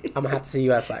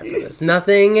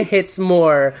 Nothing hits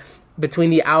more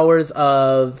between the hours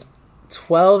of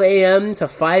 12 a.m. to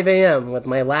 5 a.m. with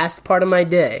my last part of my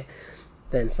day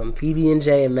than some PB and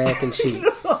J and mac and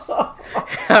cheese.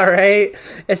 All right,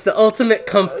 it's the ultimate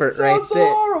comfort, that right so there.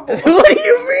 Horrible. What do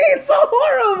you mean so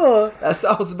horrible? That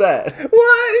sounds bad. What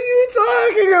are you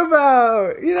talking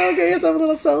about? You know, get yourself a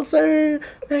little self-serve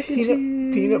mac and cheese.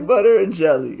 Peanut butter and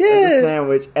jelly. Yeah, as a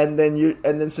sandwich, and then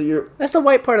you're. That's the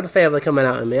white part of the family coming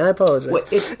out in me. I apologize. Well,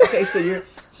 okay, so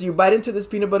you bite into this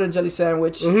peanut butter and jelly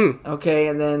sandwich. Mm-hmm. Okay,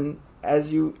 and then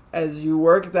as you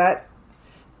work that.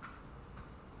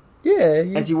 Yeah.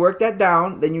 As you work that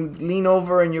down, then you lean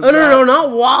over and you. Oh, no,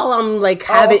 not while I'm like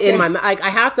have it in my mouth.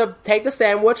 I have to take the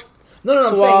sandwich.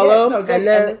 No, swallow, I'm saying, and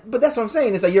then. But that's what I'm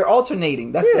saying is that you're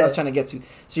alternating. That's what I was trying to get to.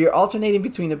 So you're alternating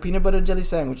between a peanut butter and jelly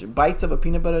sandwich, bites of a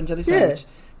peanut butter and jelly sandwich,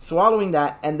 swallowing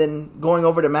that, and then going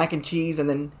over to mac and cheese, and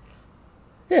then.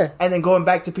 Yeah. And then going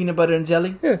back to peanut butter and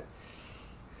jelly. Yeah.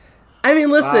 I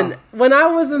mean, listen, when I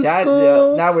was in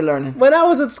school... now we're learning. When I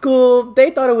was at school,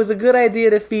 they thought it was a good idea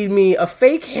to feed me a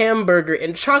fake hamburger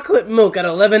and chocolate milk at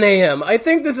 11 a.m. I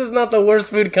think this is not the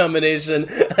worst food combination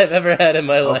I've ever had in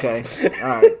my life. Okay.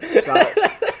 All right.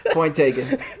 Solid. Point taken.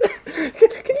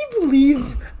 Can you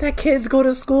believe that kids go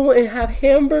to school and have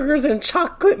hamburgers and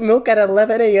chocolate milk at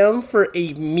 11 a.m. for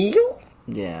a meal?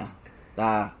 Yeah.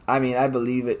 I mean, I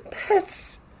believe it.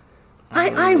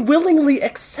 I willingly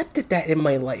accepted that in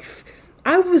my life.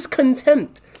 I was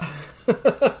content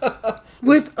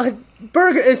with a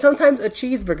burger and sometimes a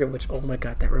cheeseburger, which, oh my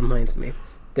god, that reminds me.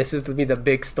 This is to be the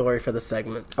big story for the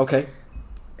segment. Okay.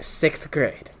 6th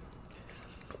grade.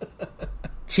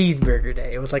 Cheeseburger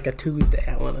day. It was like a Tuesday,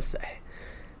 I want to say.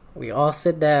 We all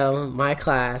sit down, my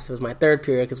class, it was my 3rd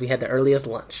period because we had the earliest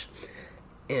lunch.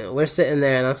 And we're sitting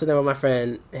there, and I'm sitting there with my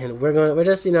friend, and we're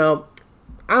just, you know,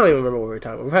 I don't even remember what we were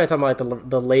talking about. We're probably talking about like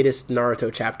the latest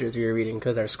Naruto chapters we were reading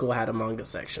because our school had a manga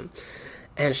section.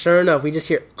 And sure enough, we just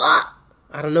hear,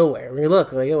 out of nowhere. We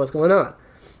look, like, yo, what's going on?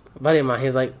 A buddy of mine,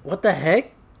 he's like, what the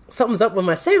heck? Something's up with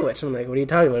my sandwich. I'm like, what are you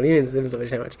talking about? What do you mean something's up with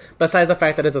your sandwich? Besides the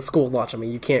fact that it's a school lunch, I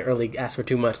mean, you can't really ask for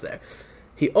too much there.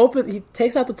 He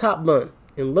takes out the top bun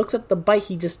and looks at the bite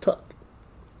he just took.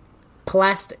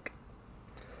 Plastic.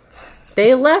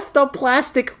 They left the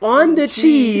plastic on the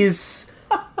cheese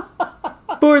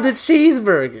for the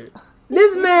cheeseburger.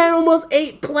 This man almost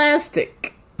ate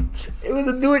plastic. It was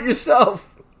a do-it-yourself.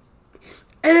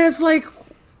 And it's like,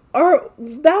 that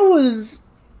was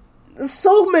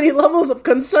so many levels of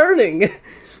concerning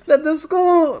that the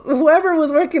school, whoever was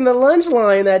working the lunch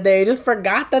line that day, just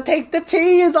forgot to take the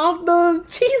cheese off the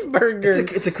cheeseburger.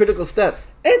 It's a critical step.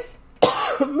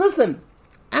 Listen,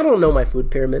 I don't know my food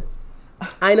pyramid.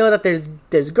 I know that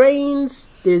there's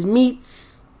grains, there's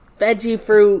meats, veggie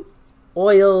fruit,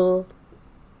 oil,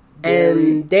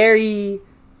 and dairy.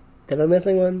 Did I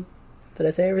missing one? Did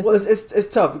I say everything? Well, it's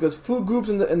tough because food groups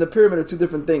in the pyramid are two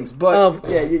different things. But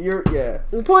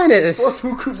The point is, 4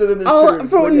 food groups are in the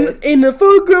pyramid. In the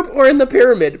food group or in the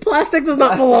pyramid, plastic does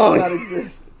not belong. Does not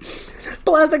exist.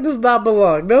 Plastic does not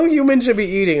belong. No human should be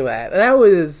eating that. That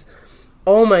was,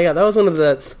 oh my god, that was one of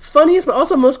the funniest, but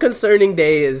also most concerning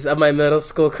days of my middle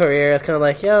school career. It's kind of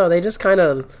like, yo, they just kind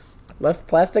of left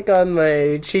plastic on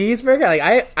my cheeseburger. Like,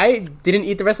 I didn't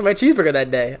eat the rest of my cheeseburger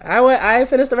that day. I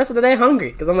finished the rest of the day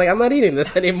hungry because I'm like, I'm not eating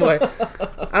this anymore.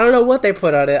 I don't know what they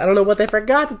put on it. I don't know what they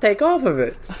forgot to take off of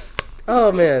it.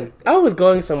 Oh man, I was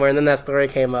going somewhere and then that story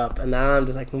came up and now I'm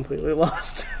just like completely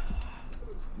lost.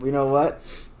 You know what?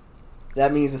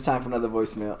 That means it's time for another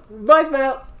voicemail.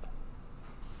 Voicemail.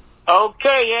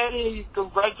 Okay, Eddie,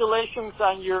 congratulations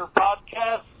on your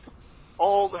podcast,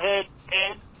 Old Head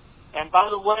Ed. And by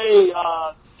the way,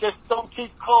 just don't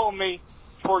keep calling me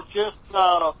for just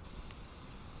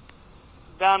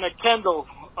down at Kendall,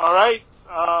 all right?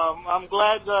 I'm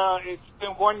glad it's been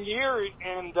 1 year,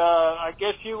 and I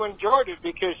guess you enjoyed it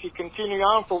because you continued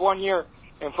on for 1 year.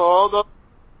 And for all the...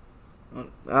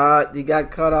 you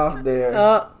got cut off there.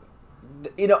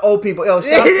 Old people. Yo,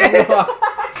 the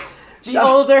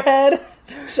older head.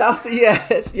 Shouts to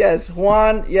yes,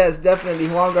 Juan. Yes, definitely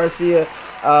Juan Garcia.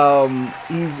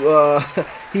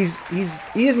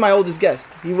 He is my oldest guest.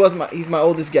 He's my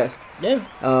oldest guest. Yeah.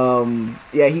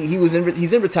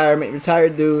 He's in retirement.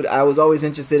 Retired dude. I was always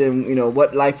interested in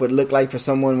what life would look like for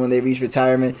someone when they reach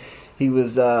retirement. He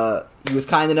was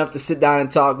kind enough to sit down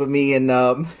and talk with me,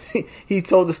 and he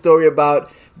told the story about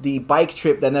the bike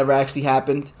trip that never actually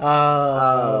happened. If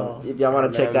y'all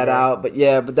want to check that out, but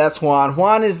that's Juan.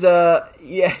 Juan is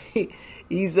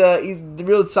he's the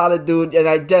real solid dude, and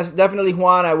I definitely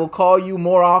Juan. I will call you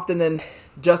more often than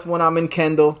just when I'm in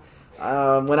Kendall.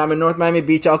 When I'm in North Miami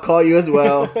Beach, I'll call you as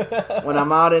well. When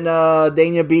I'm out in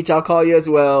Dania Beach, I'll call you as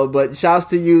well. But shouts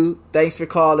to you. Thanks for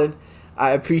calling.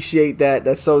 I appreciate that.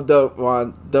 That's so dope,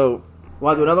 Juan. Dope.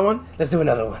 Want to do another one? Let's do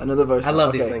another one. Another verse. I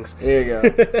love these things. Here you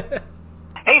go.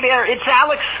 Hey there, it's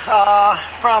Alex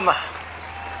from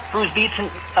Bruce Beats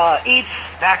and Eats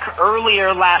back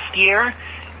earlier last year.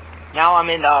 Now I'm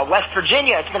in West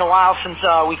Virginia. It's been a while since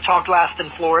we've talked last in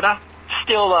Florida.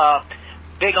 Still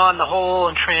big on the whole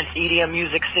and trance EDM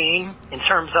music scene in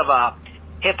terms of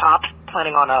hip-hop.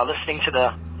 Planning on listening to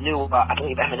the new, I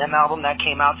believe, Eminem album that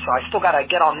came out, so I still got to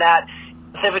get on that.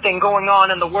 With everything going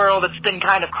on in the world, it's been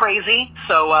kind of crazy.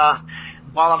 So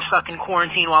while I'm stuck in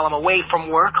quarantine, while I'm away from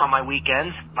work on my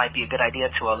weekends, might be a good idea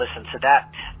to listen to that.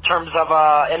 In terms of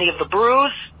any of the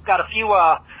brews, got a few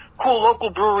cool local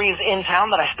breweries in town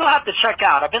that I still have to check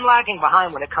out. I've been lagging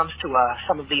behind when it comes to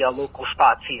some of the local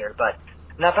spots here, but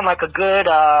nothing like a good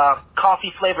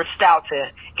coffee-flavored stout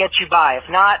to get you by. If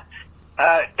not,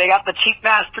 they got the cheap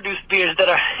mass-produced beers that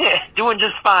are doing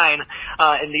just fine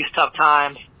in these tough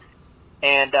times.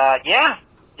 And,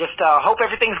 just hope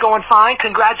everything's going fine.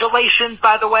 Congratulations,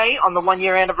 by the way, on the 1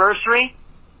 year anniversary.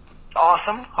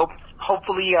 Awesome.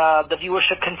 Hopefully the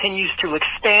viewership continues to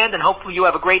expand, and hopefully you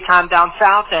have a great time down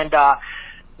south. And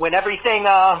when everything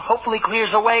hopefully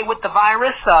clears away with the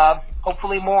virus,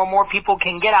 hopefully more and more people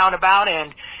can get out and about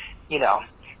and,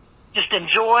 just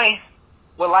enjoy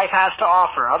what life has to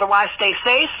offer. Otherwise, stay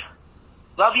safe.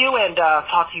 Love you, and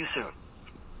talk to you soon.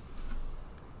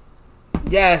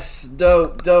 Yes,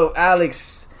 dope.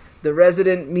 Alex, the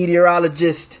resident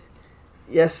meteorologist.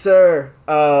 Yes, sir.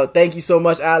 Thank you so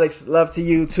much, Alex. Love to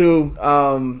you, too.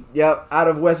 Out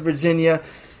of West Virginia.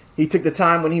 He took the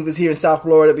time when he was here in South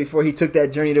Florida before he took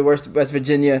that journey to West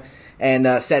Virginia and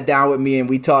sat down with me, and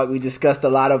we talked. We discussed a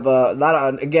lot of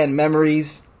again,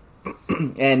 memories,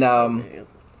 and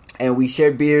we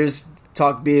shared beers,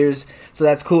 talked beers. So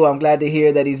that's cool. I'm glad to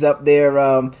hear that he's up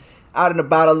there out and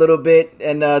about a little bit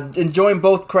and enjoying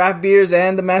both craft beers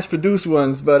and the mass-produced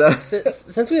ones. But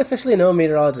since we officially know a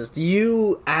meteorologist, do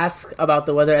you ask about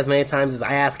the weather as many times as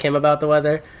I ask him about the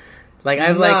weather? Like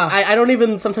I don't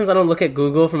even sometimes I don't look at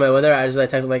Google for my weather. I just like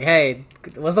text them like, "Hey,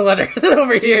 what's the weather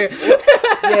over here?"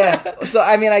 Yeah. So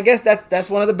I mean, I guess that's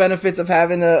one of the benefits of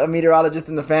having a meteorologist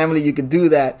in the family. You could do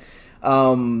that.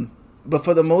 But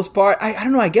for the most part, I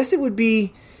don't know. I guess it would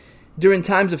be during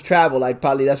times of travel.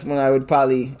 That's when I would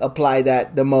probably apply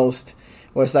that the most.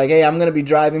 Where it's like, hey, I'm gonna be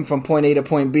driving from point A to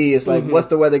point B. It's like, what's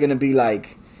the weather gonna be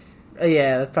like?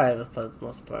 Yeah, that's probably the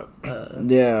most part.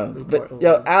 Yeah, but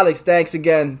yo, Alex, thanks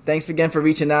again for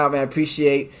reaching out, man. I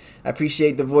appreciate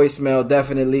the voicemail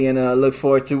definitely, and look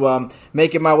forward to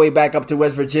making my way back up to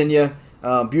West Virginia.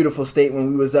 Beautiful state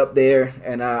when we was up there,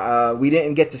 and we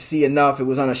didn't get to see enough. It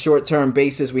was on a short-term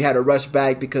basis. We had to rush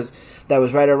back because that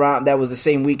was the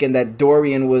same weekend that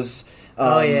Dorian was.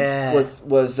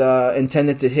 Was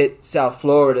intended to hit South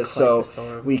Florida, so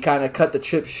we kind of cut the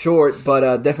trip short,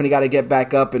 but definitely got to get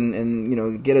back up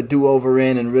and get a do-over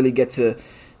in and really get to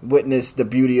witness the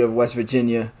beauty of West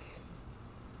Virginia.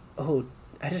 Oh,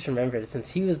 I just remembered,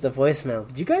 since he was the voicemail,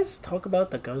 did you guys talk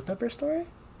about the ghost pepper story?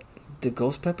 The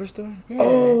ghost pepper story? Yeah.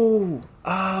 Oh,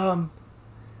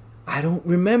 I don't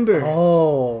remember.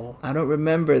 Oh, I don't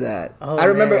remember that. Oh, I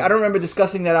remember. man. I don't remember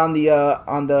discussing that on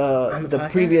the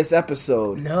previous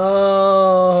episode.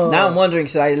 No. Now I'm wondering,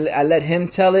 should I let him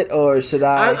tell it or should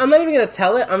I? I'm not even gonna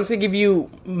tell it. I'm just gonna give you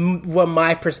what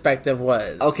my perspective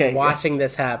was. Okay. Watching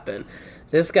this happen.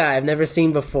 This guy I've never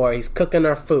seen before. He's cooking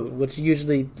our food, which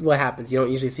usually what happens. You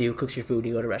don't usually see who cooks your food when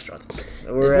you go to restaurants. This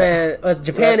man, it's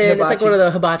Japan, and it's like one of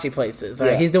the hibachi places.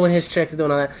 Right? Yeah. He's doing his tricks, he's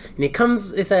doing all that, and he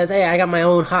comes. He says, "Hey, I got my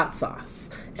own hot sauce."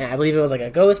 And I believe it was like a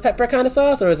ghost pepper kind of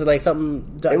sauce, or was it like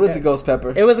something? It was a ghost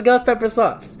pepper. It was a ghost pepper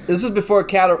sauce. This was before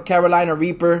Carolina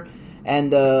Reaper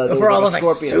and before all those like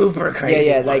super crazy.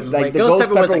 Yeah, like the ghost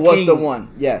pepper was the one.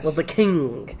 Yes, was the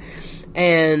king.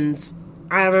 And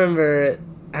I remember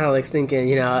Alex thinking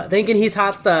he's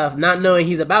hot stuff, not knowing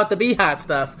he's about to be hot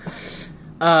stuff. It's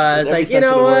like, you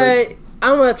know what?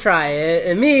 I'm gonna try it.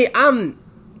 And me,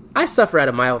 I suffer at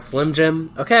a mild Slim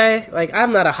Jim, okay? Like,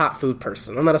 I'm not a hot food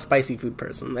person. I'm not a spicy food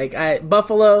person. Like,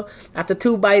 Buffalo, after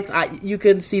 2 bites, you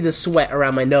could see the sweat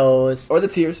around my nose. Or the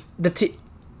tears.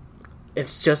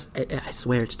 It's just, I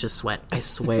swear it's just sweat. I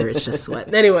swear it's just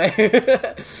sweat.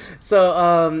 Anyway.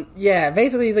 So, yeah,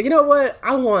 basically he's like, you know what?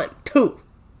 I want 2.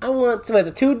 I want, what is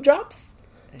it, 2 drops?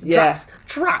 Yeah.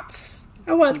 Drops.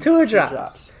 I want 2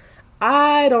 drops.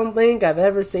 I don't think I've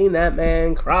ever seen that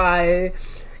man cry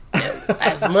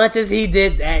as much as he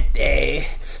did that day,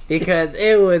 because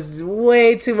it was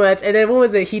way too much. And then what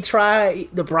was it? He tried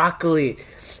the broccoli.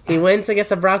 He went to get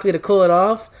some broccoli to cool it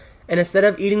off, and instead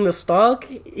of eating the stalk,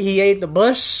 he ate the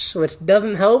bush, which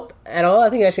doesn't help at all. I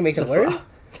think it actually makes it worse.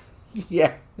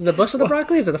 Yeah. Is the bush of the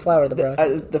broccoli, or is it the flower of the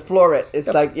broccoli? The floret. It's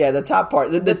the top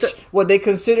part. What they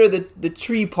consider the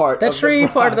tree part. The tree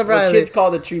part of the broccoli. What kids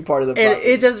call the tree part of the broccoli. And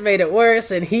it just made it worse.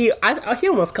 And he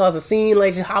almost caused a scene,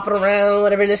 like just hopping around,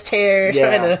 whatever, in his chair,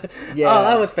 trying to. Yeah. Oh,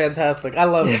 that was fantastic. I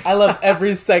love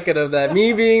every second of that.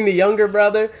 Me being the younger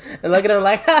brother and looking at him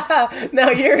like, ha,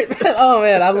 now you're. Oh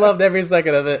man, I loved every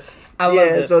second of it. I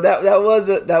loved it. So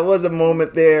that was a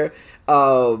moment there.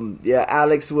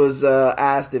 Alex was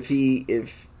asked if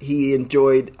he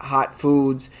enjoyed hot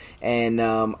foods, and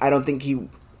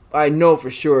I know for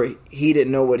sure he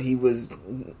didn't know what he was,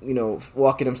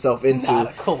 walking himself into. Not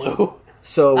a clue.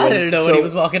 So I didn't know what he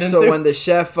was walking into. So when the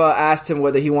chef asked him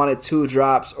whether he wanted 2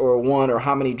 drops or 1 or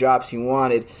how many drops he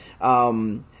wanted,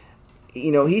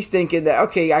 he's thinking that,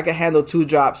 okay, I can handle 2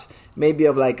 drops, maybe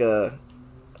of like a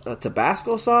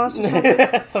Tabasco sauce or something.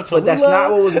 But that's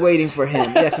not what was waiting for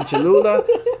him. Yeah, some Cholula.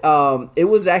 It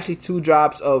was actually 2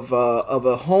 drops of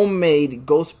a homemade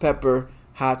ghost pepper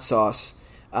hot sauce.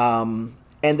 And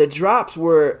the drops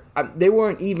they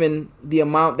weren't even the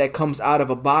amount that comes out of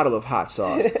a bottle of hot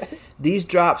sauce. These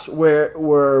drops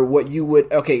were what you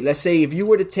would, okay, let's say if you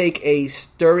were to take a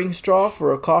stirring straw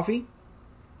for a coffee.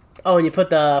 Oh, and you put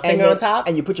the finger on top?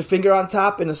 And you put your finger on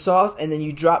top in the sauce, and then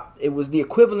you drop. It was the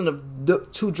equivalent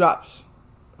of 2 drops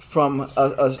from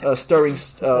a stirring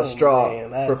straw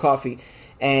for coffee.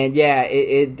 And yeah,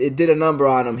 it did a number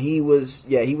on him. He was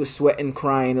sweating,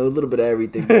 crying, a little bit of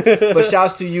everything. But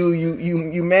shouts to you.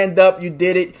 You manned up. You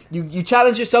did it. You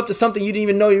challenged yourself to something you didn't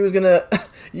even know you were gonna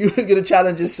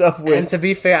challenge yourself with. And to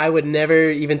be fair, I would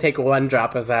never even take 1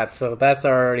 drop of that. So that's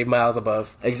already miles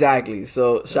above. Exactly.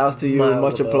 So shouts to you.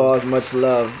 Much applause, much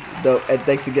love. And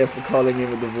thanks again for calling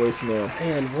in with the voicemail.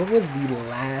 Man, what was the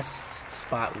last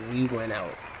spot we went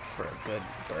out for a good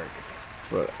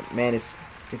burger? Man, it's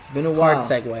been a while.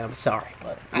 Hard segue, I'm sorry,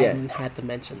 but I had to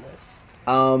mention this.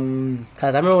 Because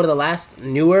I remember one of the last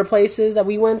newer places that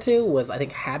we went to was, I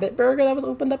think, Habit Burger that was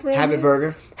opened up around Habit here.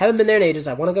 Burger. Haven't been there in ages.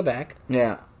 I want to go back.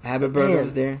 Yeah, Habit Burger Man.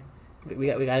 is there. We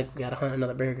got to hunt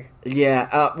another burger.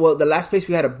 Yeah. Well, the last place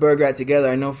we had a burger at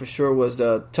together, I know for sure, was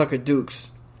Tucker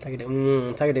Duke's.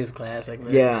 Tucker Duke's classic,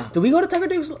 man. Yeah. Did we go to Tucker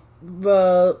Duke's?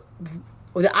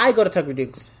 Did I go to Tucker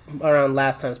Duke's around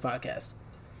last time's podcast?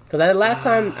 Because last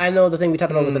time, I know the thing we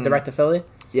talked about was the Direct to Philly.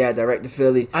 Yeah, Direct to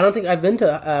Philly. I don't think I've been to.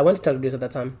 I went to Tucker Duke's at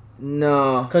that time.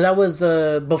 No, because that was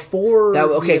before. That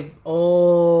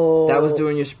was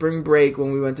during your spring break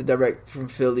when we went to Direct from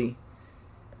Philly,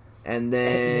 and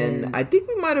then I think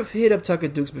we might have hit up Tucker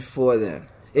Duke's before then.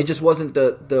 It just wasn't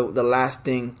the last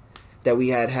thing that we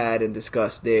had and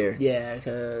discussed there. Yeah,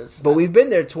 because but we've been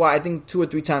there twice. I think 2 or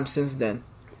 3 times since then.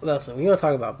 Listen, we want to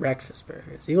talk about breakfast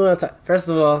burgers. You want to talk, first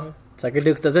of all, Tucker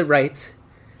Duke's does it right.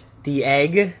 The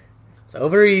egg is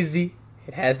over easy.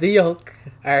 It has the yolk.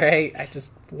 All right, I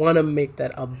just want to make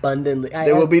that abundantly.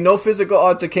 There will be no physical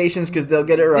altercations because they'll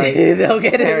get it right. They'll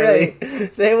get it right.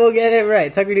 They will get it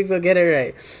right. Tucker Duke's will get it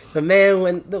right. But man,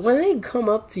 when they come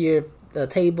up to your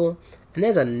table and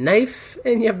there's a knife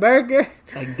in your burger,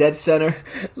 like dead center,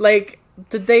 who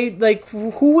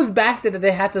was back there that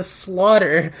they had to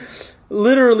slaughter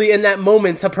literally in that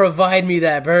moment to provide me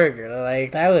that burger?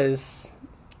 Like, that was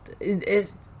a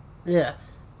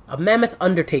mammoth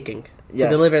undertaking to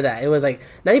deliver that. It was like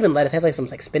not even lettuce. It had like some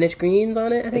spinach greens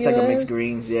on it. I think it's like a mixed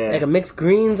greens, like a mixed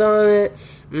greens on it.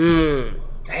 Man,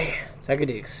 Tucker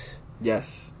Duke's.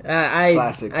 Yes.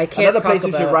 Classic. I can't. Another place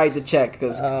you should write the check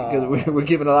because we're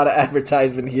giving a lot of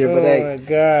advertisement here. But my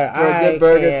God, for a good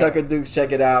burger, Tucker Duke's,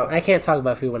 check it out. I can't talk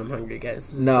about food when I'm hungry, guys.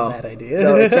 This is a bad idea.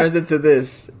 No, it turns into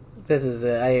this. This is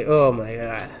it. Oh my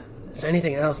God. Is there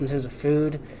anything else in terms of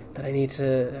food that I need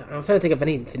to? I'm trying to think of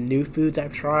any new foods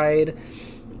I've tried.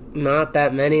 Not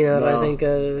that many now that I think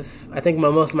of. I think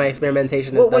most of my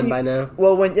experimentation is done by now.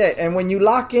 Well, when you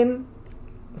lock in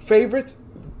favorites,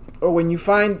 or when you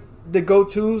find the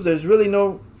go-tos, there's really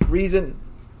no reason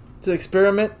to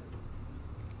experiment.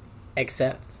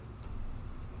 Except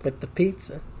with the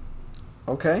pizza.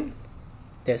 Okay.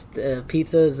 There's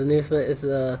pizza is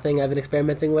a thing I've been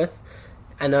experimenting with.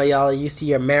 I know y'all are used to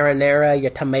your marinara,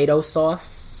 your tomato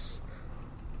sauce.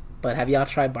 But have y'all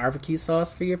tried barbecue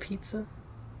sauce for your pizza?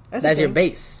 That's your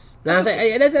base. Now I'm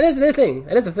saying that is the thing.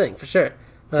 That is the thing for sure.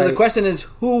 So the question is,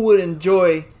 who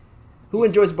enjoys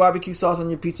barbecue sauce on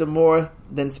your pizza more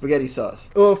than spaghetti sauce?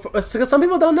 Well, because some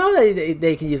people don't know that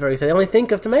they can use barbecue sauce. They only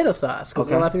think of tomato sauce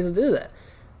because a lot of people do that.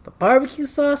 But barbecue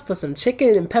sauce, put some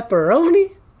chicken and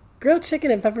pepperoni, grilled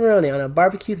chicken and pepperoni on a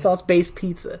barbecue sauce based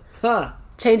pizza.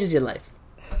 Changes your life.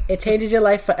 It changes your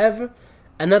life forever.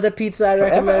 Another pizza I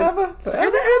recommend.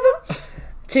 Forever.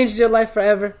 Changes your life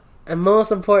forever. And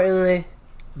most importantly,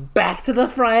 back to the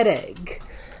fried egg.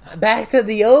 Back to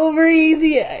the over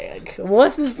easy egg.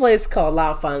 What's this place called?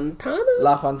 La Fontana?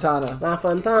 La Fontana.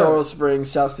 Coral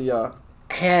Springs. Shouts to y'all.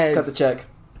 Cut the check.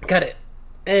 Cut it.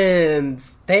 And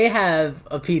they have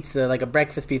a pizza, like a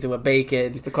breakfast pizza with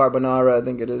bacon. It's the carbonara, I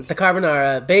think it is. The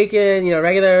carbonara. Bacon,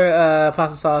 regular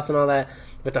pasta sauce and all that.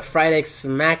 With the fried egg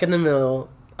smack in the middle.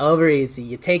 Over easy.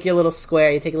 You take your little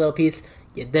square, you take a little piece,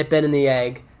 you dip it in the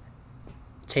egg.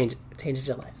 Changes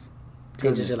your life.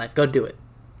 Changes your life. Go do it.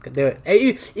 Go do it.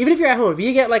 Hey, even if you're at home, if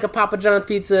you get like a Papa John's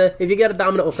pizza, if you get a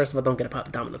Domino's, first of all, don't get a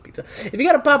Domino's pizza. If you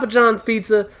get a Papa John's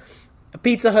pizza, a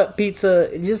Pizza Hut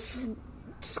pizza, just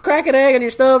crack an egg on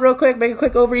your stove real quick, make a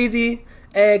quick over easy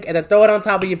egg, and then throw it on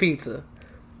top of your pizza.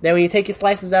 Then when you take your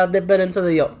slices out, dip it into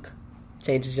the yolk.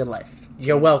 Changes your life.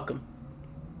 You're welcome.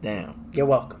 Damn. You're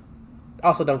welcome.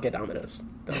 Also, don't get Domino's.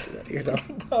 Don't do that to yourself.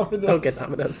 Don't get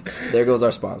Domino's. There goes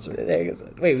our sponsor. There goes.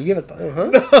 Wait, you have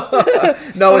a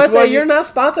No, it's say you're not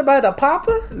sponsored by the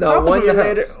Papa? No,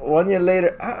 Papa's 1 year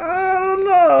later, I don't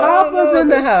know. Papa's in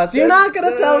the house. You're not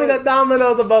gonna tell me that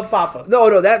Domino's above Papa. No,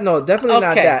 definitely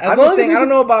not that. I'm just saying,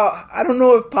 I don't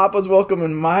know if Papa's welcome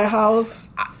in my house.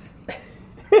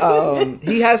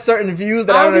 He has certain views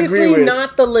that I don't agree with. Obviously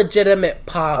not the legitimate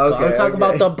Papa. I'm talking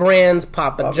about the brand's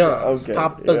Papa John's.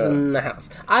 Papa's in the house.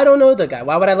 I don't know the guy.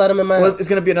 Why would I let him in my house? It's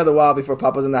going to be another while before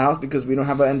Papa's in the house because we don't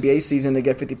have an NBA season to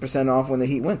get 50% off when the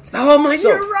Heat win. Oh my,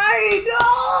 you're right!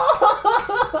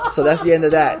 Oh! So that's the end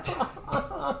of that.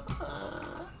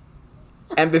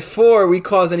 And before we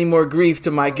cause any more grief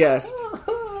to my guest,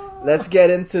 let's get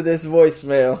into this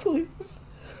voicemail. Please.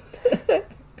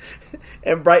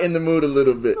 And brighten the mood a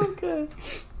little bit. Okay.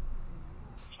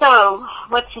 So,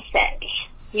 what to say?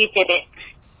 You did it.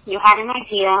 You had an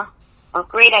idea, a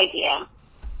great idea,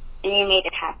 and you made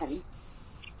it happen.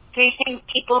 3 things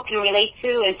people can relate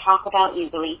to and talk about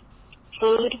easily: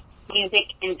 food, music,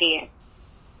 and beer.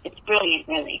 It's brilliant,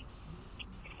 really.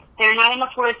 There are not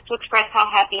enough words to express how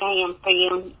happy I am for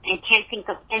you, and can't think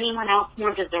of anyone else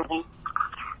more deserving.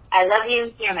 I love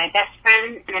you. You're my best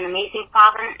friend and an amazing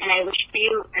father, and I wish for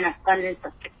you an abundance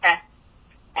of success,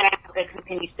 and I hope it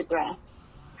continues to grow.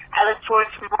 I look forward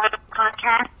to more of the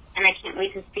podcast, and I can't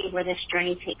wait to see where this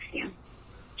journey takes you.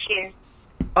 Cheers.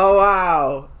 Oh,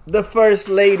 wow. The first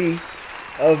lady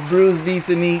of Brews, Beats,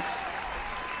 and Eats.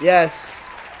 Yes.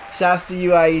 Shouts to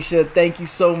you, Aisha. Thank you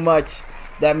so much.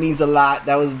 That means a lot.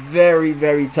 That was very,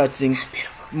 very touching. That's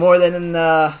beautiful. More than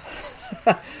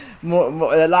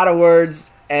more, a lot of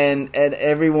words, and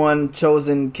everyone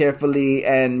chosen carefully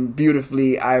and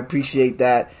beautifully. I appreciate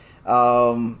that.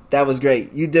 That was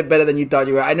great. You did better than you thought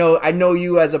you were. I know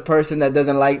you as a person that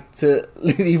doesn't like to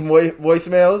leave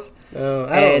voicemails.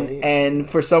 And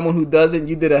for someone who doesn't,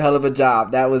 you did a hell of a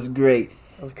job. That was great.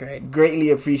 That was great. Greatly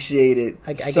appreciated.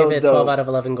 I gave it 12 out of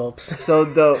 11 gulps. So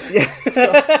dope.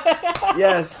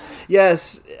 Yes.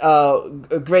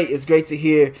 Great. It's great to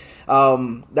hear.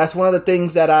 That's one of the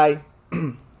things that I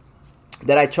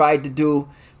tried to do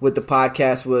with the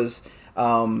podcast was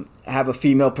have a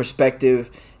female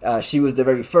perspective. She was the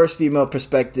very first female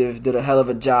perspective. Did a hell of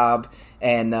a job.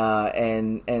 And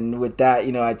with that,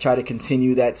 I try to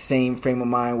continue that same frame of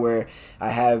mind where I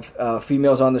have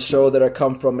females on the show that are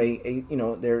come from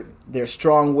they're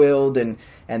strong-willed and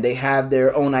they have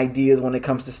their own ideas when it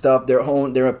comes to stuff.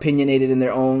 They're opinionated in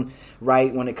their own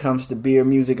right when it comes to beer,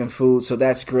 music, and food. So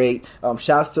that's great.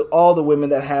 Shouts to all the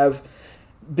women that have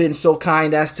been so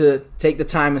kind as to take the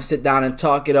time and sit down and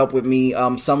talk it up with me.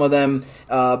 Some of them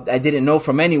I didn't know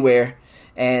from anywhere.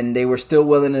 And they were still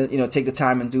willing to, take the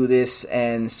time and do this.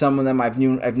 And some of them I've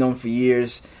known for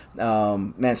years.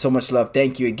 Man, so much love.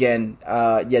 Thank you again.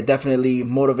 Definitely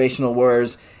motivational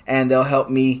words, and they'll help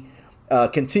me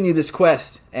continue this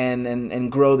quest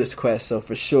and grow this quest. So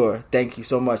for sure, thank you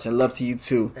so much, and love to you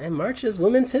too. And March is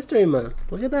Women's History Month.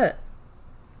 Look at that.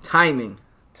 Timing.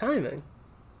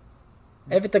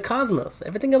 The cosmos.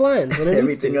 Everything aligns when it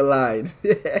Everything aligned.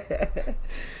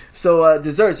 So,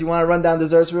 desserts. You want to run down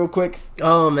desserts real quick?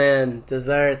 Oh, man.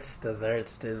 Desserts.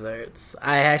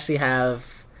 I actually have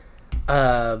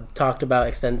talked about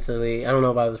extensively, I don't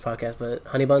know about this podcast, but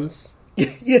honey buns.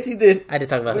 Yes, you did. I did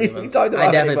talk about honey buns. Talked about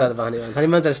I definitely talked about honey buns. Honey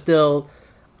buns are still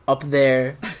up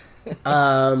there.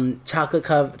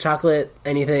 Chocolate,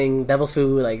 anything, devil's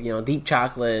food, deep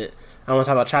chocolate. I want to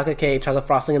talk about chocolate cake, chocolate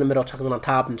frosting in the middle, chocolate on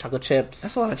top, and chocolate chips.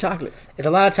 That's a lot of chocolate. It's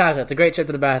a lot of chocolate. It's a great trip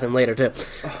to the bathroom later, too.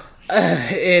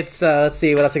 It's, let's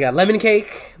see, what else we got? Lemon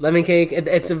cake.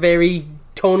 It's a very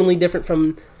tonally different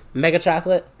from mega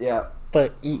chocolate. Yeah.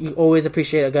 But you always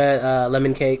appreciate a good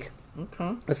lemon cake.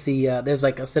 Okay. Let's see, there's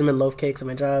a cinnamon loaf cakes at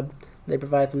my job they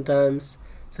provide sometimes.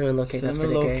 Cinnamon loaf cake, that's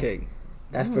pretty great. Cake.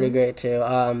 That's pretty great, too.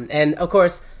 And, of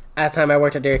course, at the time I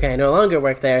worked at Dairy Queen, I no longer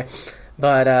work there.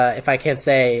 But if I can't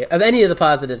say of any of the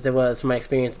positives it was from my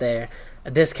experience there,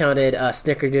 a discounted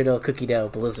Snickerdoodle cookie dough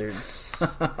blizzards.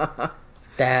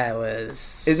 That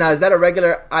was... Is that a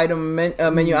regular item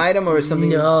menu item or something?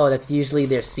 No, that's usually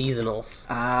their seasonals.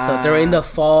 So during the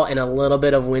fall and a little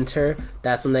bit of winter,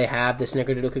 that's when they have the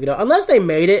Snickerdoodle cookie dough. Unless they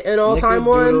made it an all-time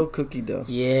one. Snickerdoodle cookie dough.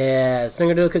 Yeah,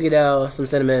 Snickerdoodle cookie dough, some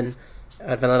cinnamon,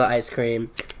 vanilla ice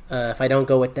cream. If I don't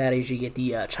go with that, I usually get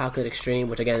the chocolate extreme,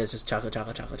 which again is just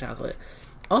chocolate.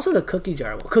 Also the cookie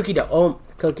jar, cookie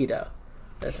dough.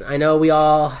 Listen, I know we've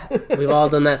all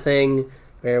done that thing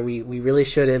where we really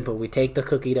shouldn't, but we take the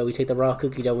cookie dough, we take the raw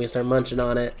cookie dough, we start munching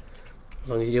on it.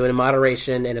 As long as you do it in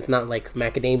moderation and it's not like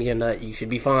macadamia nut, you should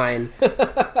be fine.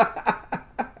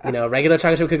 Regular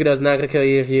chocolate chip cookie dough is not going to kill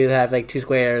you if you have 2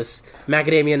 squares.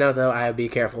 Macadamia nut, though, I would be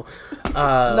careful.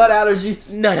 Nut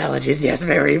allergies, yes,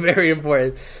 very, very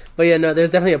important. But yeah, no,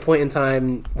 there's definitely a point in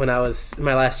time when I was in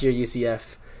my last year at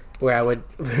UCF where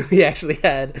we actually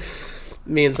had,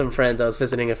 me and some friends, I was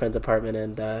visiting a friend's apartment,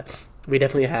 and we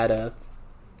definitely had a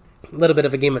little bit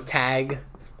of a game of tag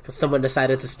because someone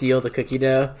decided to steal the cookie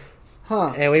dough.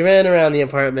 Huh. And we ran around the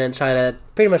apartment trying to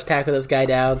pretty much tackle this guy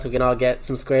down so we can all get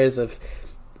some squares of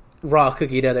raw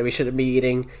cookie dough that we shouldn't be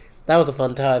eating. That was a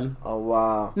fun time. Oh,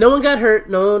 wow. No one got hurt.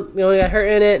 No one got hurt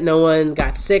in it. No one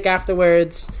got sick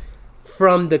afterwards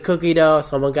from the cookie dough.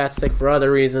 Someone got sick for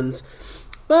other reasons.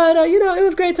 But, it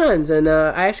was great times. And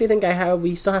I actually think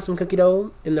we still have some cookie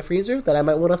dough in the freezer that I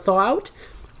might want to thaw out.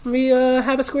 We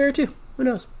have a square or two. Who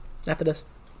knows? After this.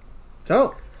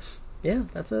 So, yeah,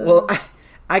 that's it. Well,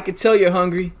 I could tell you're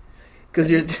hungry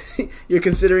because you're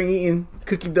considering eating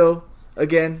cookie dough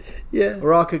again. Yeah,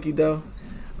 raw cookie dough.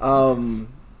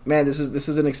 Man, this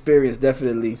was an experience.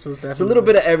 Definitely. It's a little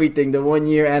bit of everything. The 1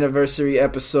 year anniversary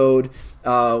episode.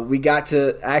 We got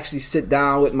to actually sit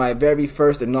down with my very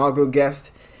first inaugural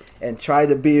guest. and try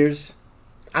the beers.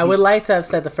 I would like to have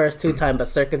said the first 2 times, but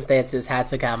circumstances had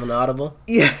to have an audible.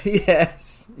 Yeah,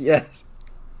 yes.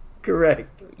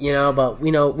 Correct. But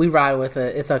we ride with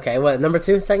it. It's okay. What, number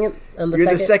 2, second? You're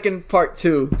the second part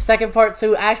 2. Second part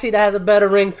 2. Actually, that has a better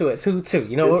ring to it. 2-2.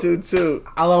 You know what? 2-2.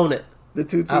 I'll own it. The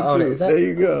 2-2-2. I'll own it. There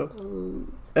you go.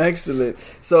 Excellent.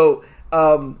 So,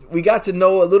 we got to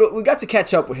know we got to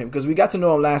catch up with him because we got to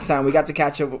know him last time. We got to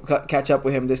catch up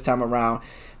with him this time around.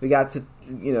 We got to,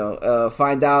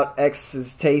 find out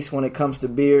X's taste when it comes to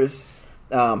beers.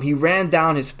 He ran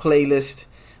down his playlist.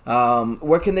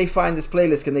 Where can they find this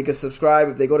playlist? Can they subscribe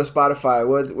if they go to Spotify?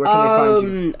 Where can they find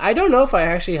you? I don't know if I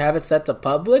actually have it set to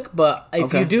public, but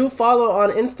if you do follow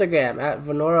on Instagram at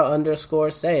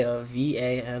Vanora_SEO,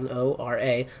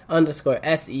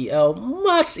 VANORA_SEO,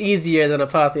 much easier than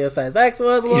Apotheosized X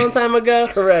was a long time ago.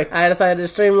 Correct. I decided to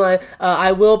streamline.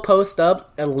 I will post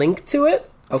up a link to it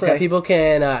so that people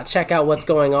can check out what's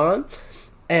going on.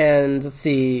 And let's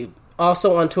see.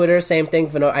 Also on Twitter, same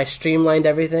thing. I streamlined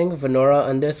everything.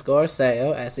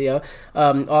 Vanora_SEO, SEO.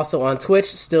 Also on Twitch,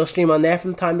 still stream on there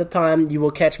from time to time. You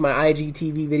will catch my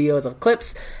IGTV videos of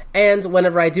clips. And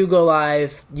whenever I do go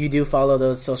live, you do follow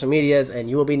those social medias, and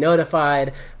you will be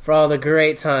notified for all the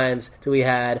great times that we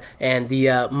had and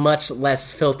the much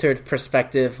less filtered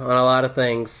perspective on a lot of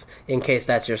things, in case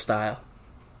that's your style.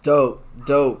 Dope.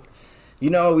 You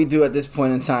know what we do at this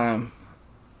point in time?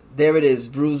 There it is,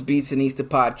 Brews, Beats, and Easter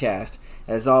podcast.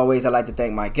 As always, I'd like to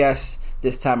thank my guest,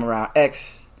 this time around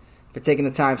X, for taking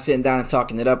the time, sitting down, and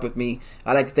talking it up with me.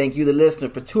 I'd like to thank you, the listener,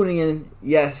 for tuning in.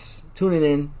 Yes, tuning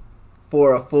in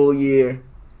for a full year.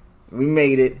 We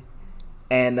made it.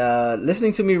 And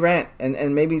listening to me rant,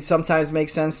 and maybe sometimes make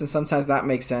sense and sometimes not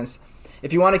make sense.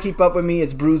 If you want to keep up with me,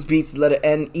 it's Brews, Beats, the letter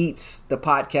N, Eats, the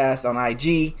podcast on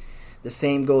IG. The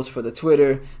same goes for the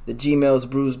Twitter. The Gmail's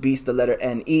Brews Beats, the letter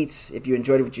N Eats. If you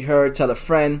enjoyed what you heard, tell a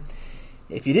friend.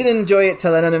 If you didn't enjoy it,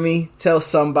 tell an enemy. Tell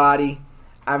somebody.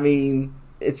 I mean,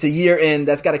 it's a year in.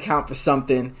 That's got to count for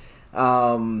something.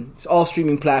 It's all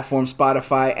streaming platforms: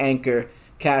 Spotify, Anchor,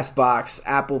 Castbox,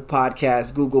 Apple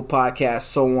Podcasts, Google Podcasts,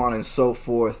 so on and so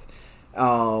forth.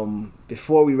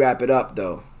 Before we wrap it up,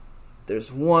 though,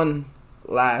 there's one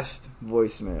last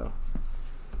voicemail.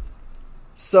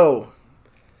 So,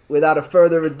 without a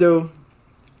further ado,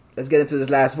 let's get into this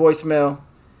last voicemail.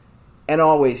 And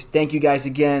always, thank you guys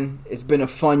again. It's been a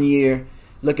fun year.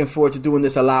 Looking forward to doing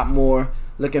this a lot more.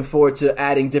 Looking forward to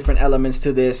adding different elements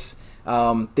to this.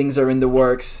 Things are in the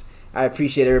works. I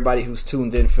appreciate everybody who's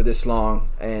tuned in for this long.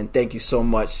 And thank you so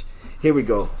much. Here we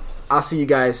go. I'll see you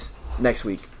guys next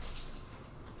week.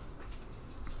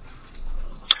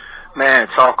 Man,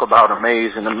 talk about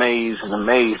amazing.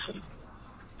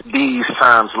 These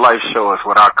times life show is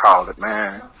what I call it,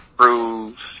 man.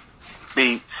 Brews,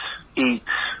 beats, eats,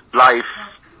 life.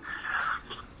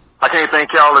 I can't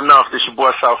thank y'all enough. This your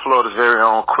boy South Florida's very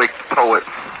own Quick the Poet.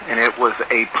 And it was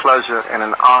a pleasure and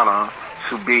an honor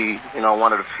to be,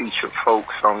 one of the featured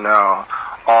folks on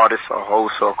artists or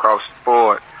hosts or across the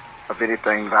board of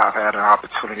anything that I've had an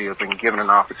opportunity or been given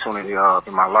an opportunity of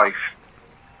in my life.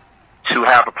 To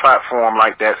have a platform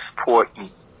like that supporting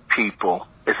people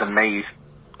is amazing.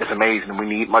 It's amazing. We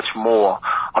need much more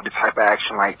of the type of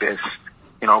action like this,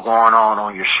 going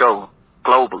on your show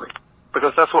globally.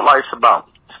 Because that's what life's about.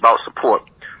 It's about support,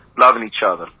 loving each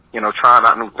other, trying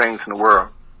out new things in the world,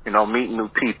 meeting new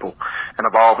people and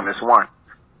evolving as one.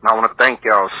 And I want to thank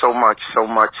y'all so much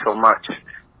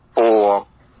for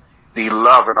the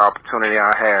love and opportunity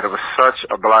I had. It was such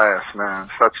a blast, man,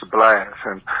 such a blast.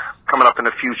 And coming up in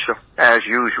the future, as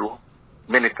usual,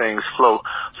 many things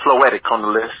floetic on the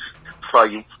list for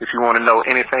you. If you want to know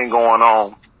anything going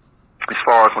on as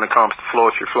far as when it comes to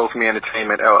Floetry, Flow For Me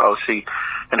Entertainment, LLC,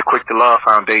 and the Quick to Love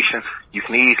Foundation, you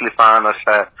can easily find us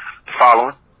at the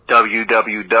following,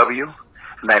 www,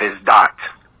 and that is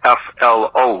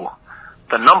 .FLO,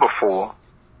 the number 4,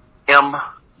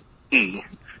 ME.com.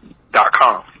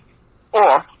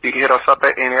 Or you can hit us up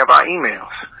at any of our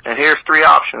emails. And here's 3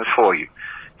 options for you.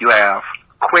 You have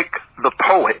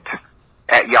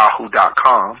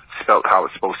quickthepoet@yahoo.com, spelled how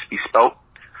it's supposed to be spelled.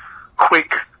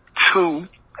 Quick2,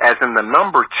 as in the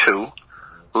number 2,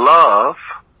 love,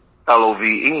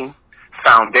 LOVE,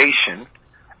 foundation,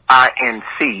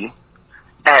 INC,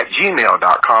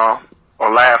 @gmail.com.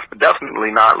 Or last but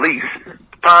definitely not least, the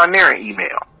pioneering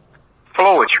email,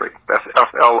 Floetry, that's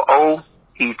FLOETRYENT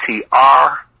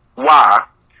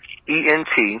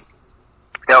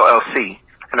LLC,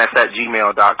 and that's at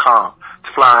gmail.com. To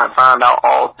find out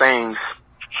all things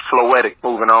Floetic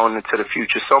moving on into the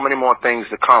future. So many more things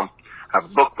to come. I have a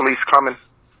book release coming,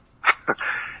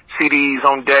 CDs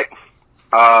on deck,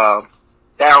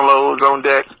 downloads on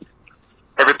deck,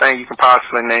 everything you can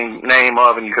possibly name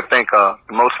of and you can think of.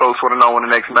 And most folks want to know when the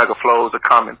next mega flows are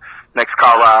coming. Next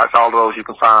car rides, all those you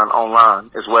can find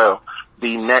online as well.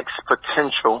 The next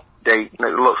potential date, it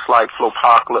looks like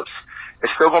Flowpocalypse, is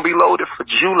still going to be loaded for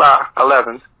July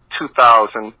 11th,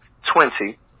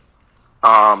 2020.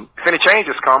 If any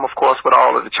changes come, of course, with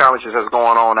all of the challenges that's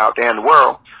going on out there in the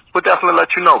world, we'll definitely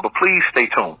let you know. But please stay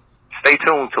tuned. Stay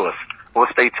tuned to us. We'll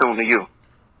stay tuned to you.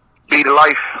 Be the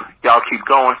life. Y'all keep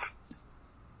going.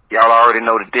 Y'all already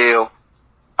know the deal.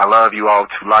 I love you all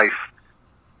to life.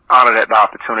 Honored at the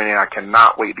opportunity, and I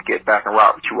cannot wait to get back and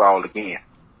rock with you all again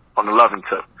on the loving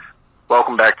tip.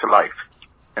 Welcome back to life.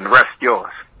 And the rest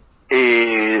yours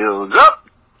is up.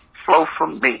 Flow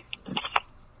from me.